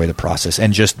really enjoy the process,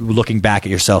 and just looking back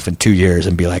at yourself in 2 years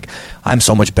and be like, I'm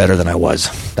so much better than I was.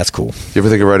 That's cool. You ever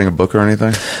think of writing a book or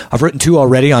anything? I've written 2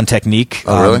 already on technique.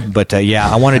 Oh, really? But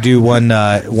I want to do one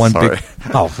big.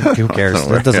 Oh, who cares?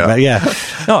 It doesn't matter. Yeah,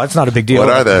 no, it's not a big deal. What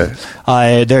are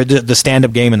they? They're the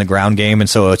stand-up game and the ground game, and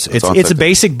so it's a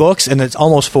basic books, and it's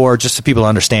almost for just so people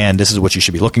understand this is what you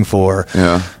should be looking for.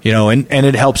 Yeah, and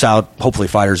it helps out hopefully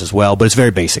fighters as well, but it's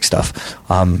very basic stuff.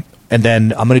 And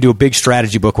then I'm going to do a big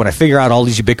strategy book when I figure out all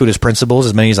these ubiquitous principles,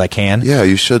 as many as I can. Yeah,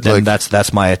 you should. Then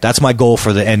that's my goal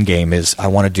for the end game. Is I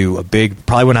want to do a big.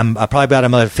 Probably when I'm about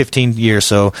another 15 years.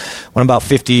 So when I'm about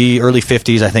 50, early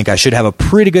 50s, I think I should have a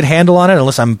pretty good handle on it.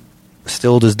 Unless I'm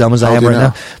still as dumb as I am right now.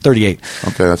 38.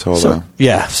 Okay, that's how old I am.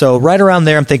 Yeah, so right around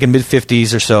there, I'm thinking mid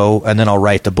 50s or so, and then I'll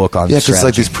write the book on. Yeah, because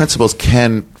like these principles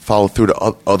can follow through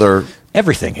to other.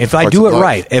 Everything. If I do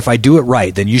it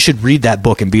right, then you should read that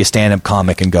book and be a stand-up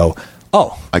comic and go,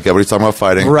 oh, I get what he's talking about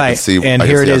fighting. Right. And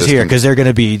here it is here, because they're going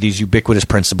to be these ubiquitous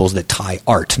principles that tie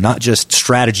art, not just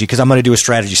strategy, because I'm going to do a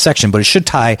strategy section, but it should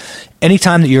tie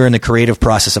anytime that you're in the creative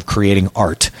process of creating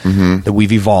art that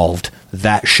we've evolved,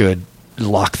 that should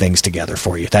lock things together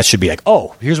for you. That should be like,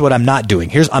 oh, here's what I'm not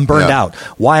doing. I'm burned out.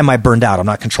 Why am I burned out? I'm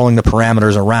not controlling the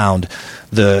parameters around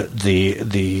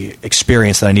the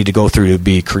experience that I need to go through to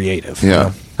be creative. Yeah. You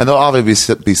know? And there'll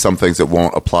obviously be some things that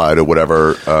won't apply to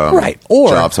whatever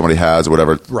job somebody has or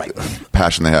whatever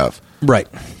passion they have. Right.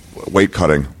 weight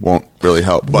cutting won't really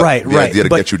help. But the idea to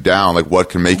get you down, like what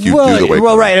can make you do the weight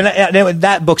cutting. Right. And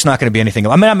that book's not going to be anything.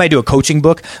 I mean, I might do a coaching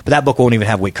book, but that book won't even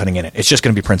have weight cutting in it. It's just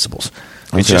going to be principles.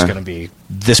 It's just going to be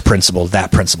this principle,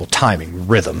 that principle, timing,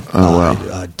 rhythm,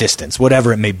 distance,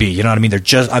 whatever it may be. You know what I mean?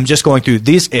 I'm just going through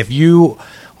these. If you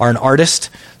are an artist,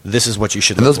 this is what you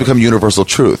should. And those become universal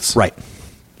truths. Right.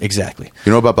 Exactly.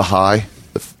 You know about Baha'i?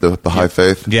 The Baha'i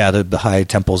faith? Yeah, the Baha'i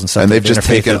temples and stuff. And they've just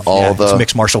taken it's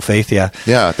mixed martial faith,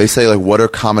 Yeah, they say, like, what are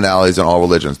commonalities in all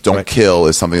religions? Don't kill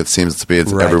is something that seems to be in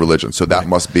every religion. So that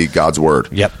must be God's word.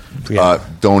 Yep.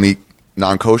 Don't eat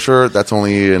non-kosher, that's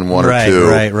only in one or two.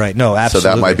 Right. No, absolutely.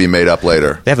 So that might be made up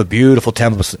later. They have a beautiful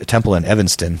temple in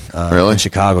Evanston, in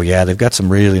Chicago. Yeah, they've got some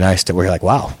really nice where you're like,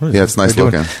 wow. Yeah, it's nice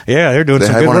looking. They're doing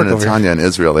some good work over here. They had one in Netanya in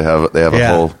Israel. They have a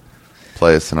whole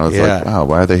place, and I was like, wow,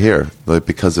 why are they here? Like,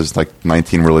 because there's like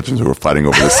 19 religions who are fighting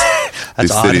over this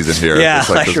these cities in here. Yeah, it's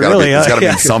like, there's got to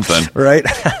be something. Right.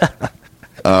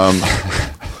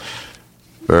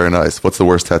 Very nice. What's the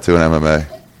worst tattoo in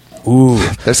MMA? Ooh.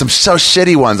 There's some so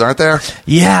shitty ones, aren't there?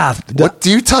 Yeah. What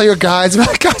do you tell your guys?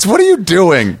 Guys, what are you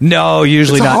doing? No,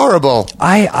 usually it's not. Horrible.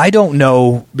 I don't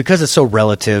know, because it's so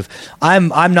relative. I'm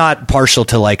not partial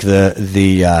to like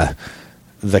the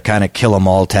kind of kill 'em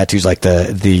all tattoos, like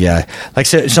like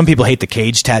some people hate the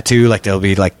cage tattoo, like they'll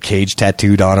be like cage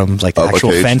tattooed on them, like the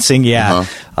actual fencing. Yeah.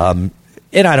 Uh-huh.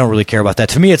 And I don't really care about that.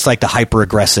 To me, it's like the hyper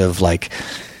aggressive, like,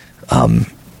 like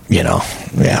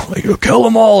kill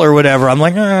them all or whatever. I'm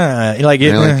like,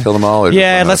 kill them all.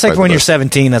 That's like when you're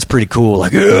 17, that's pretty cool.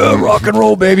 Like, rock and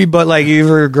roll, baby. But like,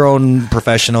 you're a grown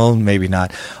professional, maybe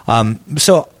not.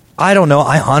 So I don't know.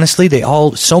 I honestly,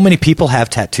 so many people have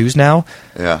tattoos now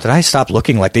that I stopped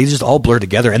looking. Like, they just all blur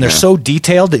together, and they're so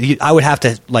detailed that I would have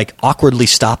to like awkwardly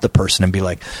stop the person and be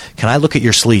like, "Can I look at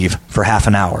your sleeve for half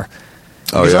an hour?"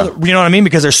 You know what I mean?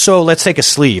 Because let's take a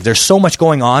sleeve. There's so much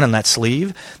going on in that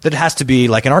sleeve that it has to be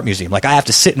like an art museum. Like, I have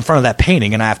to sit in front of that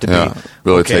painting and I have to be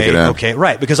really take it in. Okay,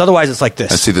 right. Because otherwise it's like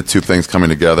this. I see the two things coming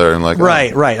together and like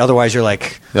right. Otherwise you're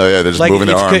like they're just moving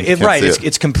their arms.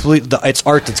 It's complete. It's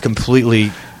art that's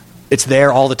completely. It's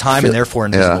there all the time and therefore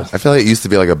invisible. Yeah, I feel like it used to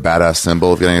be like a badass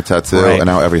symbol of getting a tattoo, and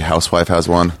now every housewife has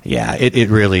one. Yeah, it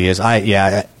really is.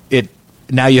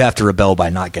 Now you have to rebel by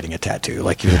not getting a tattoo.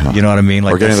 Like, you know what I mean?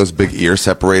 Like, or getting those big ear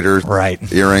separator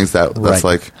earrings. That's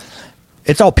like...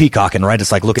 It's all peacocking, right?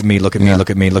 It's like, look at me, look at me, look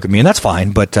at me, look at me. And that's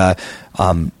fine. But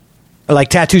like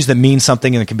tattoos that mean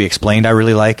something and it can be explained, I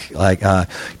really like. Like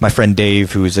my friend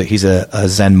Dave, he's a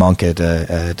Zen monk at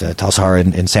Tal Sahara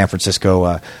in San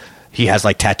Francisco. He has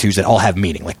like tattoos that all have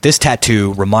meaning. Like, this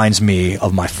tattoo reminds me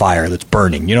of my fire that's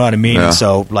burning. You know what I mean? Yeah.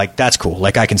 So like, that's cool.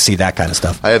 Like, I can see that kind of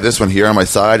stuff. I have this one here on my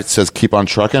side. It says "Keep on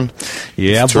trucking."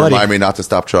 Yeah, to remind me not to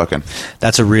stop trucking.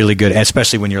 That's a really good,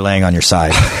 especially when you're laying on your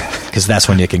side, because that's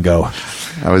when you can go.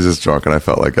 I was just drunk and I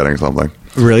felt like getting something.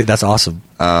 Really, that's awesome.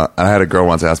 And I had a girl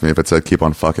once ask me if it said "Keep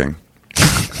on fucking."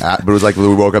 But it was like, we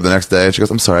woke up the next day and she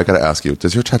goes, "I'm sorry, I got to ask you,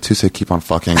 does your tattoo say keep on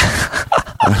fucking?"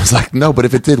 And I was like, no, but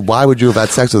if it did, why would you have had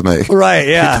sex with me? Right,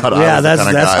 yeah. That's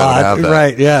odd.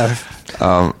 Right, yeah.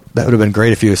 That would have been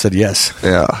great if you had said yes.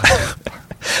 Yeah.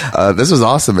 This was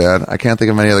awesome, man. I can't think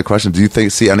of any other questions. Do you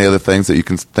see any other things that you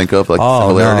can think of, like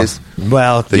similarities? No.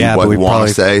 Well, that you would want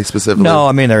to say specifically? No,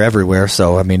 I mean, they're everywhere.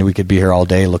 So, I mean, we could be here all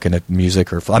day looking at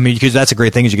music because that's a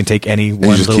great thing is you can take any one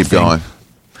little thing. You just keep going.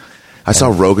 I saw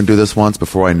Rogan do this once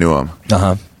before I knew him.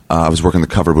 I was working the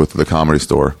cover booth at the Comedy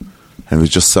Store, and it was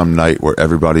just some night where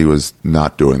everybody was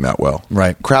not doing that well.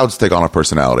 Right. Crowds take on a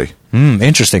personality.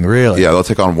 Interesting, really. Yeah, they'll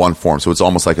take on one form, so it's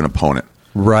almost like an opponent.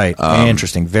 Right.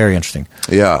 Interesting. Very interesting.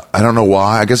 Yeah. I don't know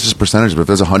why. I guess it's just percentage, but if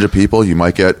there's 100 people, you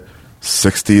might get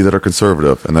 60 that are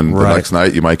conservative, and then the next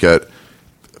night you might get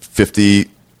 50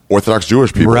 Orthodox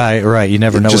Jewish people. Right. You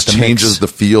never know what the mix. It just changes the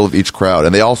feel of each crowd.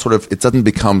 And they all sort of, it doesn't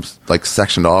become like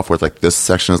sectioned off where it's like this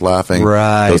section is laughing.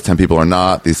 Right. Those 10 people are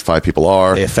not. These 5 people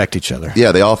are. They affect each other.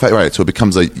 Yeah, they all affect, right. So it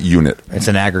becomes a unit. It's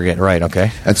an aggregate, right,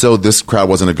 okay. And so this crowd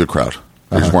wasn't a good crowd.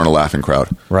 They just weren't a laughing crowd.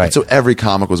 Right. And so every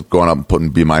comic was going up and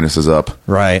putting B-minuses up.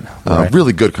 Right.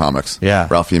 Really good comics. Yeah.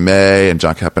 Ralphie May and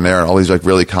John Caponera and all these like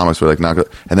really comics were like not good.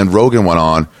 And then Rogan went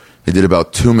on. He did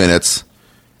about 2 minutes.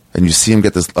 And you see him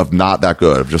get this of not that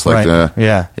good, of just like,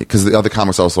 yeah. Because the other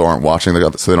comics also aren't watching,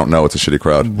 so they don't know it's a shitty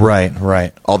crowd.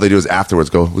 Right. All they do is afterwards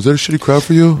go, "Was that a shitty crowd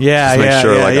for you?" Yeah,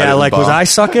 like was I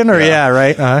sucking or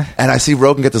right? And I see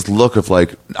Rogan get this look of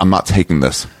like, "I'm not taking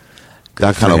this,"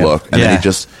 that kind of look, and then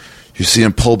you see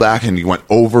him pull back, and he went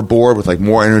overboard with like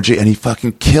more energy, and he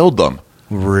fucking killed them.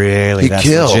 Really? He That's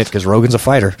killed. legit, because Rogan's a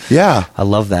fighter. Yeah. I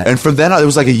love that. And from then on, it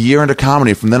was like a year into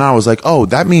comedy. From then on, I was like, oh,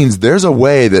 that means there's a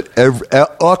way that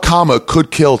a comic could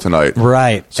kill tonight.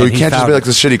 Right. So And you can't just be like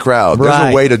this shitty crowd. Right.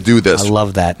 There's a way to do this. I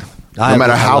love that. No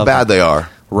matter how bad they are.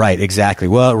 Right, exactly.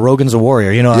 Well, Rogan's a warrior,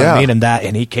 you know what Yeah. I mean?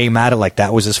 And he came at it like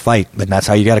that was his fight. And that's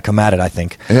how you got to come at it, I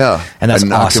think. Yeah. And that's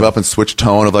not awesome. give up and switch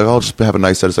tone of like, oh, just have a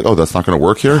nice set. It's like, oh, that's not going to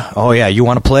work here? Oh, yeah. You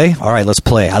want to play? All right, let's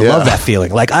play. I love that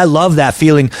feeling. Like, I love that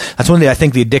feeling. That's one of the, I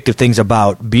think, the addictive things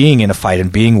about being in a fight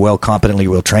and being competently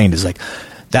well trained is like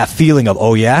that feeling of,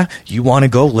 oh, yeah, you want to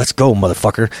go? Let's go,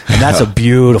 motherfucker. And that's a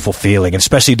beautiful feeling. And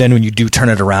especially then when you do turn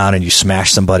it around and you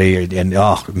smash somebody. And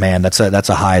oh, man, that's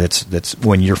a high that's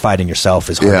when you're fighting yourself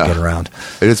is hard to get around.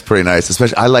 It is pretty nice.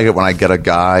 Especially, I like it when I get a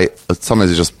guy,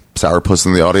 sometimes it's just sourpuss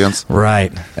in the audience.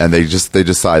 Right. And they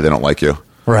decide they don't like you.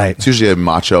 Right. It's usually a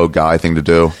macho guy thing to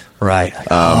do. Right.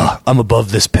 I'm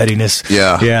above this pettiness.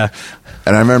 Yeah. Yeah.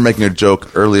 And I remember making a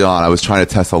joke early on. I was trying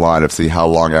to test the line of see how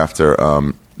long after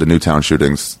the Newtown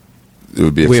shootings it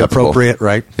would be acceptable. Appropriate,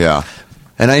 right? Yeah.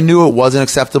 And I knew it wasn't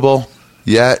acceptable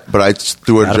yet, but I just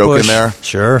threw a joke in there.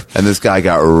 Sure. And this guy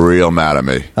got real mad at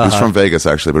me. He was from Vegas,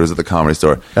 actually, but he was at the Comedy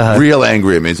Store. Real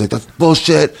angry at me. He's like, that's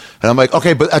bullshit. And I'm like,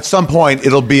 okay, but at some point,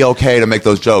 it'll be okay to make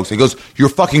those jokes. He goes, you're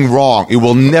fucking wrong. It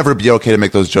will never be okay to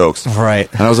make those jokes. Right.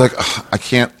 And I was like, I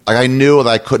can't. Like, I knew that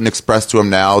I couldn't express to him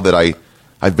now that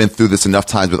I've been through this enough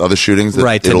times with other shootings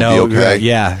that it'll be okay.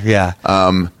 Yeah.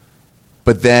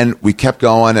 But then we kept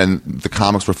going, and the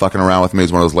comics were fucking around with me. It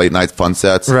was one of those late night fun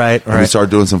sets. Right. And we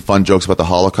started doing some fun jokes about the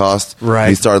Holocaust. Right. And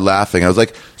he started laughing. I was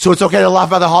like, so it's okay to laugh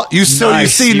about the Holocaust? You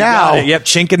see now. Yep,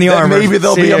 chink in the that armor. maybe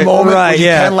there'll be a moment where you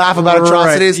can laugh about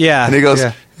atrocities. Right. Yeah. And he goes,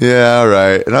 yeah,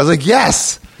 right. And I was like,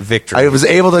 yes. Victory. I was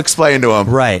able to explain to him.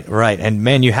 Right. And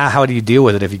man, how do you deal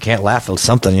with it if you can't laugh at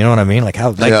something? You know what I mean? Like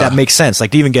that makes sense. Like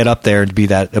to even get up there and be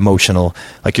that emotional.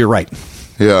 Like you're right.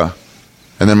 Yeah.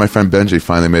 And then my friend Benji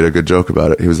finally made a good joke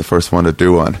about it. He was the first one to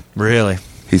do one. Really?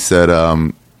 He said,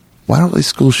 why don't these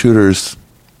school shooters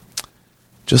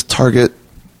just target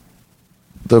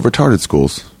the retarded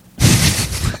schools?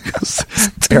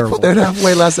 Terrible. They'd have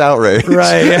way less outrage.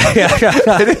 Right.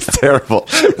 Yeah. It is terrible.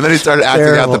 And then he started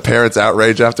acting out the parents'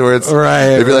 outrage afterwards.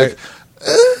 Right. They'd be like,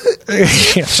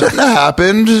 shouldn't have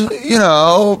happened,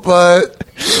 but...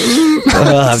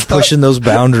 I'm pushing those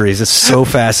boundaries. It's so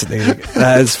fascinating.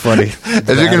 That is funny. If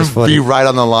you can be right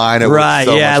on the line, it right?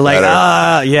 So yeah, much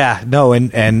better. yeah. No,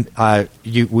 and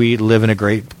we live in a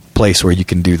great place where you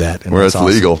can do that, and where it's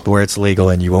legal, where it's legal,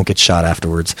 and you won't get shot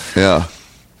afterwards. Yeah,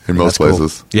 in most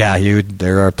places. Cool. Yeah,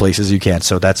 there are places you can't.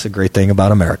 So that's a great thing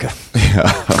about America.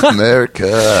 Yeah,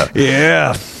 America.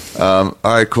 Yeah. All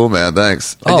right, cool, man.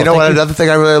 Thanks. And Oh, you know what? you. Another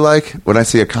thing I really like when I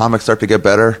see a comic start to get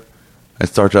better and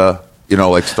start to.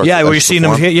 Start yeah, where you're seeing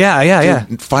them. Yeah.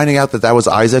 Dude, finding out that was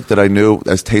Isaac that I knew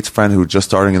as Tate's friend who was just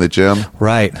starting in the gym.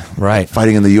 Right.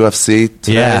 Fighting in the UFC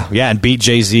today. Yeah, and beat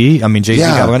Jay-Z. I mean,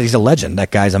 Jay-Z, he's a legend.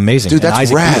 That guy's amazing. Dude, that's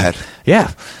rad.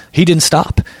 Yeah. He didn't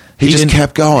stop. He just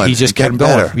kept going. He just kept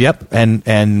going. Better. Yep.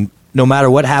 And no matter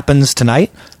what happens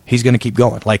tonight, he's going to keep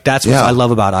going. Like, that's what I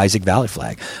love about Isaac Valley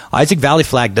Flag. Isaac Valley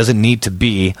Flag doesn't need to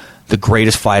be the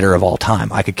greatest fighter of all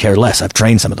time. I could care less. I've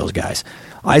trained some of those guys.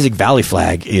 Isaac Valley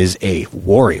Flag is a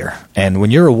warrior. And when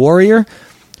you're a warrior,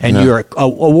 and you're a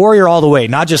warrior all the way,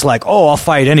 not just like, oh, I'll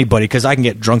fight anybody because I can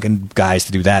get drunken guys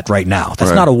to do that right now. That's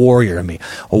not a warrior to me.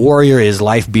 A warrior is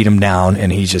life beat him down,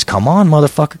 and he's just, come on,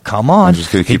 motherfucker, come on.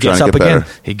 He gets up again.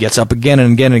 He gets up again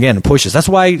and again and again and pushes. That's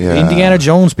why Indiana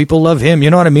Jones, people love him. You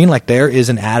know what I mean? Like, there is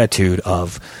an attitude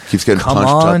of keeps getting punched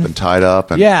up and tied up.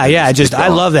 And I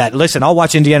love that. Listen, I'll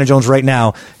watch Indiana Jones right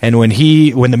now, and when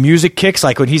the music kicks,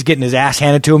 like when he's getting his ass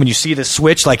handed to him, and you see the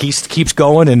switch, like he keeps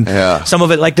going, and some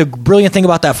of it, like the brilliant thing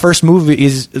about that first movie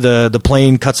is the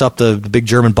plane cuts up the big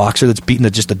German boxer that's beating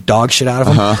just the dog shit out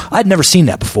of him. I'd never seen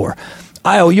that before.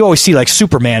 You always see like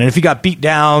Superman, and if he got beat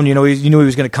down, you knew he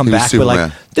was going to come back. But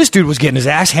like this dude was getting his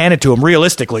ass handed to him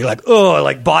realistically,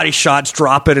 like body shots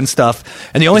dropping and stuff.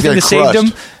 And the only thing that saved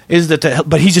him is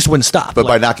but he just wouldn't stop. But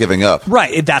by not giving up,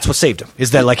 right? That's what saved him.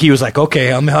 Is that like he was like,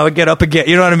 okay, I'm gonna get up again.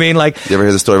 You know what I mean? Like, you ever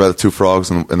hear the story about the two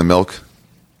frogs in the milk?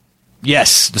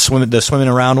 Yes, the swimming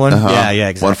around one. Yeah,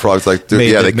 exactly. One frog's like, dude,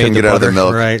 they couldn't get out of their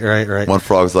milk. Right. One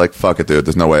frog's like, fuck it, dude.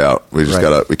 There's no way out. We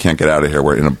can't get out of here.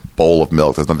 We're in a bowl of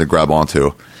milk. There's nothing to grab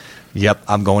onto. Yep,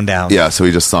 I'm going down. Yeah, so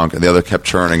he just sunk, and the other kept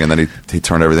churning, and then he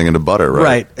turned everything into butter.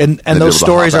 Right. And those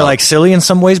stories are like silly in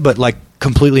some ways, but like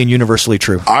completely and universally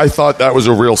true. I thought that was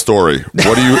a real story.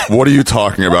 What are you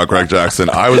talking about, Greg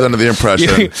Jackson? I was under the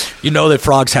impression. You know that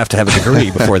frogs have to have a degree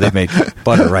before they make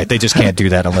butter, right? They just can't do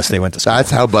that unless they went to school.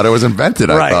 That's how butter was invented,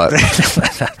 I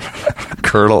thought.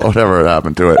 Curdle, whatever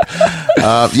happened to it.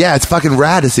 Yeah, it's fucking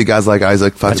rad to see guys like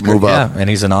Isaac fucking move up. Yeah, and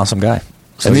he's an awesome guy.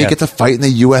 So, and then you get to fight in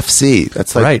the UFC.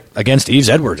 That's like, right, against Yves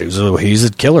Edwards. He's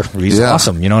a killer. He's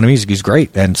awesome. You know what I mean? He's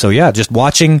great. And so, yeah, just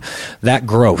watching that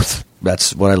growth,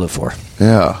 that's what I live for.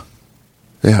 Yeah.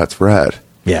 Yeah, it's rad.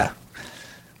 Yeah.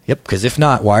 Yep, because if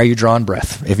not, why are you drawing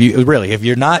breath? If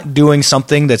you're not doing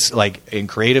something that's like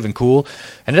creative and cool,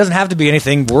 and it doesn't have to be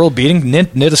anything world-beating,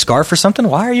 knit a scarf or something,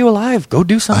 why are you alive? Go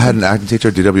do something. I had an acting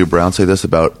teacher, D.W. Brown, say this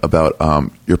about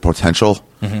your potential.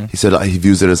 Mm-hmm. He said he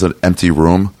views it as an empty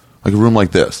room. Like a room like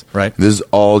this. Right. This is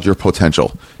all your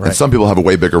potential. Right. And some people have a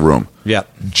way bigger room. Yeah.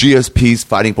 GSP's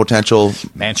fighting potential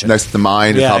mansion next to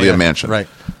mine is probably a mansion. Right.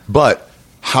 But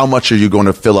how much are you going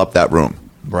to fill up that room?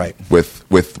 Right.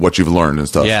 With what you've learned and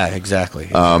stuff. Yeah, exactly.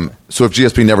 So if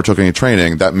GSP never took any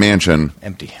training, that mansion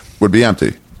empty would be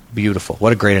empty. Beautiful.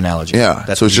 What a great analogy. Yeah.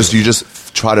 That's so it's beautiful. you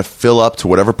just try to fill up to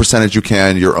whatever percentage you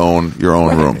can your own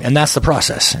room. And that's the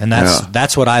process. And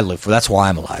that's what I live for. That's why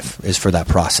I'm alive, is for that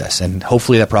process. And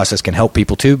hopefully that process can help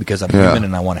people too, because I'm human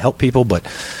and I want to help people. But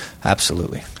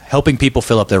absolutely, helping people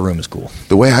fill up their room is cool.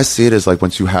 The way I see it is like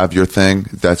once you have your thing,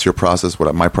 that's your process.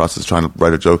 What my process is trying to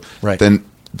write a joke. Right. Then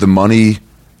the money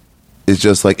is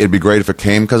just like, it'd be great if it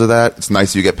came because of that. It's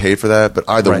nice you get paid for that. But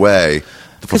either way,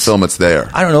 the fulfillment's there.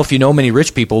 I don't know if you know many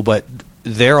rich people, but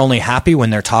they're only happy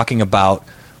when they're talking about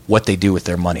what they do with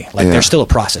their money. Like there's still a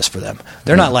process for them.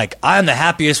 They're not like, I'm the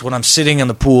happiest when I'm sitting in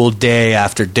the pool day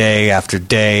after day after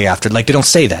day after. Like they don't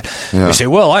say that. They say,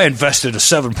 well, I invested a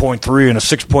 7.3 and a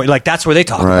 6 point. Like that's where they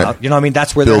talk about. You know what I mean?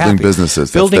 That's where they're happy. Building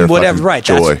businesses. Building whatever. Right.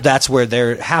 That's where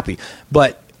they're happy.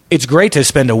 But it's great to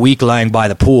spend a week lying by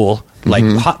the pool, like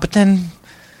hot, but then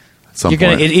you're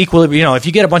going to equally, if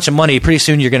you get a bunch of money, pretty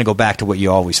soon you're going to go back to what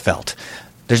you always felt.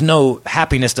 There's no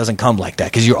happiness doesn't come like that,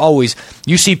 because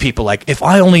you see people like, if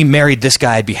I only married this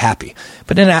guy, I'd be happy.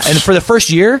 But then, and for the first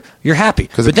year, you're happy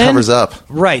because it covers up.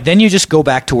 Right. Then you just go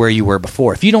back to where you were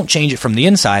before. If you don't change it from the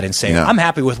inside and say, I'm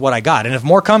happy with what I got, and if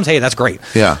more comes, hey, that's great.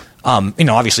 Yeah.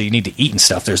 Obviously you need to eat and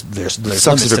stuff. There's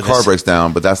sucks if your car breaks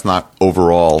down, but that's not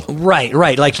overall. Right.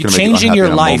 Like changing your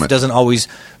life doesn't always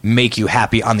make you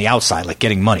happy on the outside, like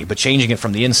getting money, but changing it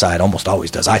from the inside almost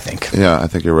always does, I think. Yeah, I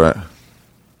think you're right.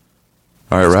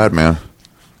 All right, rad, man.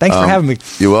 Thanks for having me.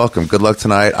 You're welcome. Good luck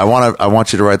tonight. I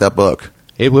want you to write that book.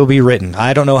 It will be written.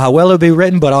 I don't know how well it'll be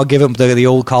written, but I'll give it the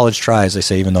old college try, as they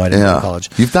say, even though I didn't go to college.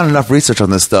 You've done enough research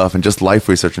on this stuff and just life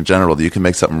research in general that you can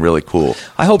make something really cool.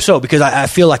 I hope so, because I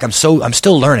feel like I'm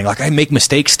still learning. Like I make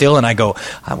mistakes still, and I go,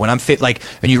 when I'm fit, like,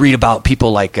 and you read about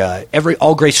people like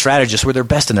all great strategists were their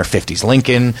best in their 50s.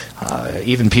 Lincoln,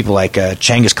 even people like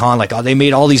Genghis Khan, like they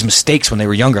made all these mistakes when they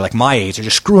were younger, like my age. They're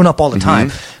just screwing up all the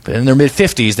time. But in their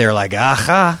mid-50s, they're like,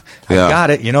 I got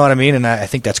it. You know what I mean? And I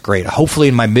think that's great. Hopefully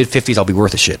in my mid-50s, I'll be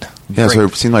worth a shit. Yeah, so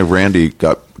it seemed like Randy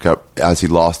got as he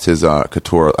lost his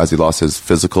couture, as he lost his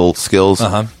physical skills,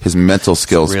 his mental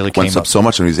skills really went up so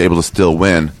much, and he was able to still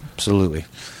win. Absolutely.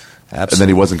 And then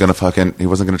he wasn't going to try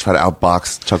to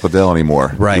outbox Chuck Liddell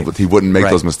anymore. Right. He wouldn't make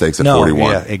those mistakes at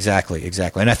 41. Yeah, exactly.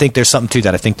 And I think there's something to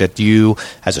that. I think that you,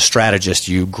 as a strategist,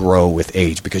 you grow with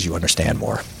age because you understand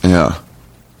more. Yeah.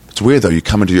 It's weird though. You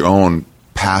come into your own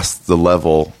past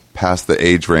the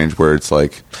age range where it's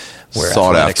like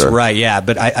sought after. Right, yeah.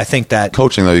 But I think that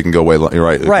coaching though, you can go way. You're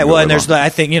right. Right. Well, and there's I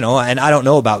think and I don't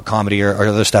know about comedy or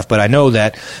other stuff, but I know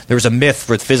that there's a myth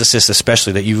for physicists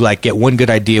especially that you like get one good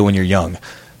idea when you're young.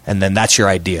 And then that's your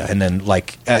idea, and then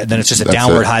then it's just a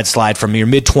downward slide from your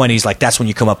mid-20s. Like that's when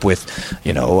you come up with,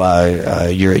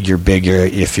 you're big.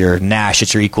 If you're Nash,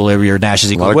 it's your equilibrium. Your Nash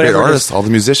is equal. A lot of great artists, all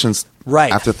the musicians.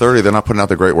 Right. After 30, they're not putting out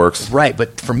their great works. Right.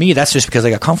 But for me, that's just because they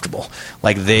got comfortable.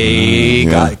 Like they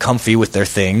got comfy with their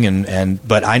thing.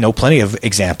 But I know plenty of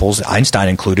examples, Einstein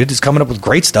included, is coming up with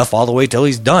great stuff all the way till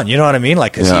he's done. You know what I mean?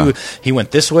 Like, because he went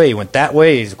this way, he went that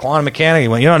way, he's a quantum mechanic. He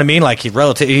went, you know what I mean? Like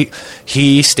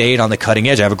he stayed on the cutting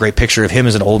edge. I have a great picture of him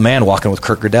as an old man walking with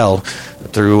Kurt Gödel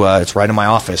through, it's right in my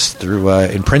office,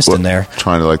 in Princeton there.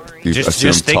 Trying to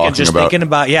just thinking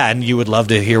about, and you would love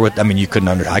to hear I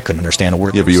couldn't understand a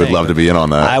word. Yeah, but you would love to be in on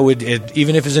that. I would,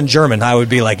 even if it's in German, I would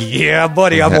be like, yeah,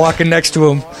 buddy, I'm walking next to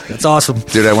him. That's awesome.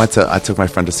 Dude, I took my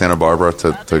friend to Santa Barbara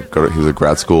to go to, he was a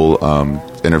grad school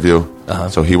interview.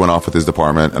 So he went off with his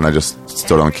department, and I just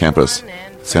stood on campus,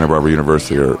 Santa Barbara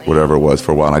University or whatever it was,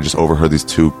 for a while, and I just overheard these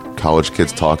two college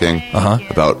kids talking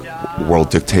about world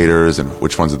dictators and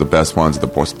which ones are the best ones, the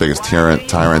biggest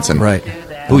tyrants. And right.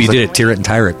 Oh, you did it, tyrant and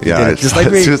tyrant. Yeah, just like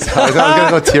me. I was going to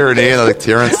go tyranny, and I was like,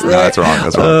 tyrants? No, that's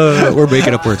wrong. We're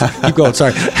making up words. Keep going,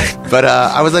 sorry. But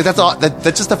I was like, that's all.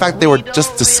 That's just the fact that they were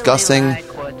just discussing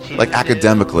like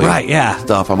academically, right? Yeah,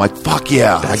 stuff. I'm like, fuck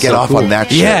yeah, That's I get so off cool. on that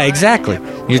shit. Yeah, exactly.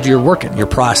 You're working, you're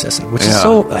processing, which is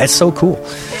that's so cool.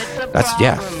 That's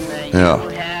yeah.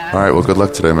 All right, well, good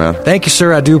luck today, man. Thank you,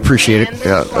 sir. I do appreciate it.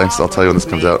 Yeah, thanks. I'll tell you when this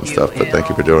comes out and stuff, but thank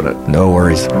you for doing it. No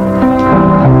worries.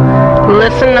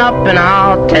 Listen up and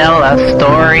I'll tell a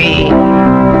story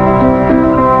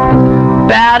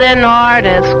about an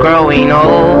artist growing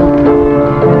old.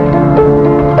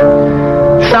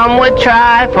 Some would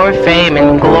try for fame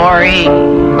and glory,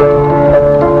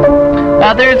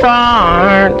 others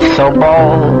aren't so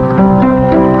bold.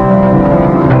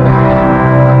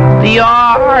 The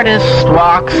artist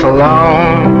walks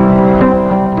alone.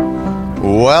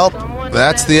 Well,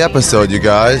 that's the episode, you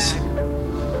guys.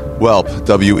 Whelp,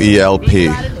 W-E-L-P,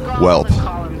 Whelp.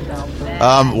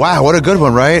 Wow, what a good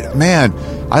one, right? Man,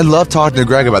 I love talking to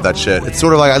Greg about that shit. It's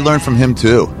sort of like I learned from him,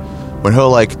 too. When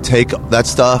he'll, like, take that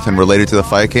stuff and relate it to the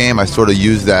fight game, I sort of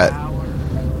use that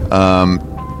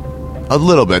a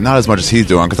little bit. Not as much as he's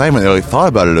doing, because I haven't really thought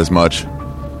about it as much.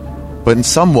 But in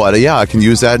somewhat, yeah, I can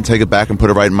use that and take it back and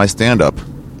put it right in my stand-up.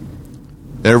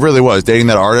 And it really was. Dating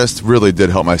that artist really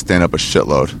did help my stand-up a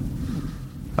shitload.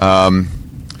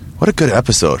 What a good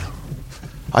episode.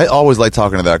 I always like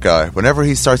talking to that guy. Whenever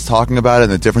he starts talking about it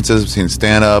and the differences between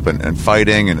stand-up and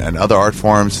fighting and other art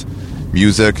forms,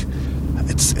 music,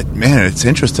 it's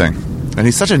interesting. And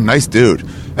he's such a nice dude.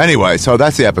 Anyway, so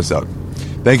that's the episode.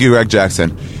 Thank you, Greg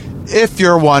Jackson. If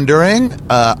you're wondering,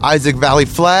 Isaac Valley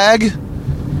Flag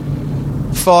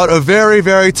fought a very,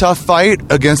 very tough fight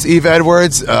against Eve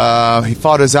Edwards. He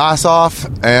fought his ass off,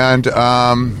 and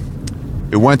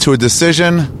it went to a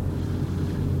decision.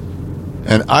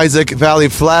 And Isaac Valley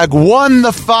Flag won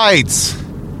the fight.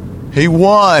 He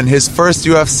won his first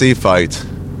UFC fight.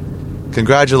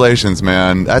 Congratulations,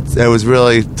 man. It was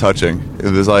really touching.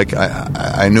 It was like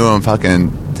I knew him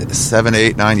fucking 7,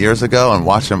 8, 9 years ago and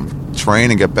watched him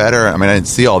train and get better. I mean, I didn't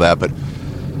see all that, but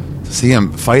to see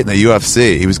him fight in the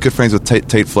UFC, he was good friends with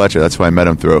Tate Fletcher. That's who I met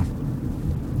him through.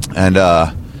 And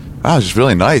wow, it was just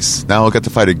really nice. Now we'll get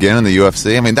to fight again in the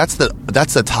UFC. I mean, that's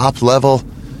the top level.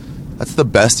 That's the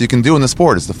best you can do in the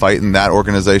sport, is to fight in that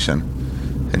organization.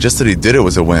 And just that he did it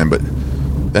was a win, but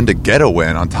then to get a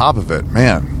win on top of it,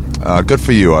 man. Good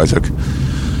for you, Isaac.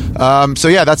 So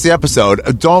yeah, that's the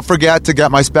episode. Don't forget to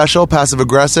get my special, Passive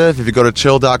Aggressive. If you go to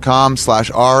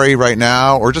chill.com/Ari right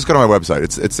now, or just go to my website.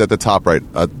 It's at the top right,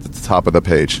 at the top of the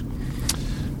page.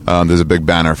 There's a big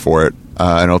banner for it,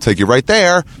 and it'll take you right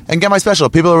there and get my special.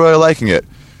 People are really liking it.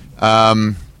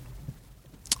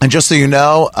 And just so you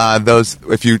know,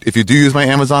 if you do use my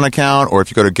Amazon account, or if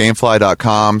you go to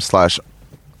gamefly.com/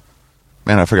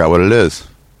 man, I forgot what it is.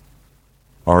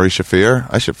 Ari Shaffir?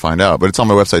 I should find out, but it's on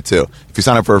my website too. If you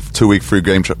sign up for a 2-week free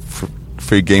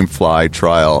GameFly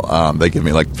trial, they give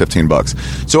me like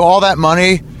 $15. So all that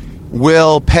money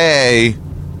will pay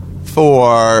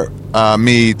for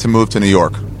me to move to New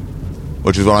York,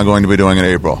 which is what I'm going to be doing in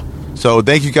April. So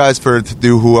thank you guys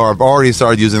who have already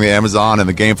started using the Amazon and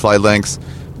the GameFly links.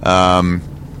 I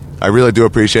really do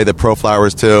appreciate the Pro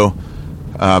Flowers too.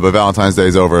 But Valentine's Day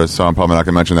is over, so I'm probably not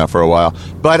going to mention that for a while.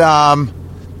 But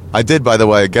I did, by the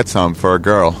way, get some for a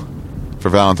girl for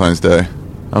Valentine's Day.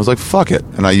 I was like, fuck it.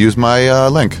 And I used my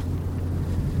link.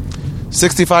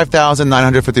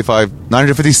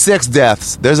 65,956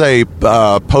 deaths. There's a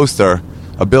poster,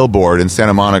 a billboard in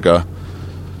Santa Monica,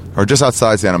 or just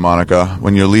outside Santa Monica,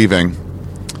 when you're leaving,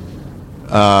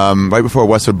 right before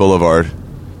Westwood Boulevard.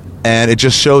 And it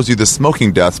just shows you the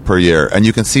smoking deaths per year, and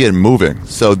you can see it moving.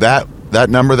 So that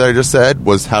number that I just said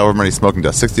was however many smoking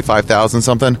deaths, 65,000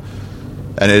 something.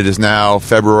 And it is now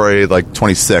February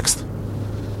 26th.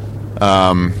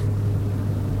 I'm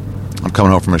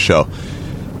coming home from a show.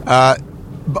 I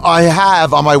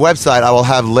have on my website, I will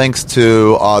have links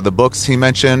to the books he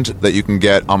mentioned that you can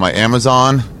get on my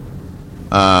Amazon.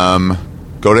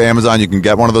 Go to Amazon, you can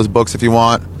get one of those books if you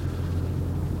want.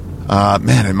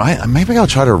 Maybe I'll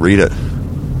try to read it.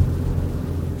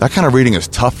 That kind of reading is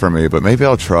tough for me, but maybe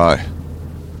I'll try.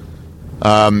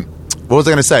 What was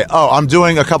I going to say? Oh, I'm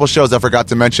doing a couple shows I forgot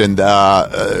to mention.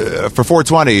 For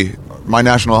 420, my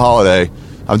national holiday,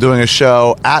 I'm doing a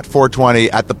show at 420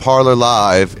 at the Parlor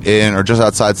Live or just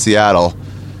outside Seattle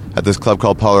at this club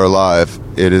called Parlor Live.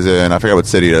 It is in, I forget what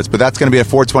city it is, but that's going to be at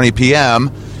 4:20 p.m.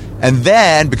 And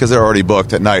then, because they're already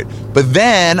booked at night, but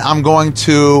then I'm going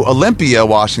to Olympia,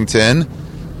 Washington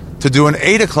to do an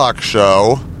 8 o'clock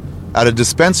show at a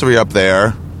dispensary up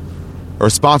there, or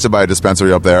sponsored by a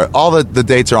dispensary up there. All the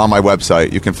dates are on my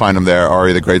website. You can find them there,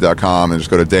 aritheGreat.com, and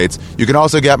just go to dates. You can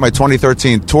also get my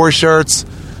 2013 tour shirts,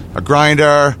 a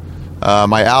grinder,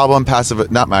 my album,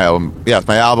 my album,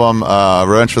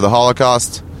 Revenge for the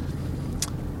Holocaust.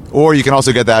 Or you can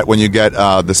also get that when you get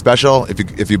the special.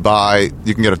 If you buy,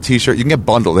 you can get a T-shirt. You can get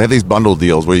bundled. They have these bundle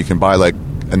deals where you can buy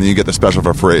and then you get the special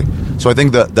for free. So I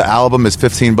think the album is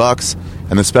 $15,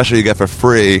 and the special you get for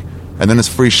free, and then it's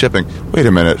free shipping. Wait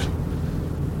a minute,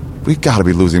 we got to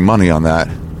be losing money on that.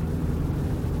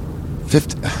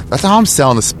 That's how I'm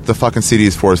selling the fucking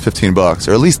CDs for is $15,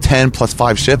 or at least 10 plus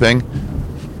 5 shipping.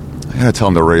 I gotta tell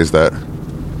them to raise that.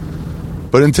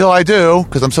 But until I do,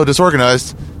 because I'm so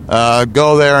disorganized.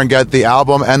 Go there and get the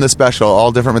album and the special,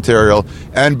 all different material.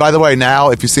 And by the way,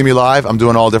 now, if you see me live, I'm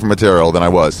doing all different material than I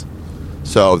was.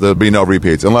 So there'll be no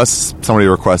repeats, unless somebody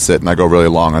requests it and I go really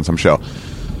long on some show.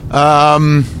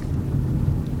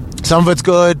 Some of it's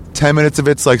good, 10 minutes of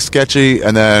it's like sketchy,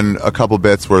 and then a couple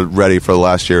bits were ready for the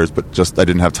last year's, but just I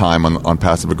didn't have time on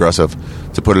Passive Aggressive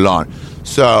to put it on.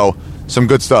 So some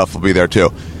good stuff will be there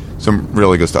too. Some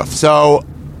really good stuff. So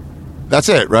that's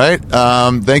it, right?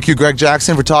 Thank you, Greg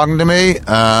Jackson, for talking to me.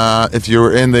 If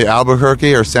you're in the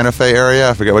Albuquerque or Santa Fe area,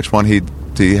 I forget which one he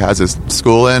has his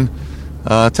school in,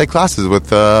 take classes with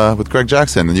Greg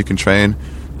Jackson, and you can train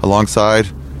alongside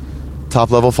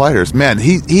top-level fighters. Man,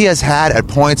 he has had, at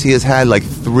points, he has had like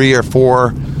 3 or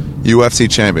 4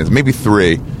 UFC champions, maybe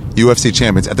 3 UFC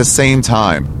champions at the same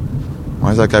time.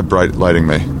 Why is that guy bright lighting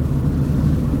me?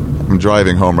 I'm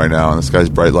driving home right now, and this guy's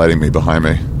bright lighting me behind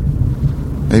me.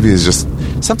 Maybe it's just...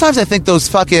 Sometimes I think those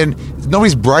fucking...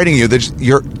 Nobody's brighting you.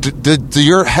 Do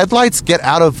your headlights get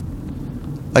out of...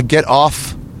 get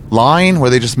off line, where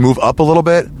they just move up a little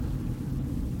bit?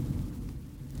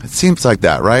 It seems like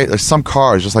that, right? There's some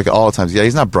cars just like all the times. Yeah,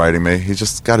 he's not brighting me. He's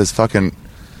just got his fucking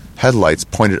headlights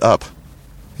pointed up.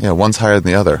 Yeah, one's higher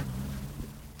than the other.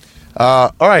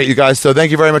 All right, you guys. So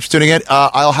thank you very much for tuning in.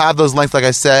 I'll have those links, like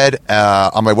I said,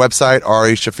 on my website,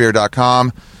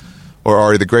 AriShaffir.com or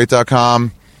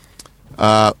AriTheGreat.com.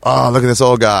 Oh, look at this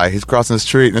old guy. He's crossing the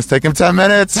street, and it's taking him 10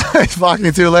 minutes. He's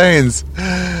blocking 2 lanes.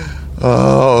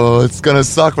 Oh, it's going to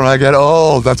suck when I get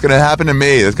old. That's going to happen to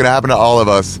me. That's going to happen to all of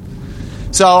us.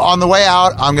 So on the way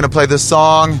out, I'm going to play this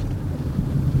song.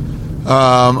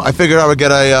 I figured I would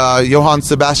get a Johann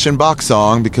Sebastian Bach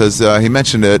song because he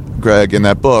mentioned it, Greg, in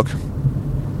that book.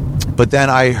 But then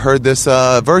I heard this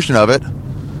version of it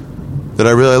that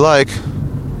I really like,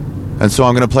 and so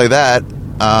I'm going to play that.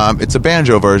 It's a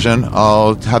banjo version.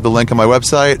 I'll have the link on my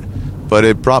website, but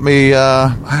it brought me,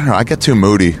 I don't know, I get too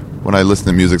moody when I listen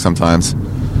to music sometimes.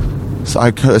 So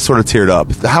I sort of teared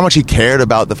up. How much he cared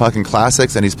about the fucking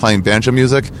classics, and he's playing banjo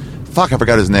music. Fuck, I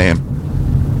forgot his name.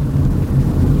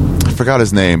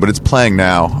 But it's playing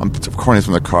now. I'm recording it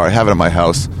from the car. I have it at my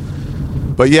house.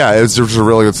 But yeah, it was a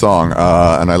really good song,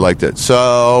 and I liked it.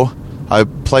 So I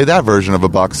played that version of a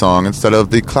Bach song instead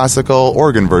of the classical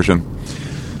organ version.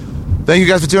 Thank you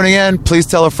guys for tuning in. Please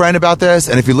tell a friend about this.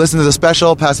 And if you listen to the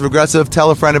special, Passive Aggressive, tell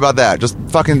a friend about that. Just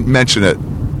fucking mention it.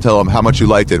 Tell them how much you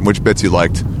liked it and which bits you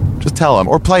liked. Just tell them.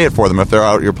 Or play it for them if they're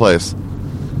out at your place.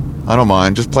 I don't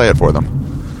mind. Just play it for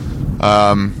them.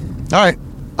 All right.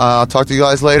 I'll talk to you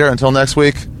guys later. Until next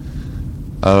week.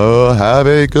 Oh, have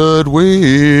a good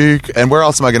week. And where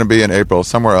else am I going to be in April?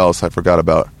 Somewhere else I forgot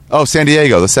about. Oh, San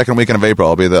Diego, the second weekend of April.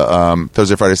 I'll be the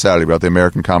Thursday, Friday, Saturday about the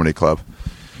American Comedy Club.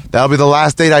 That'll be the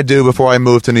last date I do before I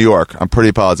move to New York. I'm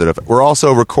pretty positive. We're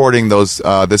also recording those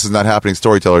This Is Not Happening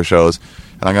storyteller shows,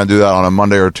 and I'm going to do that on a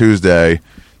Monday or Tuesday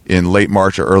in late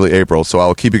March or early April, so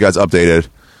I'll keep you guys updated.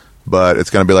 But it's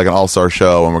going to be like an all-star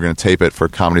show, and we're going to tape it for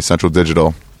Comedy Central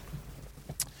Digital.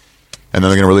 And then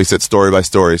they're going to release it story by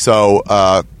story. So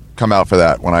come out for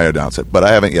that when I announce it. But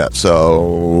I haven't yet,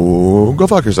 so go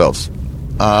fuck yourselves.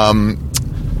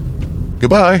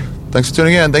 Goodbye. Thanks for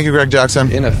tuning in. Thank you, Greg Jackson.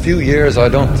 In a few years, I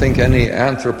don't think any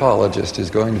anthropologist is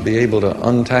going to be able to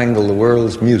untangle the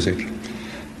world's music.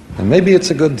 And maybe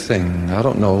it's a good thing. I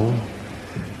don't know.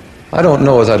 I don't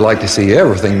know as I'd like to see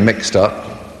everything mixed up.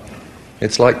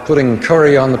 It's like putting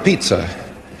curry on the pizza.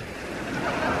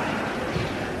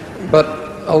 But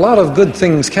a lot of good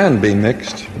things can be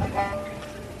mixed.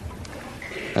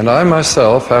 And I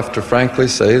myself have to frankly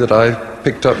say that I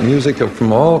picked up music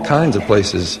from all kinds of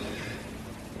places,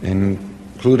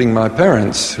 including my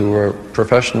parents, who were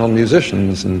professional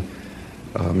musicians, and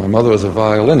my mother was a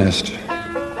violinist.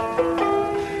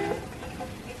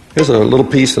 Here's a little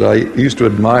piece that I used to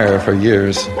admire for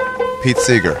years. Pete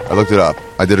Seeger. I looked it up.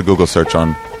 I did a Google search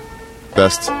on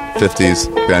best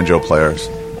 50s banjo players.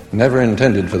 Never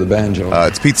intended for the banjo.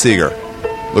 It's Pete Seeger.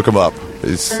 Look him up.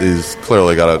 He's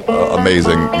clearly got an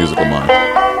amazing musical mind.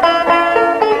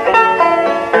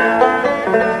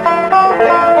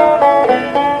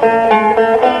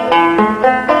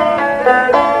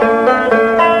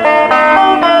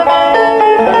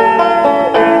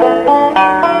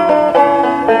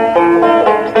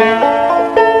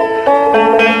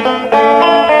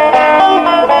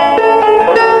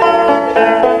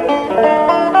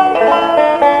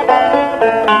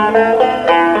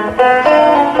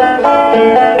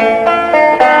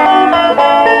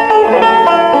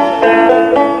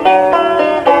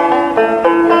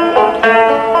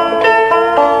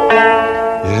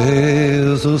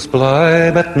 Jesus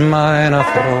bleibet meine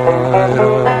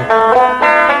Freude.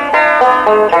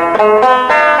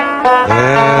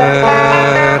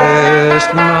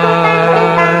 Ist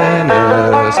meines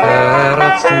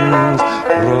Herzens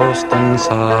großen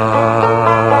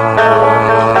Saft.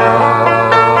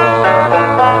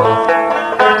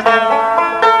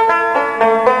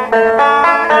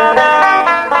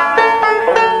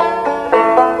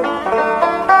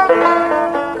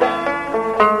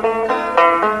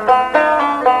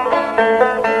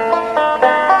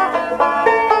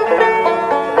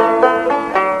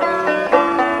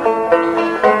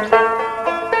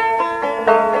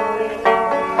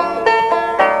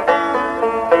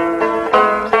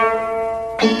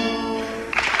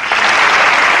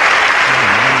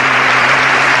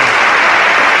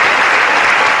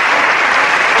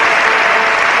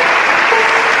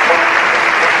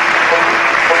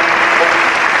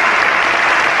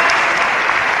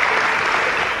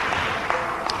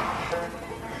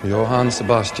 Johann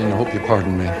Sebastian, I hope you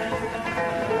pardon me.